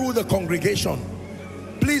through the congregation.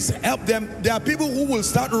 Please help them. There are people who will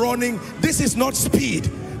start running. This is not speed.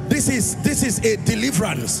 This is a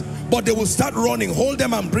deliverance. But they will start running. Hold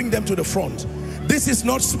them and bring them to the front. This is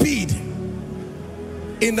not speed.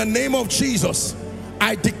 In the name of Jesus,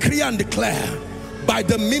 I decree and declare by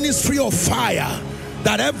the ministry of fire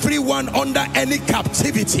that everyone under any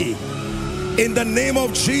captivity, in the name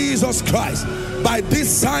of Jesus Christ, by this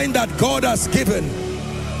sign that God has given,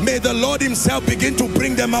 may the Lord himself begin to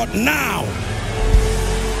bring them out now.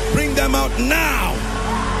 Bring them out now.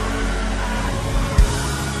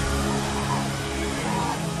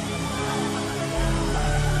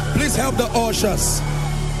 Please help the ushers.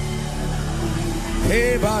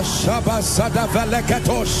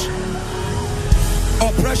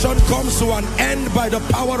 Oppression comes to an end by the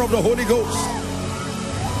power of the Holy Ghost.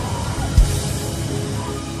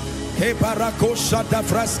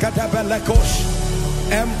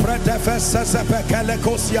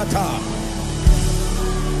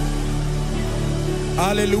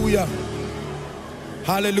 Hallelujah.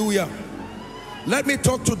 Hallelujah. Let me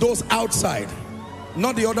talk to those outside,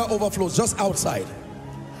 not the other overflows, just outside.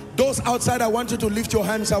 Those outside, I want you to lift your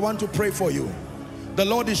hands. I want to pray for you. The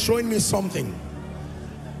Lord is showing me something.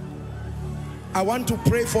 I want to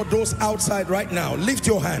pray for those outside right now. Lift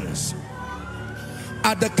your hands.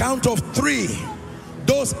 At the count of 3,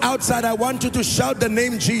 those outside, I want you to shout the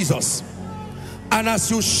name Jesus. And as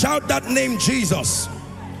you shout that name Jesus,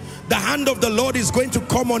 the hand of the Lord is going to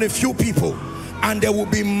come on a few people, and there will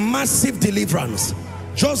be massive deliverance.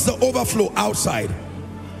 Just the overflow outside.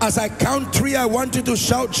 As I count 3, I want you to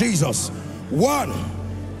shout Jesus. 1,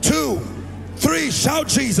 2, 3. Shout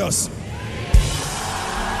Jesus.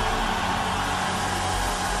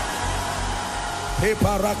 I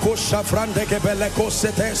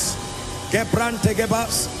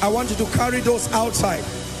want you to carry those outside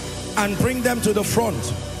and bring them to the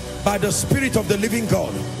front by the Spirit of the living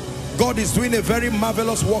God. God is doing a very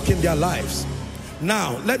marvelous work in their lives.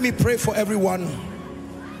 Now, let me pray for everyone.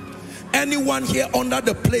 Anyone here under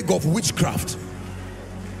the plague of witchcraft,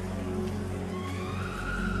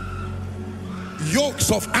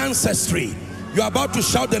 yokes of ancestry, you're about to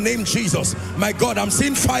shout the name Jesus. My God, I'm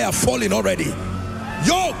seeing fire falling already.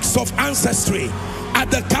 Yokes of ancestry, at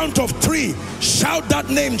the count of 3, shout that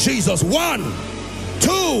name Jesus. 1,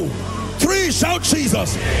 2, 3. Shout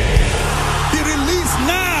Jesus. Be released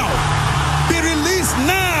now. Be released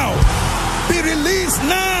now. Be released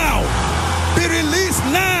now. Be released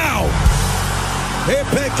now.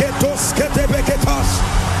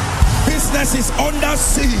 Business is under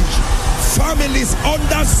siege. Families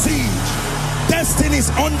under siege. Destinies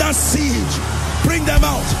under siege. Bring them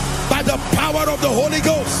out by the power of the Holy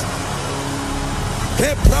Ghost.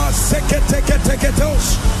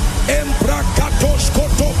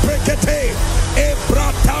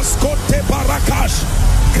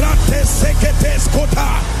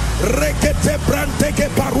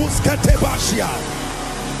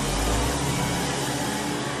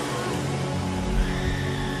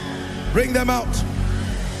 Bring them out.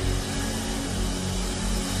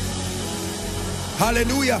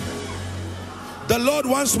 Hallelujah. The Lord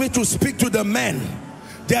wants me to speak to the men.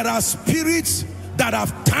 There are spirits that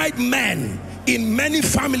have tied men in many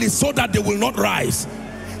families so that they will not rise.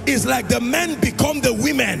 It's like the men become the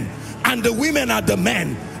women and the women are the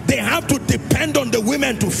men. They have to depend on the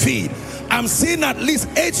women to feed. I'm seeing at least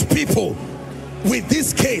 8 people with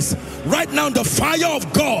this case. Right now, the fire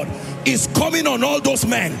of God is coming on all those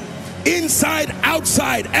men. Inside,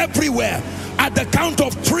 outside, everywhere. At the count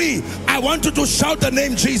of 3, I want you to shout the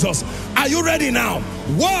name Jesus. Are you ready now?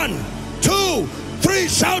 1, 2, 3.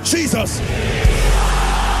 Shout Jesus.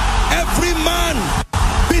 Every man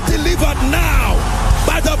be delivered now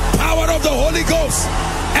by the power of the Holy Ghost.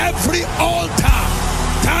 Every altar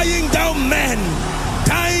tying down men,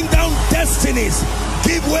 tying down destinies,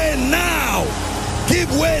 give way now. Give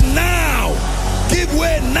way now. Give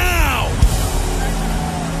way now.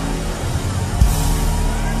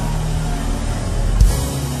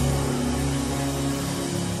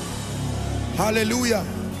 Hallelujah.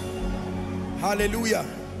 Hallelujah.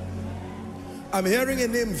 I'm hearing a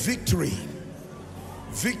name, victory.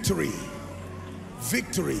 Victory.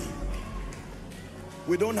 Victory.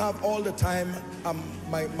 We don't have all the time.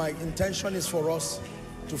 My intention is for us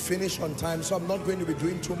to finish on time, so I'm not going to be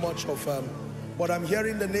doing too much of but I'm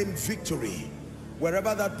hearing the name victory.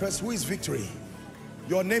 Wherever that person, who is victory?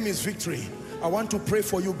 Your name is victory. I want to pray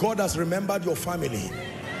for you. God has remembered your family.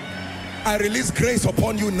 I release grace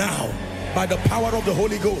upon you now by the power of the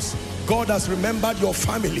Holy Ghost. God has remembered your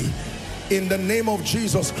family in the name of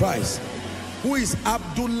Jesus Christ. Who is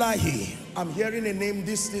Abdullahi? I'm hearing a name.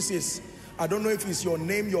 This is, I don't know if it's your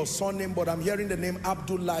name, your surname, but I'm hearing the name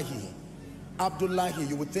Abdullahi. Abdullahi.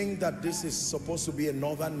 You would think that this is supposed to be a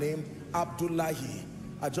northern name. Abdullahi.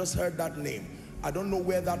 I just heard that name. I don't know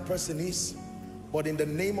where that person is, but in the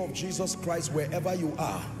name of Jesus Christ, wherever you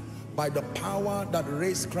are, by the power that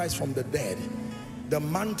raised Christ from the dead, the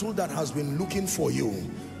mantle that has been looking for you,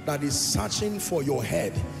 that is searching for your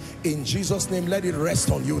head, in Jesus' name, let it rest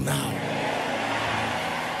on you now.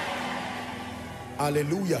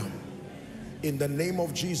 Hallelujah. In the name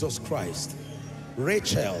of Jesus Christ.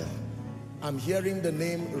 Rachel. I'm hearing the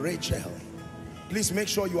name Rachel. Please make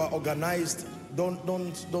sure you are organized.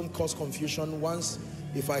 Don't cause confusion. Once,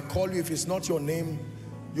 if I call you, if it's not your name,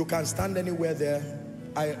 you can stand anywhere there.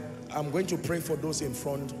 I'm going to pray for those in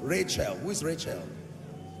front. Rachel. Who is Rachel?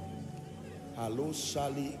 Hello,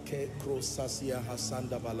 Shali Ke Krosasia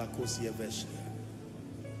Hasanda Balakosia Veshia.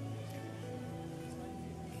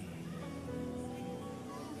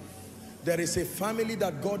 There is a family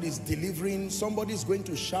that God is delivering. Somebody is going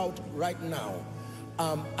to shout right now.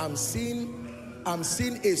 I'm seeing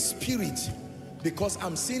a spirit, because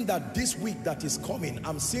I'm seeing that this week that is coming,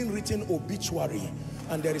 I'm seeing written obituary,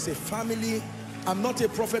 and there is a family. I'm not a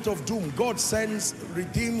prophet of doom. God sends,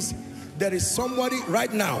 redeems. There is somebody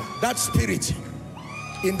right now, that spirit,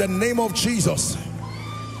 in the name of Jesus,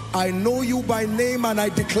 I know you by name and I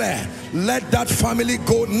declare, let that family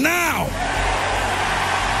go now.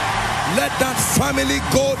 Let that family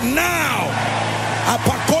go now.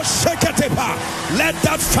 Let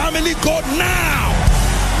that family go now.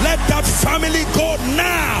 Let that family go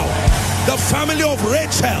now. The family of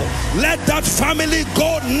Rachel, let that family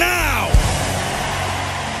go now.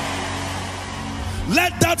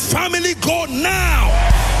 Let that family go now.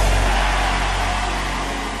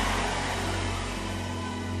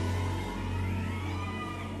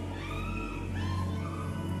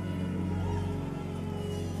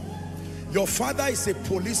 Your father is a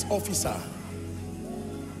police officer.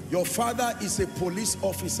 Your father is a police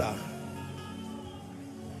officer.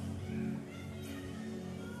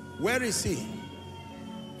 Where is he?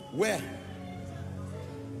 Where?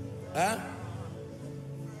 Huh?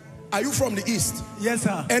 Are you from the east? Yes,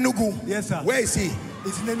 sir. Enugu? Yes, sir. Where is he?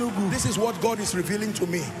 It's in Enugu. This is what God is revealing to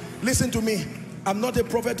me. Listen to me. I'm not a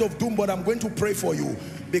prophet of doom, but I'm going to pray for you,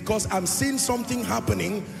 because I'm seeing something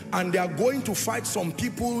happening and they are going to fight some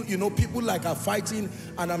people, you know, people like are fighting,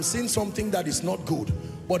 and I'm seeing something that is not good.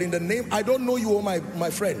 But in the name, I don't know you, my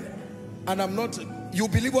friend, and I'm not, you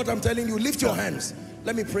believe what I'm telling you, lift your hands.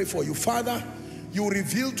 Let me pray for you. Father, you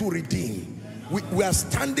reveal to redeem. We are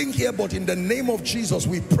standing here, but in the name of Jesus,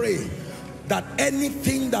 we pray that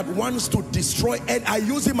anything that wants to destroy, and I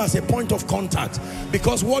use him as a point of contact,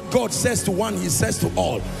 because what God says to one, he says to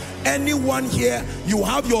all. Anyone here, you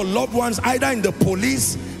have your loved ones either in the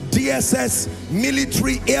police, DSS,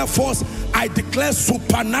 military, Air Force, I declare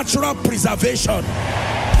supernatural preservation.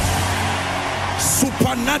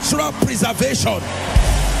 Supernatural preservation.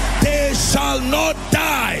 They shall not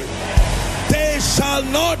die. They shall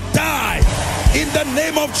not die in the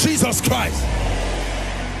name of Jesus Christ.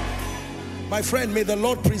 My friend, may the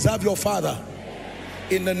Lord preserve your father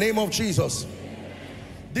in the name of Jesus.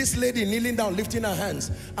 This lady kneeling down, lifting her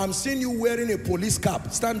hands. I'm seeing you wearing a police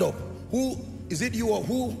cap. Stand up. Who is it? You or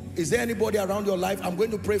who? Is there anybody around your life? I'm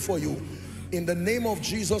going to pray for you in the name of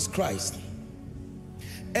Jesus Christ.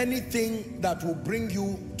 Anything that will bring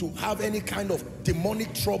you to have any kind of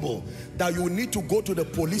demonic trouble, that you need to go to the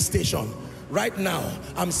police station. Right now,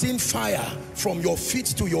 I'm seeing fire from your feet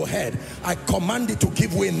to your head. I command it to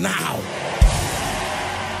give way now.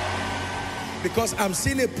 Because I'm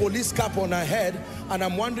seeing a police cap on her head, and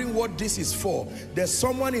I'm wondering what this is for. There's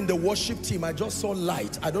someone in the worship team. I just saw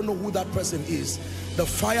light. I don't know who that person is. The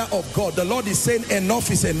fire of God. The Lord is saying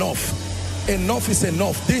enough is enough. Enough is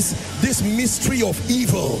enough. This mystery of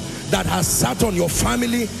evil that has sat on your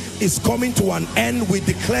family is coming to an end. We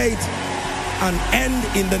declare it an end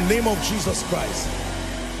in the name of Jesus Christ.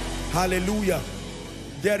 Hallelujah.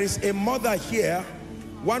 There is a mother here.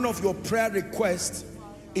 One of your prayer requests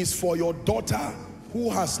is for your daughter who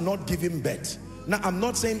has not given birth. Now, I'm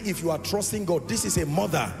not saying if you are trusting God. This is a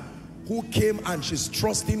mother who came and she's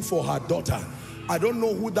trusting for her daughter. I don't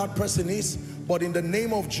know who that person is, but in the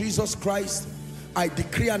name of Jesus Christ, I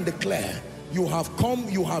decree and declare, you have come,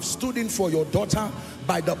 you have stood in for your daughter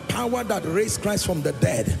by the power that raised Christ from the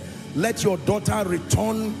dead. Let your daughter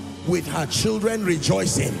return with her children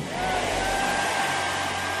rejoicing.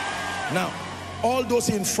 Now, all those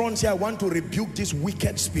in front here, I want to rebuke these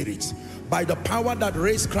wicked spirits. By the power that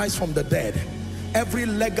raised Christ from the dead, every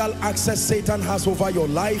legal access Satan has over your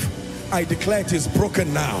life, I declare it is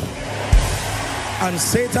broken now. And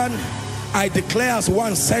Satan, I declare as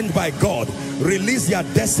one sent by God, release their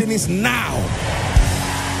destinies now.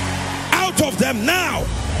 Out of them now.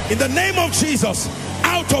 In the name of Jesus.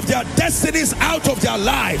 Out of their destinies, out of their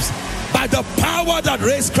lives. By the power that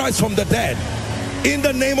raised Christ from the dead. In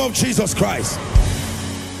the name of Jesus Christ.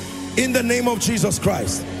 In the name of Jesus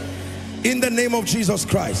Christ. In the name of Jesus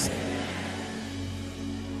Christ.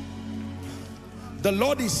 The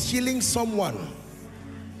Lord is healing someone.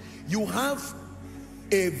 You have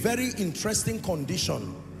a very interesting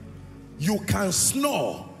condition. You can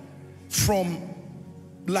snore from,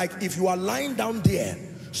 like if you are lying down there,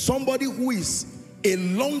 somebody who is a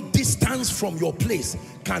long distance from your place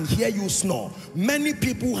can hear you snore. Many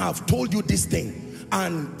people have told you this thing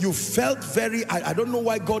and you felt very, I don't know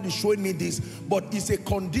why God is showing me this, but it's a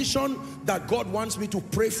condition that God wants me to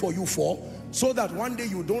pray for you for, so that one day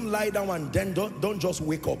you don't lie down and then don't just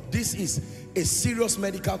wake up. This is a serious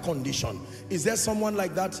medical condition. Is there someone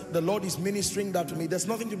like that? The Lord is ministering that to me. There's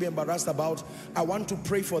nothing to be embarrassed about. I want to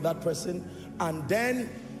pray for that person. And then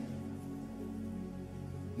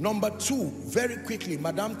number two, very quickly,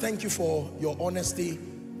 Madam, thank you for your honesty.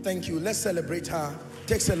 Thank you. Let's celebrate her.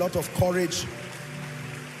 Takes a lot of courage.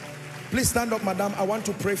 Please stand up, Madam. I want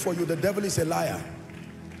to pray for you. The devil is a liar.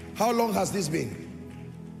 How long has this been?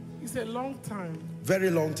 It's a long time. Very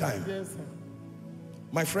long time. Yes, sir.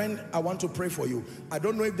 My friend, I want to pray for you. I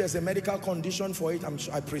don't know if there's a medical condition for it.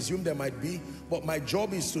 I presume there might be. But my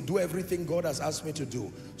job is to do everything God has asked me to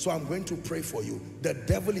do. So I'm going to pray for you. The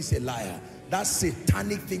devil is a liar. That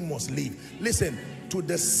satanic thing must leave. Listen, to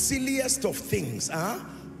the silliest of things,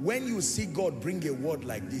 when you see God bring a word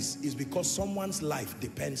like this, is because someone's life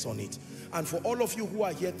depends on it. And for all of you who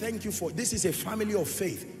are here, thank you for, this is a family of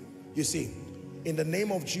faith. You see, in the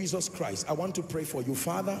name of Jesus Christ, I want to pray for you.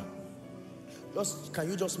 Father, can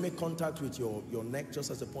you just make contact with your neck just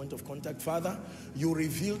as a point of contact? Father, you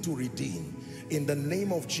reveal to redeem. In the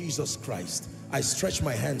name of Jesus Christ, I stretch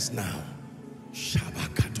my hands now.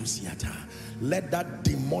 Let that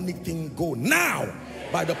demonic thing go now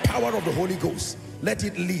by the power of the Holy Ghost. Let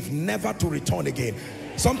it leave, never to return again.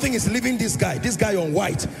 Something is leaving this guy on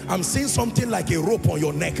white. I'm seeing something like a rope on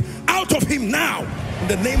your neck. Out of him now, in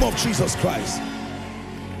the name of Jesus Christ.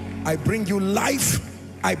 I bring you life,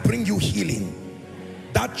 I bring you healing.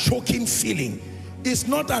 That choking feeling is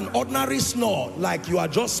not an ordinary snore, like you are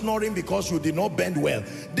just snoring because you did not bend well.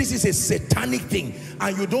 This is a satanic thing,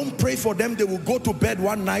 and you don't pray for them. They will go to bed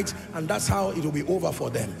one night and that's how it will be over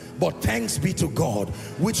for them. But thanks be to God,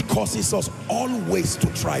 which causes us always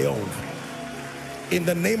to triumph. In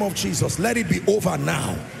the name of Jesus, let it be over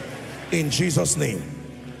now, in Jesus' name.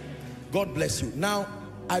 God bless you. Now,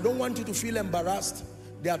 I don't want you to feel embarrassed.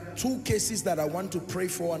 There are two cases that I want to pray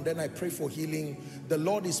for, and then I pray for healing. The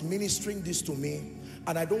Lord is ministering this to me,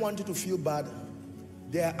 and I don't want you to feel bad.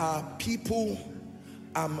 There are people,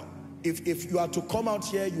 if you are to come out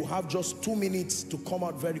here, you have just 2 minutes to come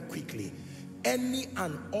out very quickly. Any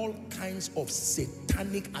and all kinds of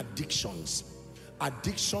satanic addictions,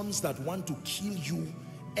 addictions that want to kill you,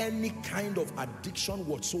 any kind of addiction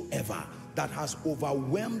whatsoever that has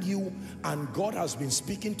overwhelmed you, and God has been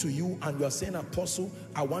speaking to you and you are saying, Apostle,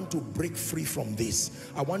 I want to break free from this.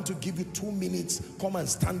 I want to give you 2 minutes. Come and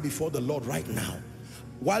stand before the Lord right now.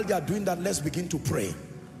 While they are doing that, let's begin to pray.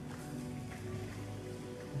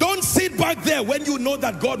 Don't sit back there when you know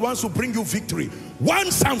that God wants to bring you victory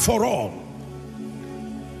once and for all.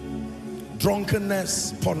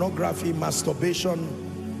 Drunkenness, pornography,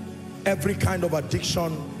 masturbation, every kind of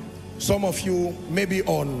addiction. Some of you maybe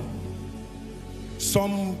on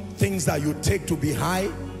some things that you take to be high.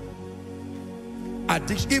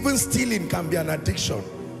 Addiction, even stealing can be an addiction.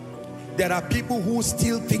 There are people who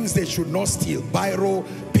steal things they should not steal. Biro,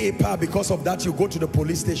 paper, because of that you go to the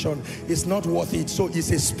police station. It's not worth it. So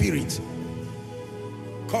it's a spirit.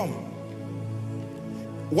 Come.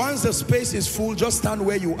 Once the space is full, just stand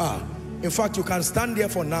where you are. In fact, you can stand there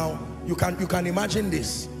for now. You can imagine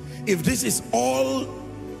this. If this is all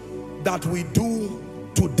that we do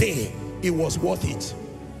today, it was worth it.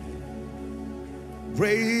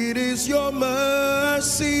 Great is your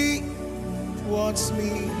mercy towards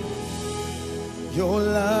me, your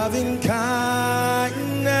loving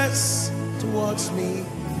kindness towards me,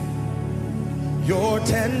 your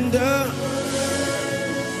tender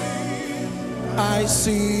I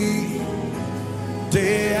see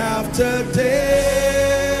day after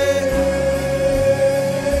day,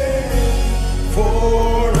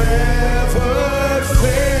 forever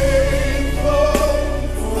faithful,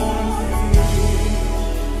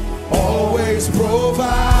 always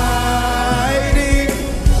providing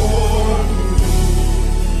for me.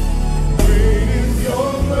 Great is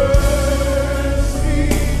your mercy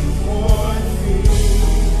toward me.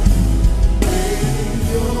 Great is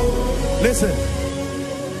your... Listen,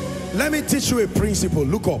 let me teach you a principle.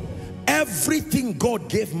 Look up. Everything God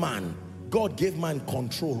gave man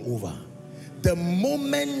control over. The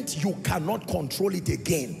moment you cannot control it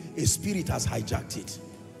again, a spirit has hijacked it.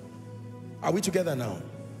 Are we together now?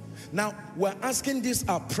 Now, we're asking these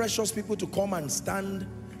our precious people to come and stand.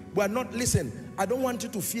 We're not, listen, I don't want you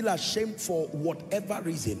to feel ashamed for whatever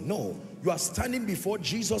reason. No, you are standing before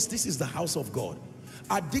Jesus. This is the house of God.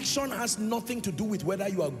 Addiction has nothing to do with whether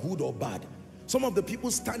you are good or bad. Some of the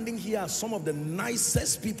people standing here are some of the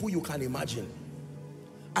nicest people you can imagine.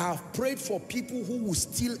 I have prayed for people who will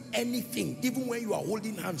steal anything. Even when you are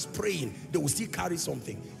holding hands praying, they will still carry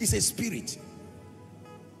something. It's a spirit.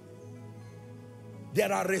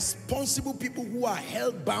 There are responsible people who are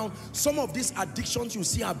held bound. Some of these addictions you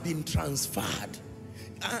see have been transferred.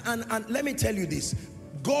 And let me tell you this.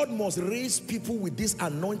 God must raise people with this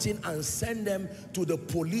anointing and send them to the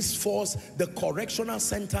police force, the correctional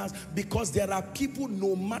centers, because there are people,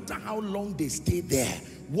 no matter how long they stay there,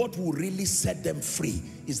 what will really set them free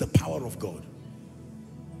is the power of God.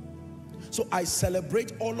 So I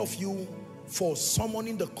celebrate all of you for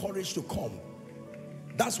summoning the courage to come.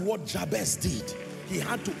 That's what Jabez did. He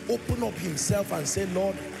had to open up himself and say,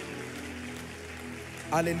 Lord,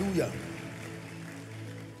 hallelujah.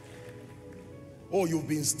 Oh, you've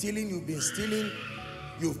been stealing,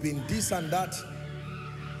 you've been this and that.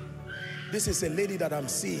 This is a lady that I'm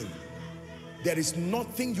seeing. There is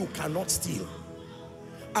nothing you cannot steal.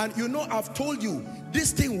 And you know, I've told you,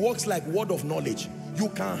 this thing works like word of knowledge. You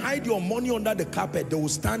can hide your money under the carpet. They will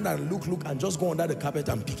stand and look, and just go under the carpet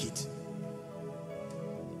and pick it.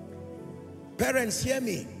 Parents, hear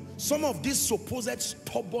me. Some of this supposed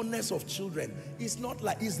stubbornness of children is not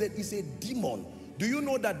like, it's a demon. Do you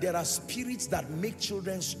know that there are spirits that make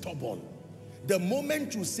children stubborn? The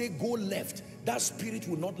moment you say go left, that spirit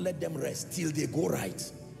will not let them rest till they go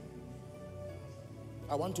right.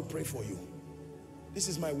 I want to pray for you. This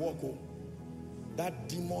is my work. Oh. That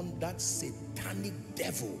demon, that satanic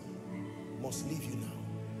devil must leave you now.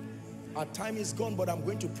 Our time is gone, but I'm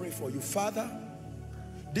going to pray for you. Father,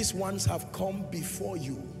 these ones have come before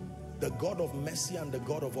you, the God of mercy and the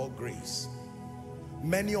God of all grace.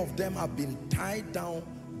 Many of them have been tied down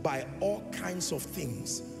by all kinds of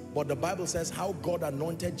things. But the Bible says how God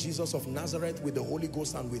anointed Jesus of Nazareth with the Holy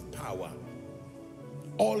Ghost and with power.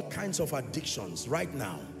 All kinds of addictions right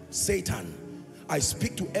now. Satan, I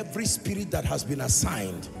speak to every spirit that has been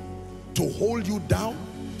assigned to hold you down.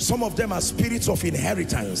 Some of them are spirits of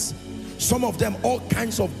inheritance. Some of them all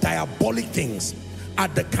kinds of diabolic things.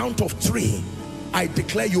 At the count of 3, I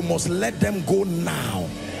declare you must let them go now.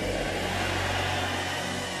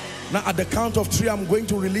 Now at the count of 3, I'm going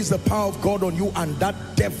to release the power of God on you, and that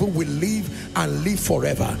devil will leave and live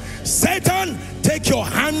forever. Satan, take your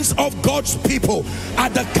hands off God's people.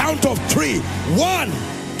 At the count of 3, 1,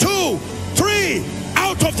 2, 3,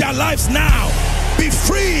 out of their lives now. Be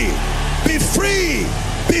free, be free,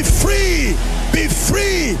 be free, be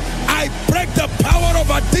free. I break the power of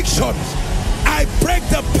addiction. I break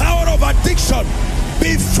the power of addiction.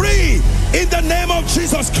 Be free in the name of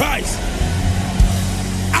Jesus Christ.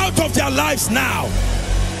 Out of their lives now.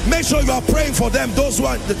 Make sure you are praying for them, those who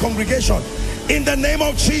are in the congregation. In the name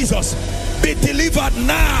of Jesus, be delivered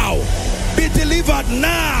now. Be delivered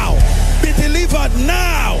now. Be delivered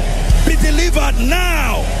now. Be delivered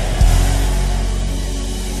now.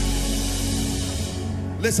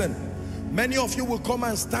 Listen, many of you will come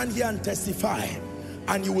and stand here and testify,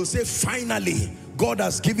 and you will say, finally, God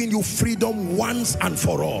has given you freedom once and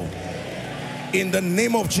for all. In the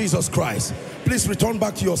name of Jesus Christ. Please return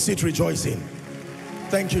back to your seat rejoicing.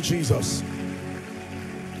 Thank you, Jesus.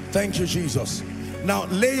 Thank you, Jesus. Now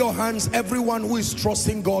lay your hands, everyone who is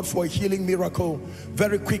trusting God for a healing miracle.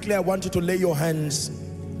 Very quickly, I want you to lay your hands.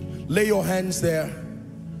 Lay your hands there.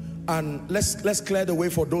 And let's clear the way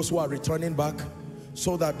for those who are returning back,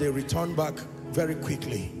 so that they return back very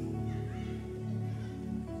quickly.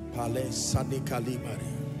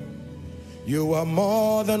 You are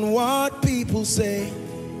more than what people say.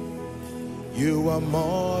 You are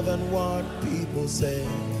more than what people say.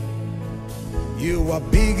 You are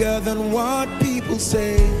bigger than what people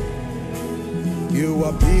say. You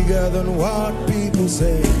are bigger than what people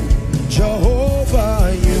say.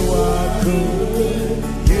 Jehovah, you are good.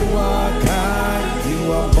 You are kind.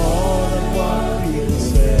 You are more than what people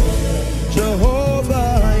say.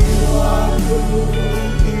 Jehovah, you are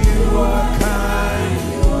good. You are kind.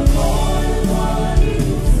 You are more than what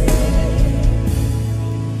people say.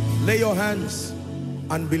 Lay your hands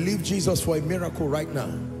and believe Jesus for a miracle right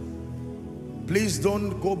now. Please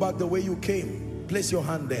don't go back the way you came. Place your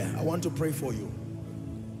hand there. I want to pray for you.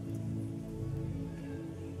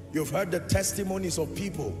 You've heard the testimonies of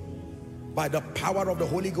people by the power of the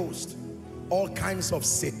Holy Ghost. All kinds of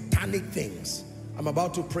satanic things. I'm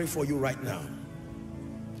about to pray for you right now.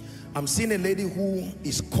 I'm seeing a lady who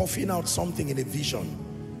is coughing out something in a vision.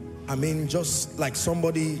 I mean, just like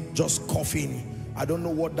somebody just coughing. I don't know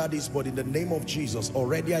what that is, but in the name of Jesus,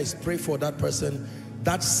 already I pray for that person.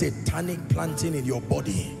 That satanic planting in your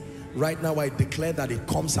body, right now I declare that it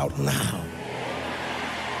comes out now.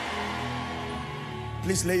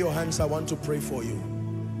 Please lay your hands. I want to pray for you.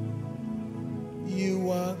 You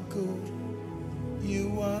are good.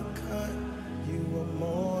 You are kind. You are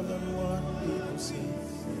more than what people say.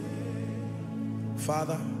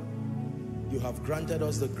 Father, you have granted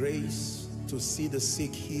us the grace to see the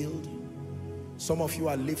sick healed. Some of you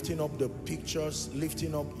are lifting up the pictures,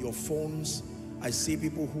 lifting up your phones. I see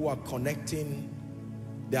people who are connecting.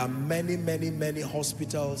 There are many, many, many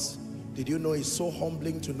hospitals. Did you know it's so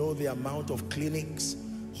humbling to know the amount of clinics,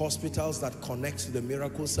 hospitals that connect to the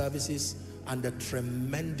miracle services and the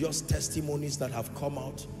tremendous testimonies that have come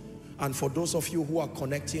out. And for those of you who are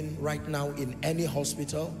connecting right now in any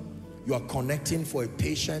hospital, you are connecting for a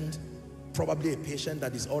patient, probably a patient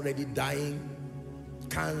that is already dying,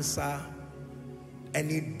 cancer,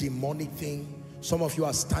 any demonic thing. Some of you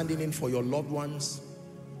are standing in for your loved ones.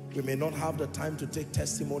 We may not have the time to take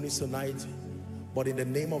testimonies tonight, but in the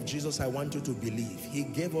name of Jesus, I want you to believe. He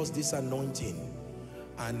gave us this anointing,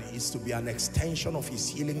 and it's to be an extension of his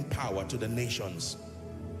healing power to the nations.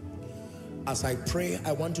 As I pray,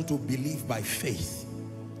 I want you to believe by faith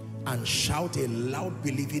and shout a loud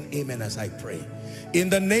believing amen as I pray. In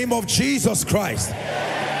the name of Jesus Christ.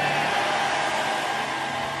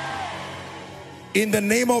 In the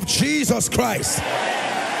name of Jesus Christ.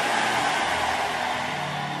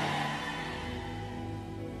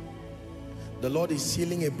 The Lord is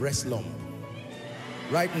healing a breast lump.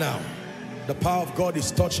 Right now, the power of God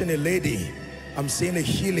is touching a lady. I'm seeing a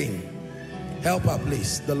healing. Help her,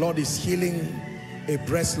 please. The Lord is healing a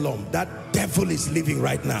breast lump. That devil is leaving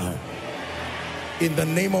right now. In the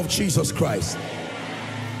name of Jesus Christ.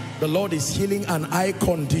 The Lord is healing an eye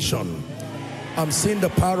condition. I'm seeing the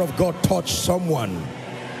power of God touch someone.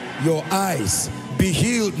 Your eyes, be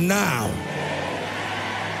healed now.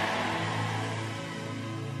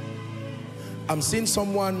 I'm seeing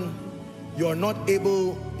someone, you're not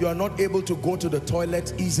able to go to the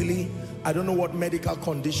toilet easily. I don't know what medical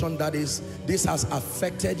condition that is. This has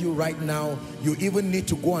affected you right now. You even need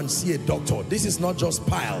to go and see a doctor. This is not just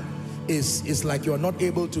pile. It's like you're not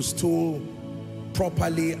able to stool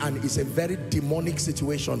properly, and it's a very demonic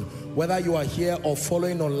situation. Whether you are here or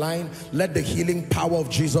following online, let the healing power of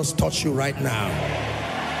Jesus touch you right now.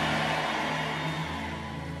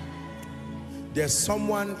 There's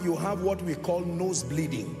someone, you have what we call nose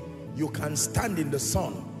bleeding. You can stand in the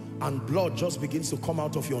sun and blood just begins to come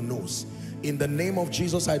out of your nose. In the name of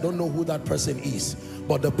Jesus, I don't know who that person is,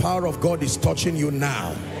 but the power of God is touching you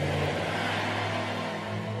now.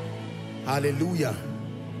 Hallelujah.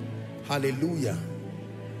 Hallelujah.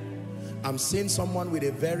 I'm seeing someone with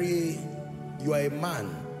a very, you are a man,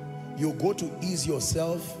 you go to ease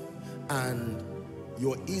yourself and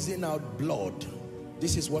you're easing out blood.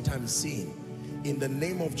 This is what I'm seeing. In the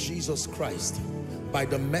name of Jesus Christ, by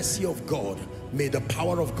the mercy of God, may the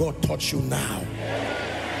power of God touch you now.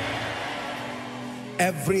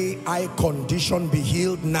 Every eye condition be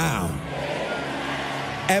healed now.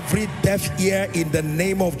 Every deaf ear, in the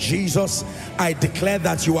name of Jesus, I declare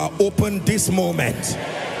that you are open this moment.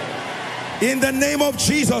 In the name of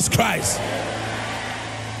Jesus Christ.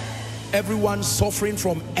 Everyone suffering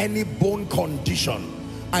from any bone condition,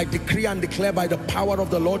 I decree and declare by the power of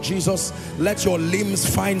the Lord Jesus, let your limbs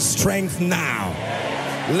find strength now.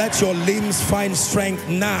 Let your limbs find strength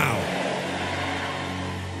now.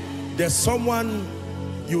 There's someone,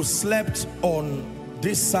 you slept on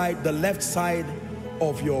this side, the left side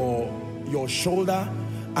of your shoulder,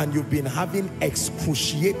 and you've been having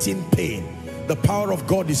excruciating pain. The power of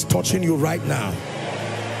God is touching you right now.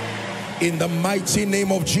 In the mighty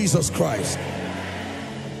name of Jesus Christ.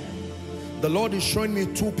 The Lord is showing me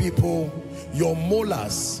two people. Your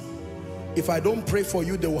molars, if I don't pray for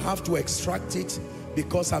you, they will have to extract it,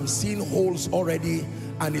 because I'm seeing holes already,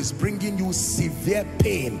 and it's bringing you severe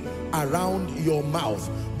pain around your mouth.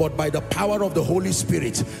 But by the power of the Holy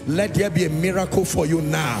Spirit, let there be a miracle for you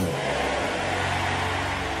now.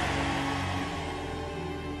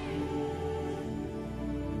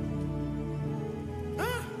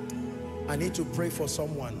 I need to pray for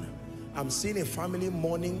someone. I'm seeing a family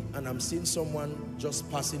mourning, and I'm seeing someone just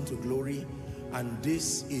passing to glory, and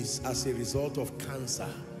this is as a result of cancer.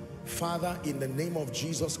 Father, in the name of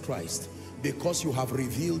Jesus Christ, because you have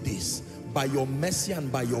revealed this, by your mercy and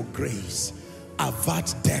by your grace,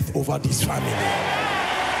 avert death over this family.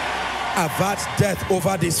 Avert death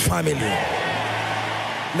over this family.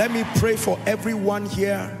 Let me pray for everyone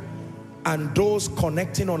here and those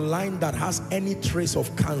connecting online that has any trace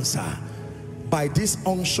of cancer. By this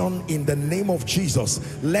unction, in the name of Jesus,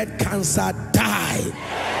 let cancer die.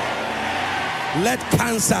 Let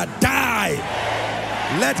cancer die.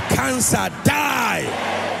 Let cancer die.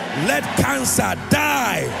 Let cancer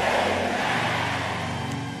die.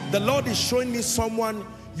 The Lord is showing me someone,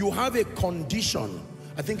 you have a condition.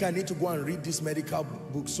 I think I need to go and read this medical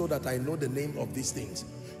book so that I know the name of these things.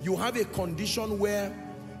 You have a condition where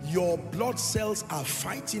your blood cells are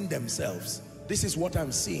fighting themselves. This is what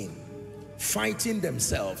I'm seeing. Fighting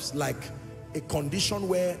themselves, like a condition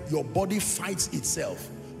where your body fights itself.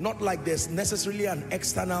 Not like there's necessarily an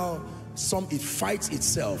external, it fights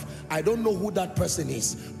itself. I don't know who that person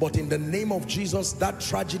is, but in the name of Jesus, that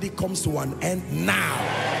tragedy comes to an end now.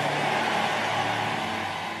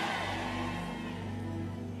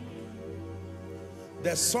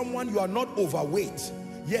 There's someone, you are not overweight,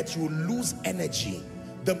 yet you lose energy.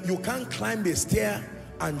 You can't climb a stair,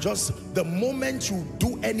 and just the moment you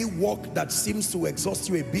do any work that seems to exhaust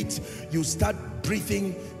you a bit, you start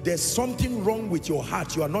breathing. There's something wrong with your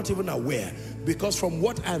heart. You are not even aware, because from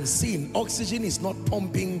what I'm seeing, oxygen is not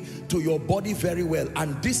pumping to your body very well,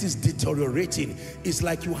 and this is deteriorating. It's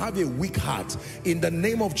like you have a weak heart. In the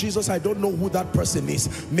name of Jesus, I don't know who that person is.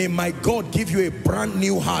 May my God give you a brand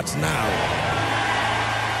new heart now.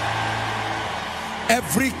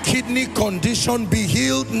 Every kidney condition be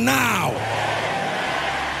healed now.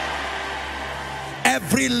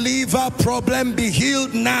 Every liver problem be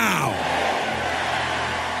healed now.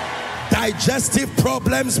 Digestive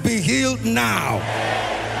problems be healed now.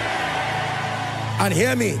 And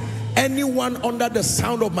hear me, anyone under the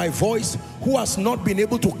sound of my voice who has not been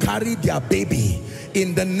able to carry their baby,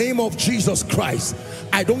 in the name of Jesus Christ,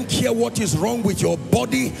 I don't care what is wrong with your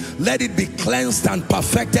body, let it be cleansed and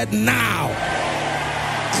perfected now.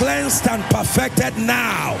 Cleansed and perfected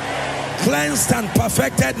now. Cleansed and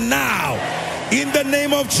perfected now. In the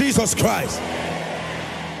name of Jesus Christ.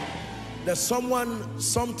 There's someone,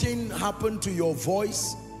 something happened to your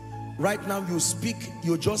voice. Right now you speak,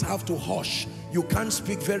 you just have to hush. You can't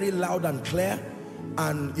speak very loud and clear.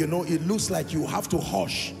 And you know, it looks like you have to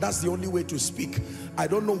hush. That's the only way to speak. I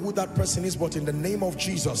don't know who that person is, but in the name of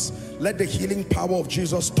Jesus, let the healing power of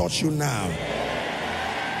Jesus touch you now.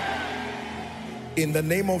 In the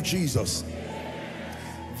name of Jesus.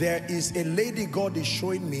 There is a lady God is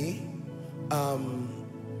showing me.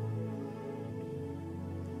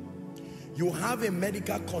 You have a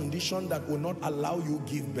medical condition that will not allow you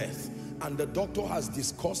give birth, and the doctor has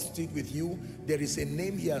discussed it with you. There is a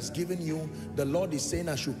name he has given you. The Lord is saying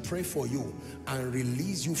I should pray for you and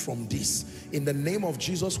release you from this. In the name of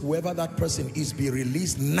Jesus, whoever that person is, be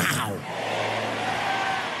released now.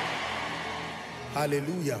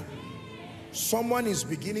 Hallelujah. Someone is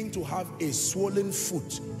beginning to have a swollen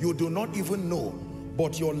foot. You do not even know,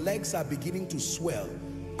 but your legs are beginning to swell.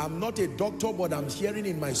 I'm not a doctor, but I'm hearing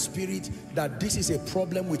in my spirit that this is a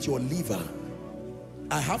problem with your liver.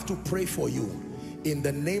 I have to pray for you in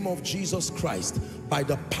the name of Jesus Christ. By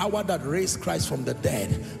the power that raised Christ from the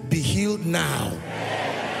dead, be healed now.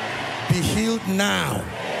 Be healed now.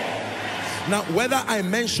 Now, whether I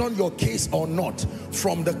mention your case or not,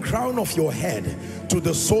 from the crown of your head to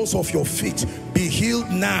the soles of your feet, be healed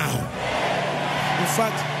now. In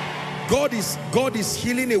fact, God is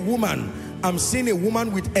healing a woman. I'm seeing a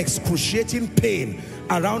woman with excruciating pain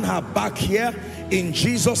around her back here. In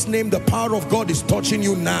Jesus' name, the power of God is touching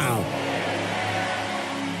you now.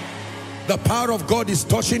 The power of God is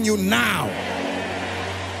touching you now.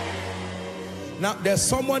 Now, there's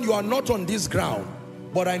someone, you are not on this ground,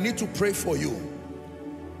 but I need to pray for you.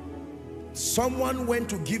 Someone went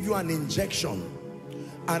to give you an injection,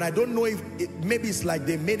 and I don't know if maybe it's like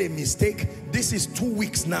they made a mistake. This is 2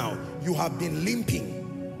 weeks now. You have been limping.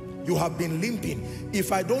 You have been limping.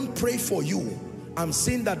 If I don't pray for you, I'm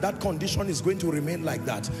seeing that that condition is going to remain like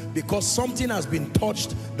that, because something has been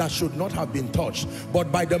touched that should not have been touched.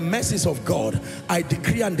 But by the mercies of God, I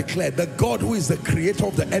decree and declare, the God who is the creator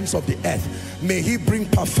of the ends of the earth, may he bring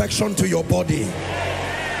perfection to your body.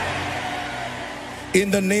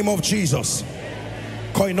 In the name of Jesus.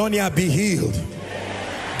 Koinonia, be healed.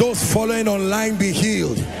 Those following online, be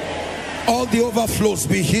healed. All the overflows,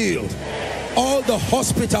 be healed. All the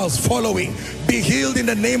hospitals following, be healed in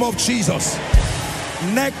the name of Jesus.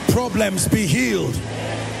 Neck problems, be healed.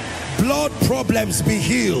 Blood problems, be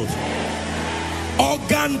healed.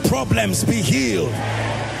 Organ problems, be healed.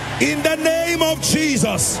 In the name of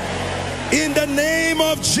Jesus. In the name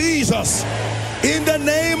of Jesus. In the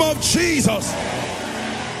name of Jesus.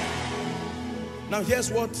 Now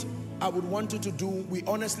here's what I would want you to do. We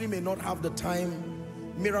honestly may not have the time.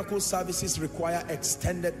 Miracle services require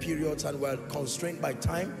extended periods and we're constrained by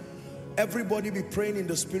time. Everybody be praying in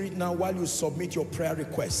the spirit now while you submit your prayer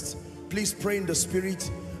requests. Please pray in the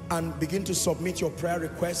spirit and begin to submit your prayer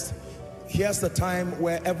request. Here's the time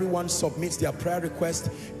where everyone submits their prayer request.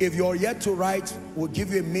 If you're yet to write, we'll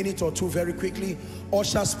give you a minute or two very quickly.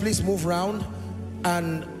 Ushers, please move round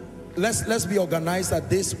and let's be organized at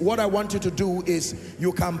this. What I want you to do is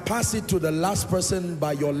you can pass it to the last person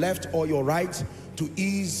by your left or your right to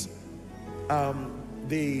ease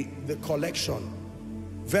the collection.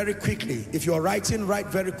 Very quickly. If you're writing, write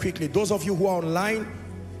very quickly. Those of you who are online,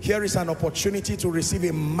 here is an opportunity to receive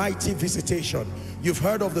a mighty visitation. You've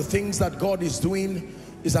heard of the things that God is doing.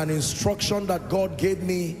 It's an instruction that God gave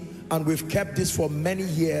me, and we've kept this for many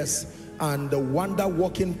years, and the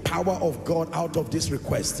wonder-working power of God out of this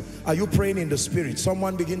request. Are you praying in the spirit?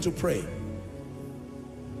 Someone begin to pray.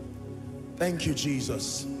 Thank you,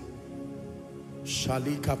 Jesus.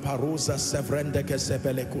 Shalika parosa sevrendeke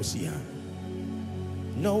sebelekosia.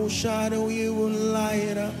 No shadow you won't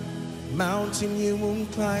light up, mountain you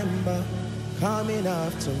won't climb up, coming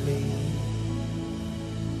after me.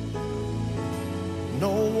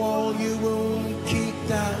 No wall you won't kick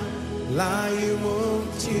down, lie you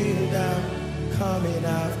won't tear down, coming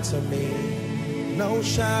after me. No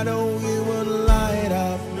shadow you won't light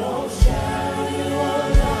up, no shadow you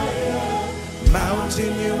won't light up,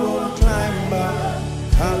 mountain you won't climb up,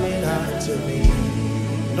 coming after me.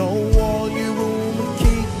 No wall you won't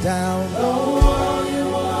kick down, no wall you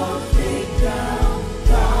won't kick down,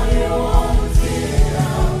 lie you won't tear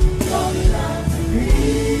down, coming after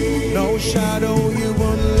me. No shadow you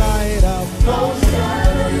won't light up, no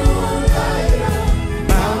shadow you won't light up,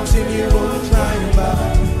 mountain you won't climb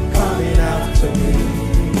up, coming after me.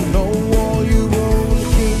 No wall you won't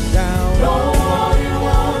kick down, no wall you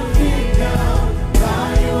won't kick down,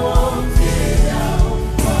 lie you won't tear down,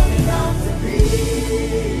 coming after me.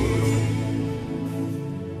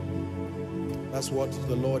 That's what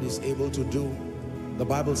the Lord is able to do. The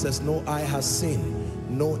Bible says, no eye has seen,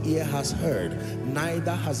 no ear has heard,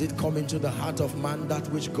 neither has it come into the heart of man that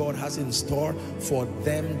which God has in store for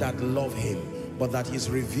them that love him, but that he's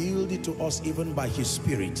revealed it to us even by his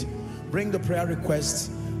Spirit. Bring the prayer requests,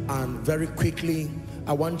 and very quickly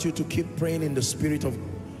I want you to keep praying in the spirit of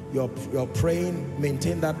your praying.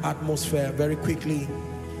 Maintain that atmosphere. Very quickly,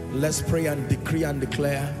 let's pray and decree and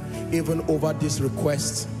declare even over this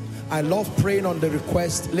request. I love praying on the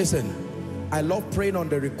request. Listen, I love praying on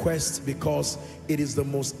the request because it is the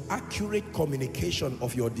most accurate communication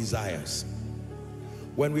of your desires.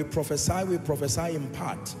 When we prophesy in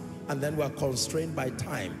part, and then we are constrained by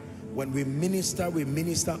time. When we minister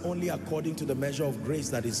only according to the measure of grace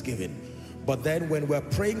that is given. But then when we're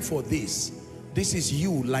praying for this is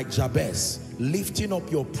you, like Jabez, lifting up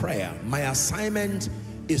your prayer. My assignment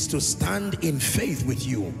is to stand in faith with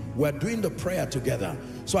you. We're doing the prayer together.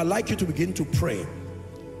 So I'd like you to begin to pray.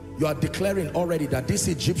 You are declaring already that these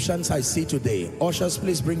Egyptians I see today. Ushers,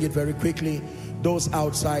 please bring it very quickly. Those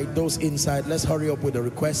outside, those inside, let's hurry up with the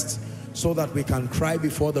requests so that we can cry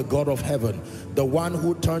before the God of heaven, the one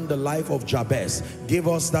who turned the life of Jabez. Give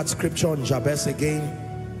us that scripture on Jabez again.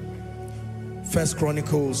 1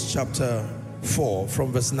 Chronicles chapter 4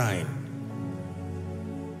 from verse 9.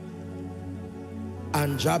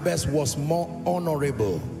 And Jabez was more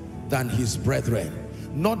honorable than his brethren,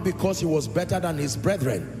 not because he was better than his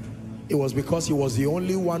brethren. It was because he was the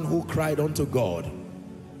only one who cried unto God.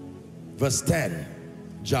 Verse 10,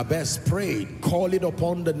 Jabez prayed, calling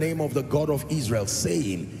upon the name of the God of Israel,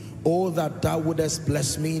 saying, oh, that thou wouldest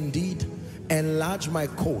bless me indeed, enlarge my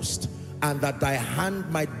coast, and that thy hand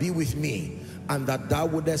might be with me, and that thou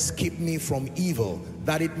wouldest keep me from evil,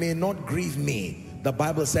 that it may not grieve me. The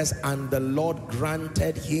Bible says, and the Lord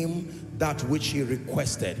granted him that which he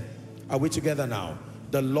requested. Are we together now?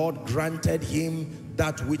 the Lord granted him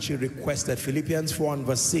that which he requested. Philippians 4 and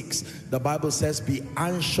verse 6, the Bible says, be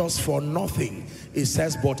anxious for nothing. It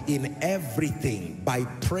says, but in everything, by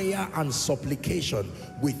prayer and supplication,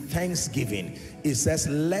 with thanksgiving, it says,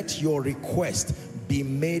 let your request be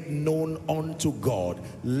made known unto God.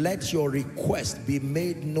 Let your request be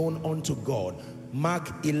made known unto God.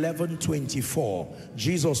 Mark 11:24,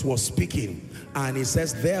 Jesus was speaking and he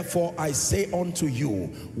says, therefore I say unto you,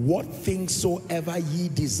 what things soever ye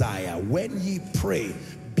desire, when ye pray,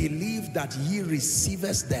 believe that ye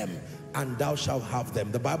receivest them, and thou shalt have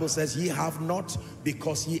them. The Bible says, ye have not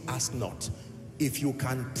because ye ask not. If you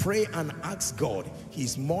can pray and ask God,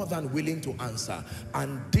 he's more than willing to answer.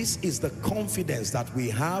 And this is the confidence that we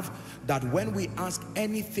have, that when we ask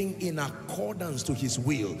anything in accordance to his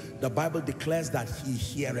will, the Bible declares that he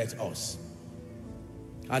heareth us.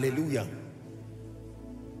 Hallelujah.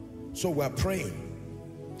 So we're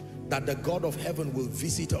praying that the God of heaven will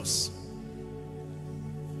visit us.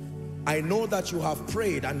 I know that you have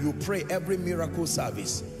prayed and you pray every miracle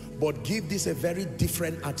service, but give this a very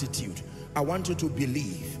different attitude. I want you to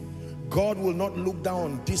believe God will not look down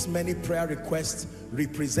on this many prayer requests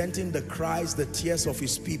representing the cries, the tears of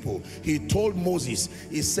his people. He told Moses,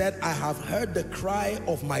 he said, I have heard the cry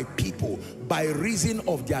of my people by reason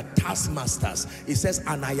of their taskmasters. He says,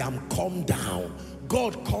 and I am come down.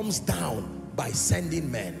 God comes down by sending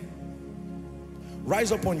men.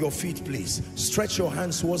 Rise up on your feet, please. Stretch your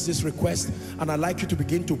hands towards this request, and I'd like you to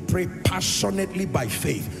begin to pray passionately by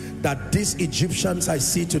faith that these Egyptians I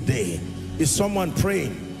see today, is someone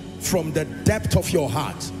praying from the depth of your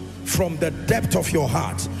heart? From the depth of your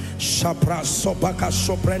heart. Shapra sobaka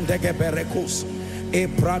sobrendege berekos.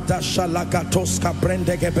 Ebrada shalagatoska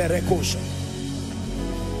brendege berekos.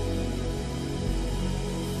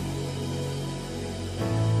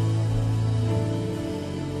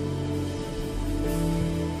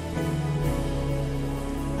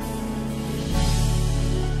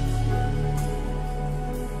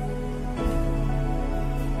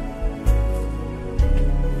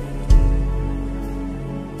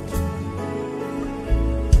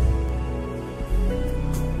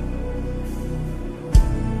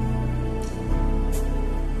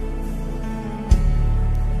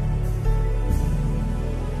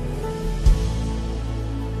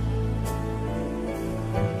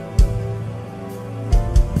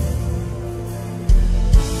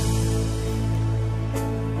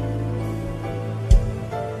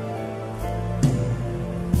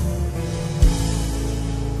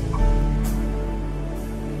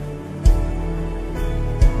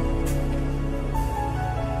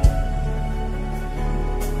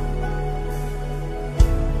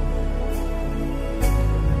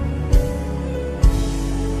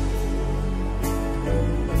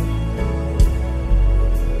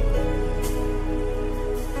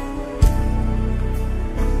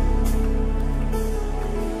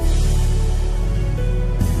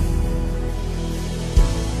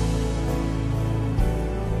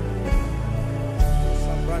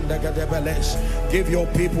 Give your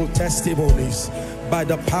people testimonies by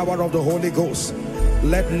the power of the Holy Ghost.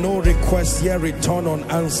 Let no request here return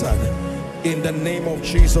unanswered in the name of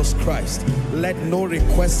Jesus Christ. Let no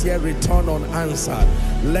request here return unanswered.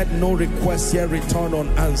 Let no request here return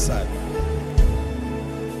unanswered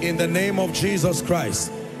in the name of Jesus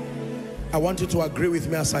Christ. I want you to agree with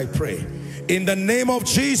me as I pray. In the name of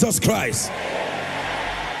Jesus Christ.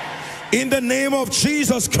 In the name of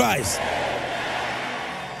Jesus Christ,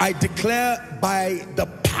 I declare by the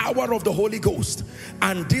power of the Holy Ghost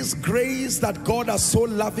and this grace that God has so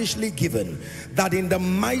lavishly given, that in the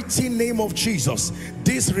mighty name of Jesus,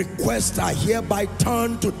 these requests are hereby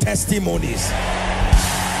turned to testimonies.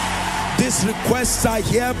 These requests are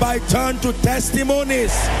hereby turned to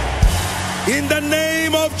testimonies in the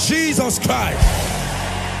name of Jesus Christ.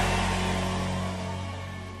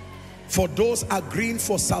 For those agreeing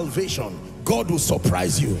for salvation, God will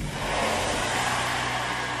surprise you.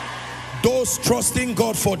 Those trusting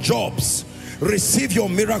God for jobs, receive your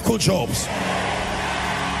miracle jobs,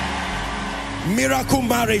 miracle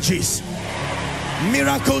marriages,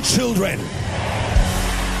 miracle children,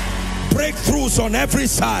 breakthroughs on every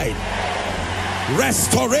side,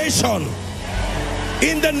 restoration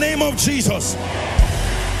in the name of Jesus.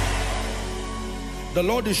 The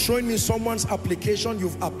Lord is showing me someone's application.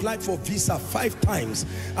 You've applied for visa 5 times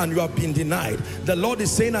and you have been denied. The Lord is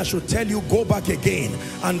saying I should tell you, go back again,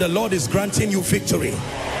 and the Lord is granting you victory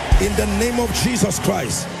in the name of Jesus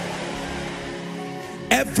Christ.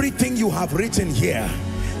 Everything you have written here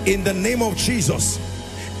in the name of Jesus,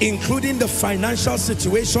 including the financial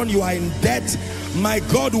situation you are in debt, my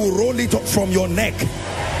God will roll it up from your neck.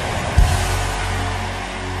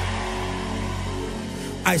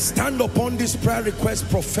 I stand upon this prayer request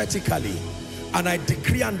prophetically, and I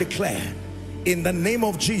decree and declare in the name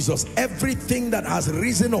of Jesus, everything that has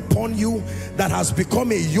risen upon you, that has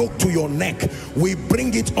become a yoke to your neck, we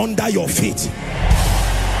bring it under your feet.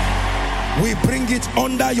 We bring it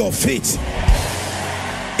under your feet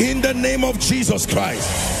in the name of Jesus Christ.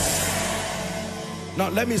 Now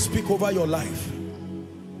let me speak over your life.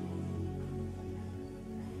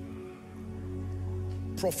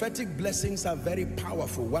 Prophetic blessings are very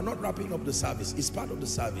powerful. We're not wrapping up the service. It's part of the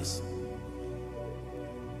service.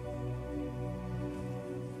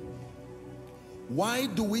 Why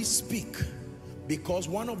do we speak? Because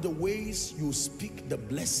one of the ways you speak the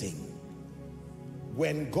blessing,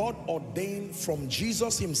 when God ordained from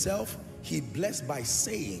Jesus himself, he blessed by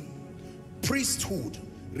saying. Priesthood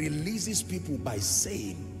releases people by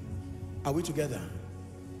saying. Are we together?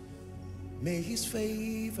 May his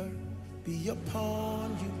favor be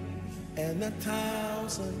upon you and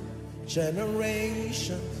 1,000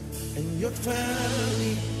 generations, and your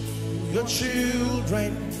family, your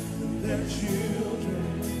children, their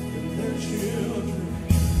children, and their children.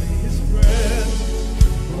 May his presence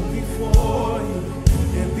go before you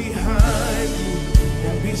and behind you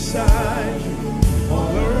and beside you,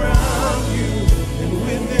 all around you and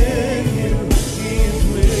within you. He is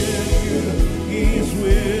with you. He is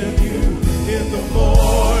with you in the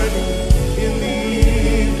morning, in the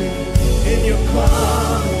evening, in your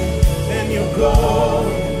coming and your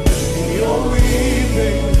going, in your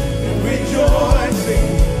weeping and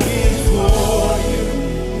rejoicing.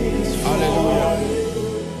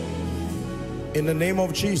 In the name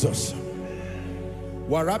of Jesus,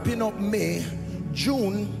 we're wrapping up May.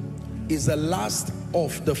 June is the last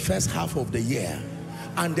of the first half of the year,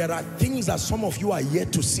 and there are things that some of you are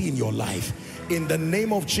yet to see in your life. In the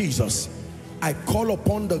name of Jesus, I call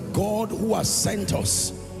upon the God who has sent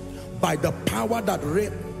us by the power that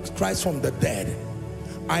raised Christ from the dead.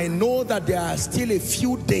 I know that there are still a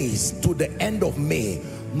few days to the end of May.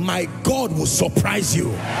 My God will surprise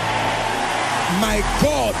you. My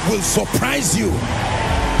God will surprise you.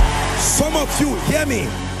 Some of you, hear me,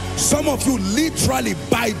 some of you literally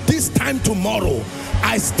by this time tomorrow,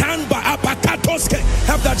 I stand by Apakatoske,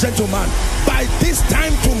 help that gentleman, by this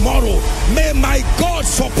time tomorrow, may my God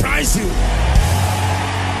surprise you.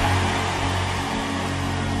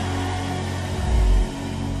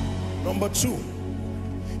 Number two,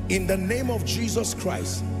 in the name of Jesus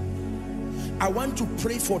Christ, I want to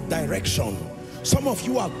pray for direction. Some of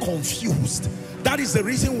you are confused. That is the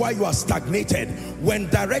reason why you are stagnated. When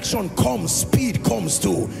direction comes, speed comes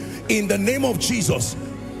too. In the name of Jesus,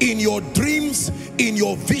 in your dreams, in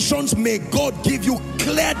your visions, may God give you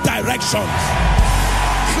clear directions.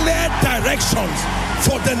 Clear directions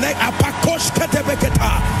for the next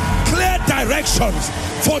clear directions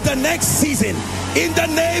for the next season. In the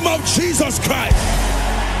name of Jesus Christ.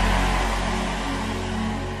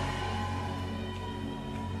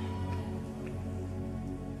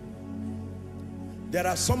 There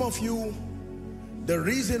are some of you, the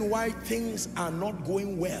reason why things are not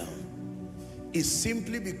going well is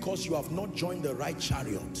simply because you have not joined the right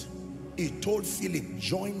chariot. He told Philip,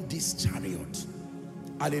 join this chariot.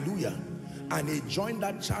 Hallelujah. And he joined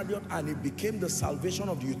that chariot and it became the salvation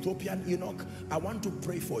of the Ethiopian eunuch. I want to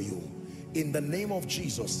pray for you. In the name of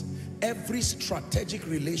Jesus, every strategic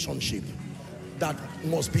relationship that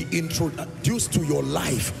must be introduced to your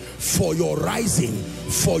life for your rising,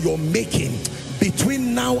 for your making,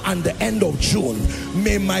 between now and the end of June,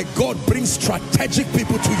 may my God bring strategic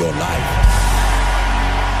people to your life.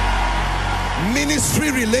 Ministry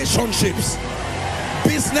relationships,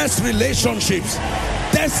 business relationships,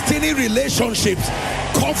 destiny relationships,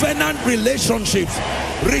 covenant relationships.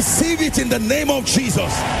 Receive it in the name of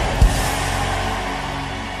Jesus.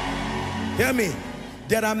 Hear me.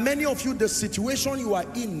 There are many of you, the situation you are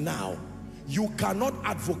in now, you cannot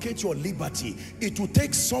advocate your liberty. It will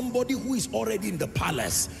take somebody who is already in the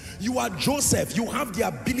palace. You are Joseph. You have the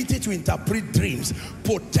ability to interpret dreams,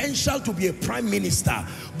 potential to be a prime minister,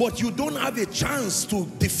 but you don't have a chance to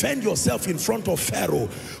defend yourself in front of Pharaoh.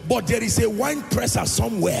 But there is a wine presser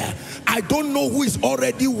somewhere. I don't know who is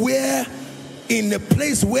already where, in a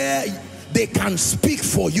place where they can speak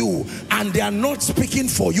for you, and they are not speaking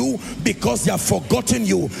for you because they have forgotten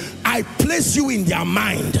you. I place you in their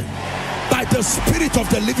mind by the Spirit of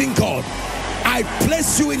the living God. I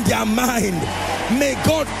place you in their mind. May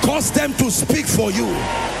God cause them to speak for you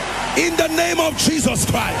in the name of Jesus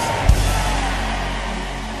Christ.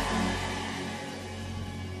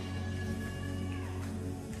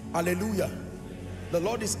 Hallelujah. The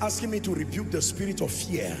Lord is asking me to rebuke the spirit of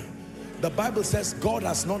fear. The Bible says God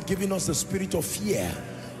has not given us the spirit of fear,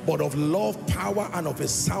 but of love, power, and of a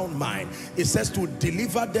sound mind. It says to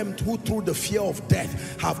deliver them who through the fear of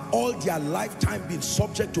death have all their lifetime been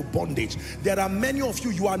subject to bondage. There are many of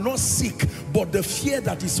you, you are not sick, but the fear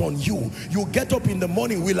that is on you, you get up in the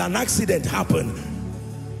morning, will an accident happen?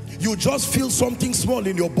 You just feel something small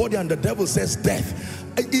in your body and the devil says death.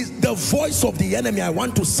 It is the voice of the enemy. I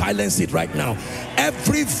want to silence it right now.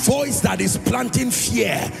 Every voice that is planting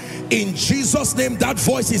fear, in Jesus' name, that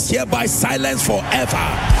voice is hereby silenced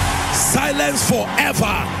forever. Silence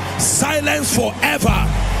forever. Silence forever.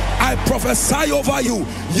 I prophesy over you,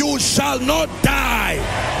 you shall not die.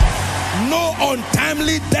 No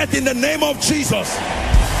untimely death in the name of Jesus.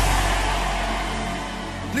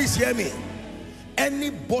 Please hear me.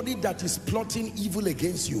 Anybody that is plotting evil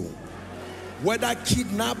against you, whether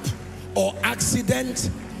kidnap or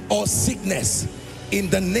accident or sickness, in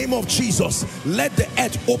the name of Jesus, let the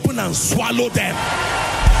earth open and swallow them.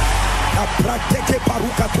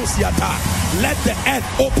 Let the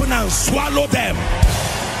earth open and swallow them.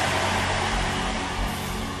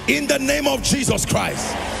 In the name of Jesus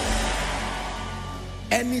Christ.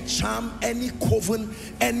 Any charm, any coven,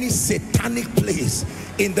 any satanic place,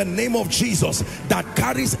 in the name of Jesus, that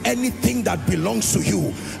carries anything that belongs to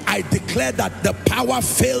you, I declare that the power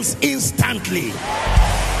fails instantly.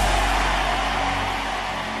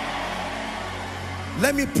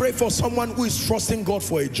 Let me pray for someone who is trusting God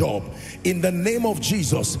for a job. In the name of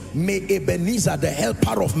Jesus, may Ebenezer, the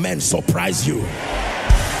helper of men, surprise you.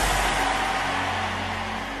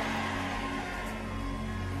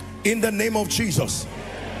 In the name of Jesus.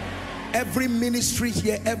 Every ministry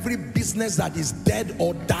here, every business that is dead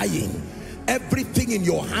or dying, everything in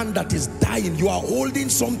your hand that is dying, you are holding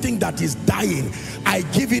something that is dying, I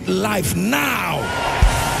give it life now.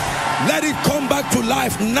 Let it come back to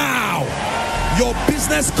life now. Your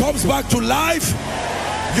business comes back to life.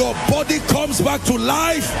 Your body comes back to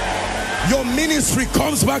life. Your ministry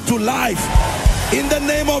comes back to life. In the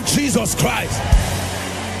name of Jesus Christ.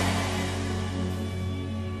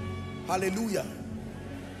 Hallelujah.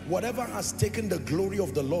 Whatever has taken the glory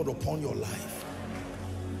of the Lord upon your life.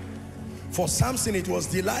 For Samson, it was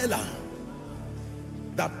Delilah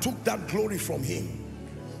that took that glory from him.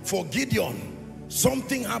 For Gideon,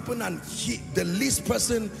 something happened and the least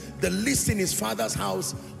person, the least in his father's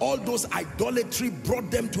house, all those idolatry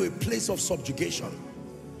brought them to a place of subjugation.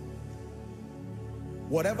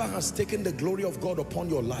 Whatever has taken the glory of God upon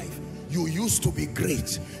your life, you used to be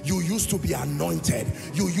great, you used to be anointed,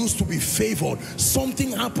 you used to be favored.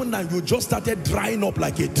 Something happened and you just started drying up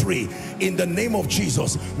like a tree. In the name of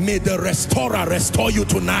Jesus, may the restorer restore you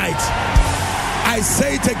tonight. I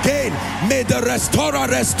say it again, may the restorer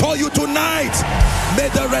restore you tonight. May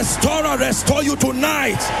the restorer restore you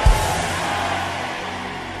tonight.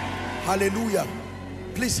 Hallelujah.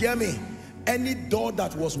 Please hear me. Any door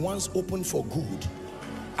that was once open for good,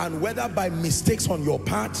 and whether by mistakes on your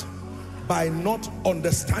part, by not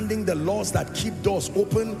understanding the laws that keep doors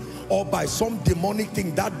open, or by some demonic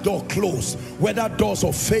thing, that door closed, whether doors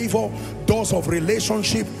of favor, doors of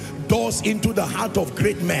relationship, doors into the heart of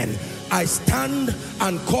great men, I stand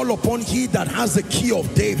and call upon he that has the key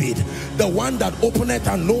of David, the one that openeth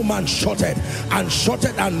and no man shutteth, and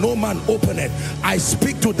shutteth and no man openeth. I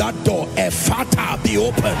speak to that door, Ephata, be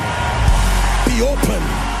open, be open,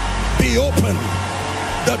 be open.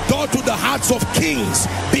 The door to the hearts of kings,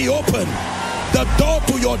 be open. The door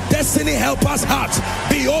to your destiny helpers' hearts,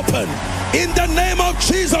 be open. In the name of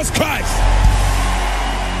Jesus Christ.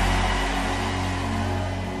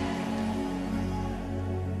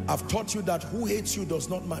 I've taught you that who hates you does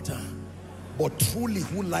not matter, but truly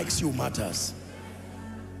who likes you matters.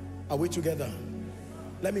 Are we together?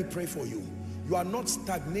 Let me pray for you. You are not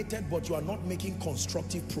stagnated, but you are not making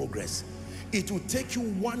constructive progress. It will take you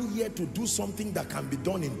 1 year to do something that can be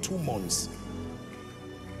done in 2 months.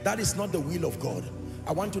 That is not the will of God.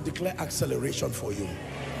 I want to declare acceleration for you.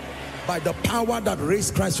 By the power that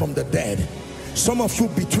raised Christ from the dead, some of you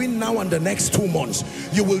between now and the next 2 months,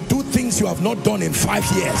 you will do things you have not done in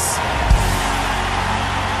 5 years.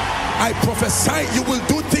 I prophesy you will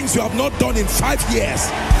do things you have not done in 5 years.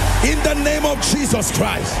 In the name of Jesus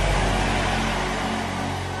Christ.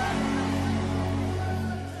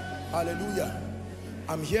 Hallelujah.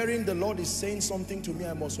 I'm hearing the Lord is saying something to me.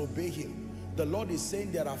 I must obey him. The Lord is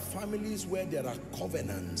saying there are families where there are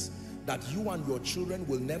covenants that you and your children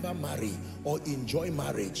will never marry or enjoy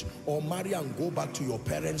marriage or marry and go back to your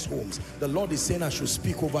parents' homes. The Lord is saying I should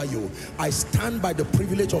speak over you. I stand by the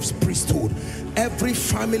privilege of priesthood. Every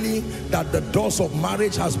family that the doors of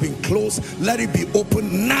marriage has been closed, let it be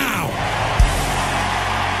open now.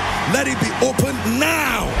 Let it be open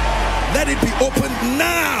now. Let it be open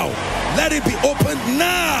now. Let it be opened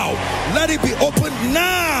now. Let it be opened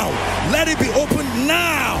now. Let it be opened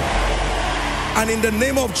now. And in the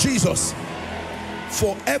name of Jesus,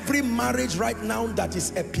 for every marriage right now that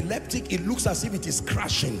is epileptic, it looks as if it is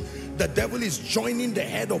crashing. The devil is joining the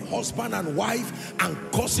head of husband and wife and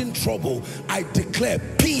causing trouble. I declare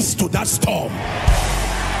peace to that storm.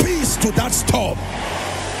 Peace to that storm.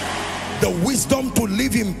 The wisdom to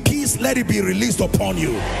live in peace, let it be released upon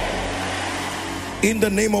you. In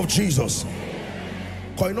the name of Jesus.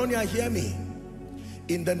 Koinonia, hear me.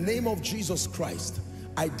 In the name of Jesus Christ,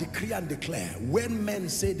 I decree and declare, when men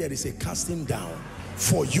say there is a casting down,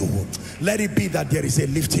 for you, let it be that there is a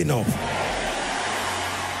lifting up.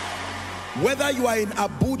 Whether you are in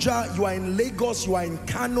Abuja, you are in Lagos, you are in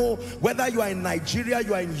Kano, whether you are in Nigeria,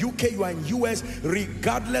 you are in UK, you are in US,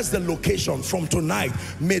 regardless the location, from tonight,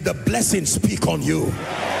 may the blessing speak on you.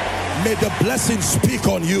 May the blessing speak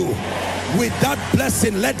on you. With that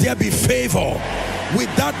blessing, let there be favor.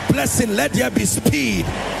 With that blessing, let there be speed.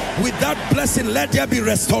 With that blessing, let there be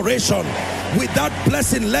restoration. With that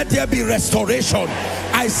blessing, let there be restoration.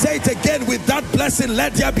 I say it again, with that blessing,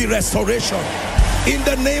 let there be restoration. In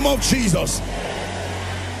the name of Jesus.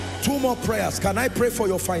 2 more prayers. Can I pray for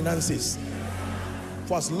your finances?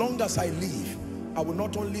 For as long as I live, I will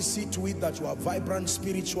not only see to it that you are vibrant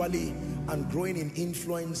spiritually and growing in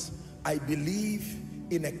influence. I believe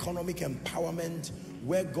in economic empowerment,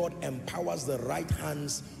 where God empowers the right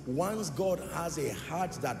hands. Once God has a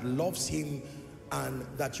heart that loves him, and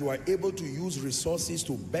that you are able to use resources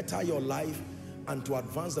to better your life and to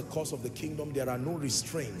advance the cause of the kingdom, there are no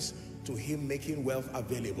restraints to him making wealth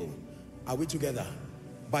available. Are we together?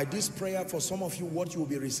 By this prayer, for some of you, what you will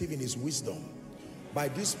be receiving is wisdom. By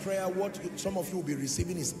this prayer, what some of you will be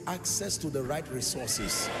receiving is access to the right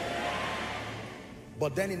resources.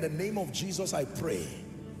 But then in the name of Jesus, I pray.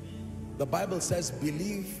 The Bible says,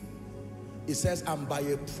 believe. It says, and by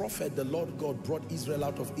a prophet the Lord God brought Israel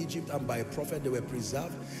out of Egypt, and by a prophet they were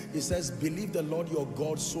preserved. It says, believe the Lord your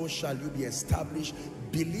God, so shall you be established.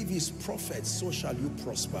 Believe his prophets, so shall you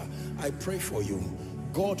prosper. I pray for you.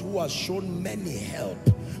 God who has shown many help,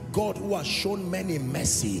 God who has shown many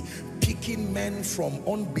mercy, picking men from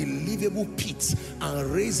unbelievable pits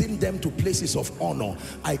and raising them to places of honor.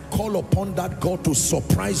 I call upon that God to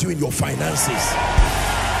surprise you in your finances.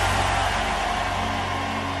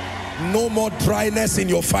 No more dryness in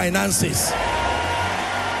your finances.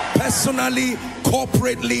 Personally,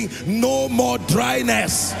 corporately, no more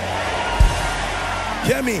dryness.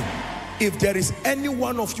 Hear me. If there is any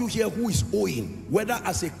one of you here who is owing, whether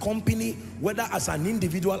as a company, whether as an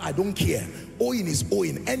individual, I don't care. Owing is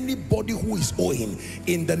owing. Anybody who is owing,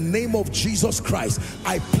 in the name of Jesus Christ,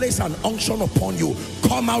 I place an unction upon you.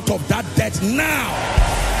 Come out of that debt now.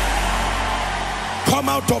 Come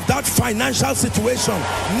out of that financial situation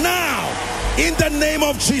now, in the name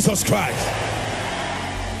of Jesus Christ.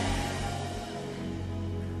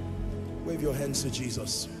 Wave your hands to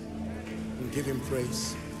Jesus and give him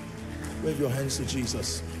praise. Wave your hands to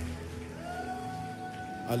Jesus.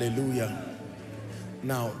 Hallelujah.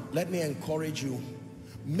 Now, let me encourage you.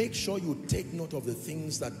 Make sure you take note of the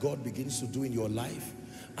things that God begins to do in your life,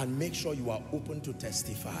 and make sure you are open to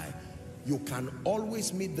testify. You can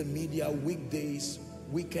always meet the media weekdays,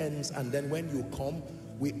 weekends, and then when you come,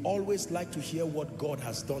 we always like to hear what God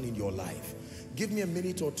has done in your life. Give me a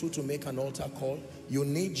minute or two to make an altar call. You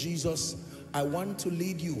need Jesus. I want to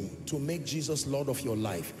lead you to make Jesus Lord of your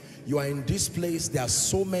life. You are in this place. There are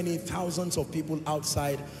so many thousands of people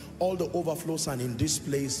outside. All the overflows are in this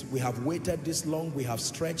place. We have waited this long. We have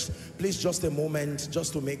stretched. Please, just a moment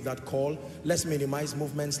just to make that call. Let's minimize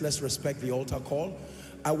movements. Let's respect the altar call.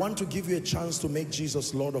 I want to give you a chance to make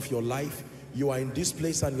Jesus Lord of your life. You are in this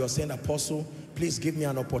place and you're saying, Apostle, please give me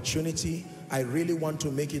an opportunity. I really want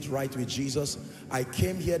to make it right with Jesus. I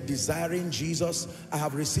came here desiring Jesus. I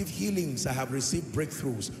have received healings. I have received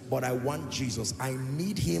breakthroughs, but I want Jesus. I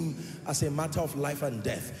need him as a matter of life and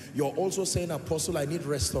death. You're also saying, Apostle, I need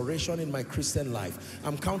restoration in my Christian life.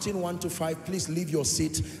 I'm counting 1 to 5. Please leave your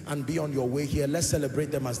seat and be on your way here. Let's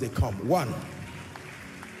celebrate them as they come. 1.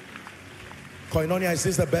 Koinonia, is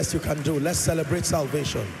this the best you can do? Let's celebrate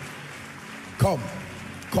salvation.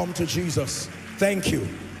 Come to Jesus. Thank you.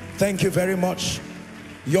 Thank you very much.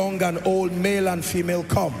 Young and old, male and female,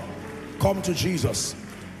 come to Jesus.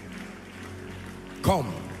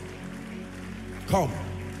 Come.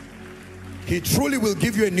 He truly will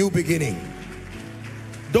give you a new beginning.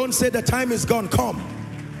 Don't say the time is gone. Come.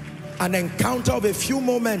 An encounter of a few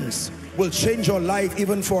moments will change your life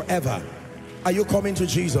even forever. Are you coming to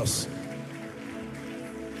Jesus?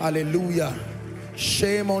 Hallelujah.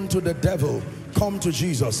 Shame unto the devil. Come to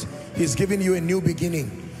Jesus. He's giving you a new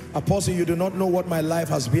beginning. Apostle, you do not know what my life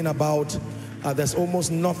has been about. There's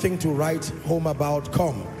almost nothing to write home about.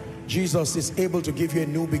 Come. Jesus is able to give you a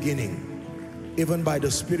new beginning, even by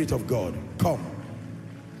the Spirit of God. Come.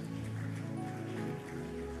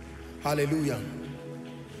 Hallelujah.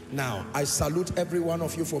 Now, I salute every one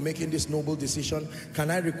of you for making this noble decision.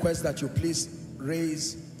 Can I request that you please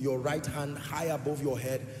raise your right hand high above your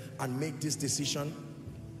head and make this decision?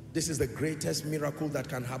 This is the greatest miracle that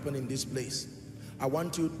can happen in this place. I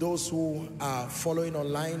want you, those who are following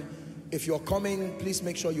online, if you're coming, please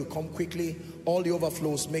make sure you come quickly. All the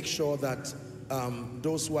overflows, make sure that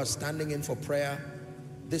those who are standing in for prayer,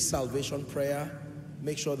 this salvation prayer,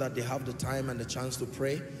 make sure that they have the time and the chance to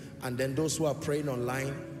pray. And then those who are praying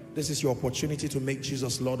online, this is your opportunity to make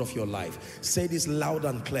Jesus Lord of your life. Say this loud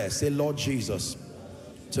and clear. Say, Lord Jesus,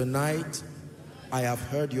 tonight I have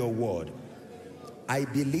heard your word. I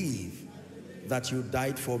believe that you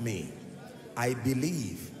died for me. I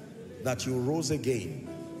believe that you rose again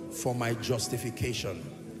for my justification.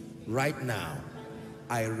 Right now,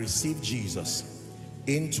 I receive Jesus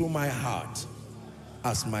into my heart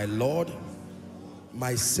as my Lord,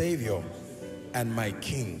 my Savior, and my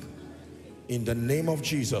King. In the name of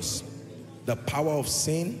Jesus, the power of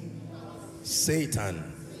sin,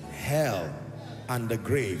 Satan, hell, and the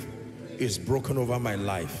grave is broken over my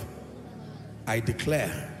life. I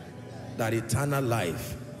declare that eternal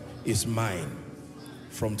life is mine.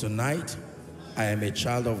 From tonight, I am a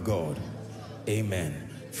child of God. Amen.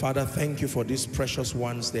 Father, thank you for these precious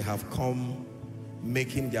ones. They have come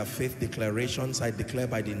making their faith declarations. I declare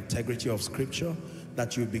by the integrity of Scripture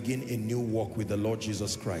that you begin a new walk with the Lord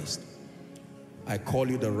Jesus Christ. I call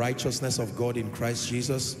you the righteousness of God in Christ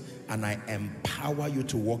Jesus, and I empower you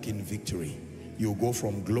to walk in victory. You go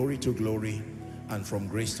from glory to glory and from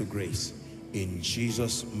grace to grace. In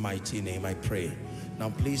Jesus' mighty name I pray. Now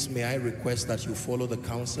please, may I request that you follow the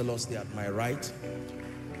counselors there at my right.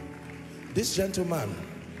 This gentleman,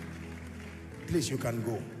 please, you can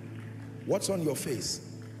go. What's on your face?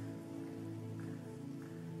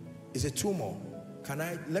 Is a tumor.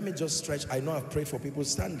 Let me just stretch. I know I've prayed for people.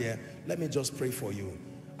 Stand there. Let me just pray for you.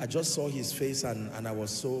 I just saw his face and I was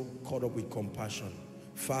so caught up with compassion.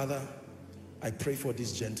 Father, I pray for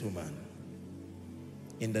this gentleman.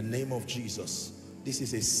 In the name of Jesus, this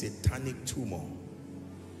is a satanic tumor.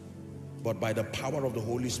 But by the power of the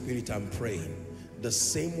Holy Spirit, I'm praying. The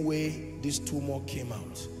same way this tumor came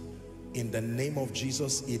out, in the name of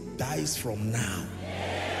Jesus, it dies from now.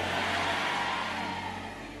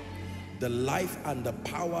 The life and the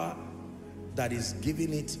power that is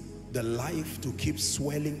giving it the life to keep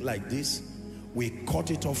swelling like this, we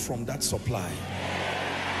cut it off from that supply.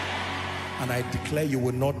 And I declare you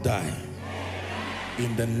will not die.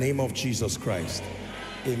 In the name of Jesus Christ.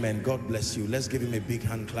 Amen. God bless you. Let's give him a big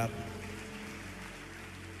hand clap.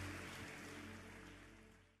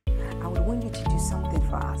 I would want you to do something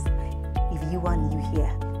for us. If you are new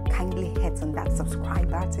here, kindly hit on that subscribe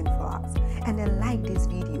button for us. And then like this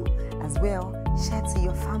video as well. Share to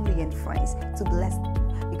your family and friends to bless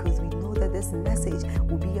them, because we know that this message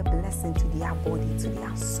will be a blessing to their body, to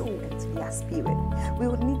their soul, and to their spirit. We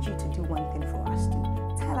would need you to do one thing for us too.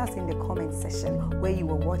 Tell us in the comment section where you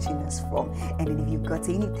were watching us from, and then if you've got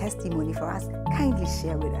any testimony for us, kindly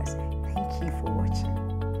share with us. Thank you for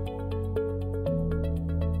watching.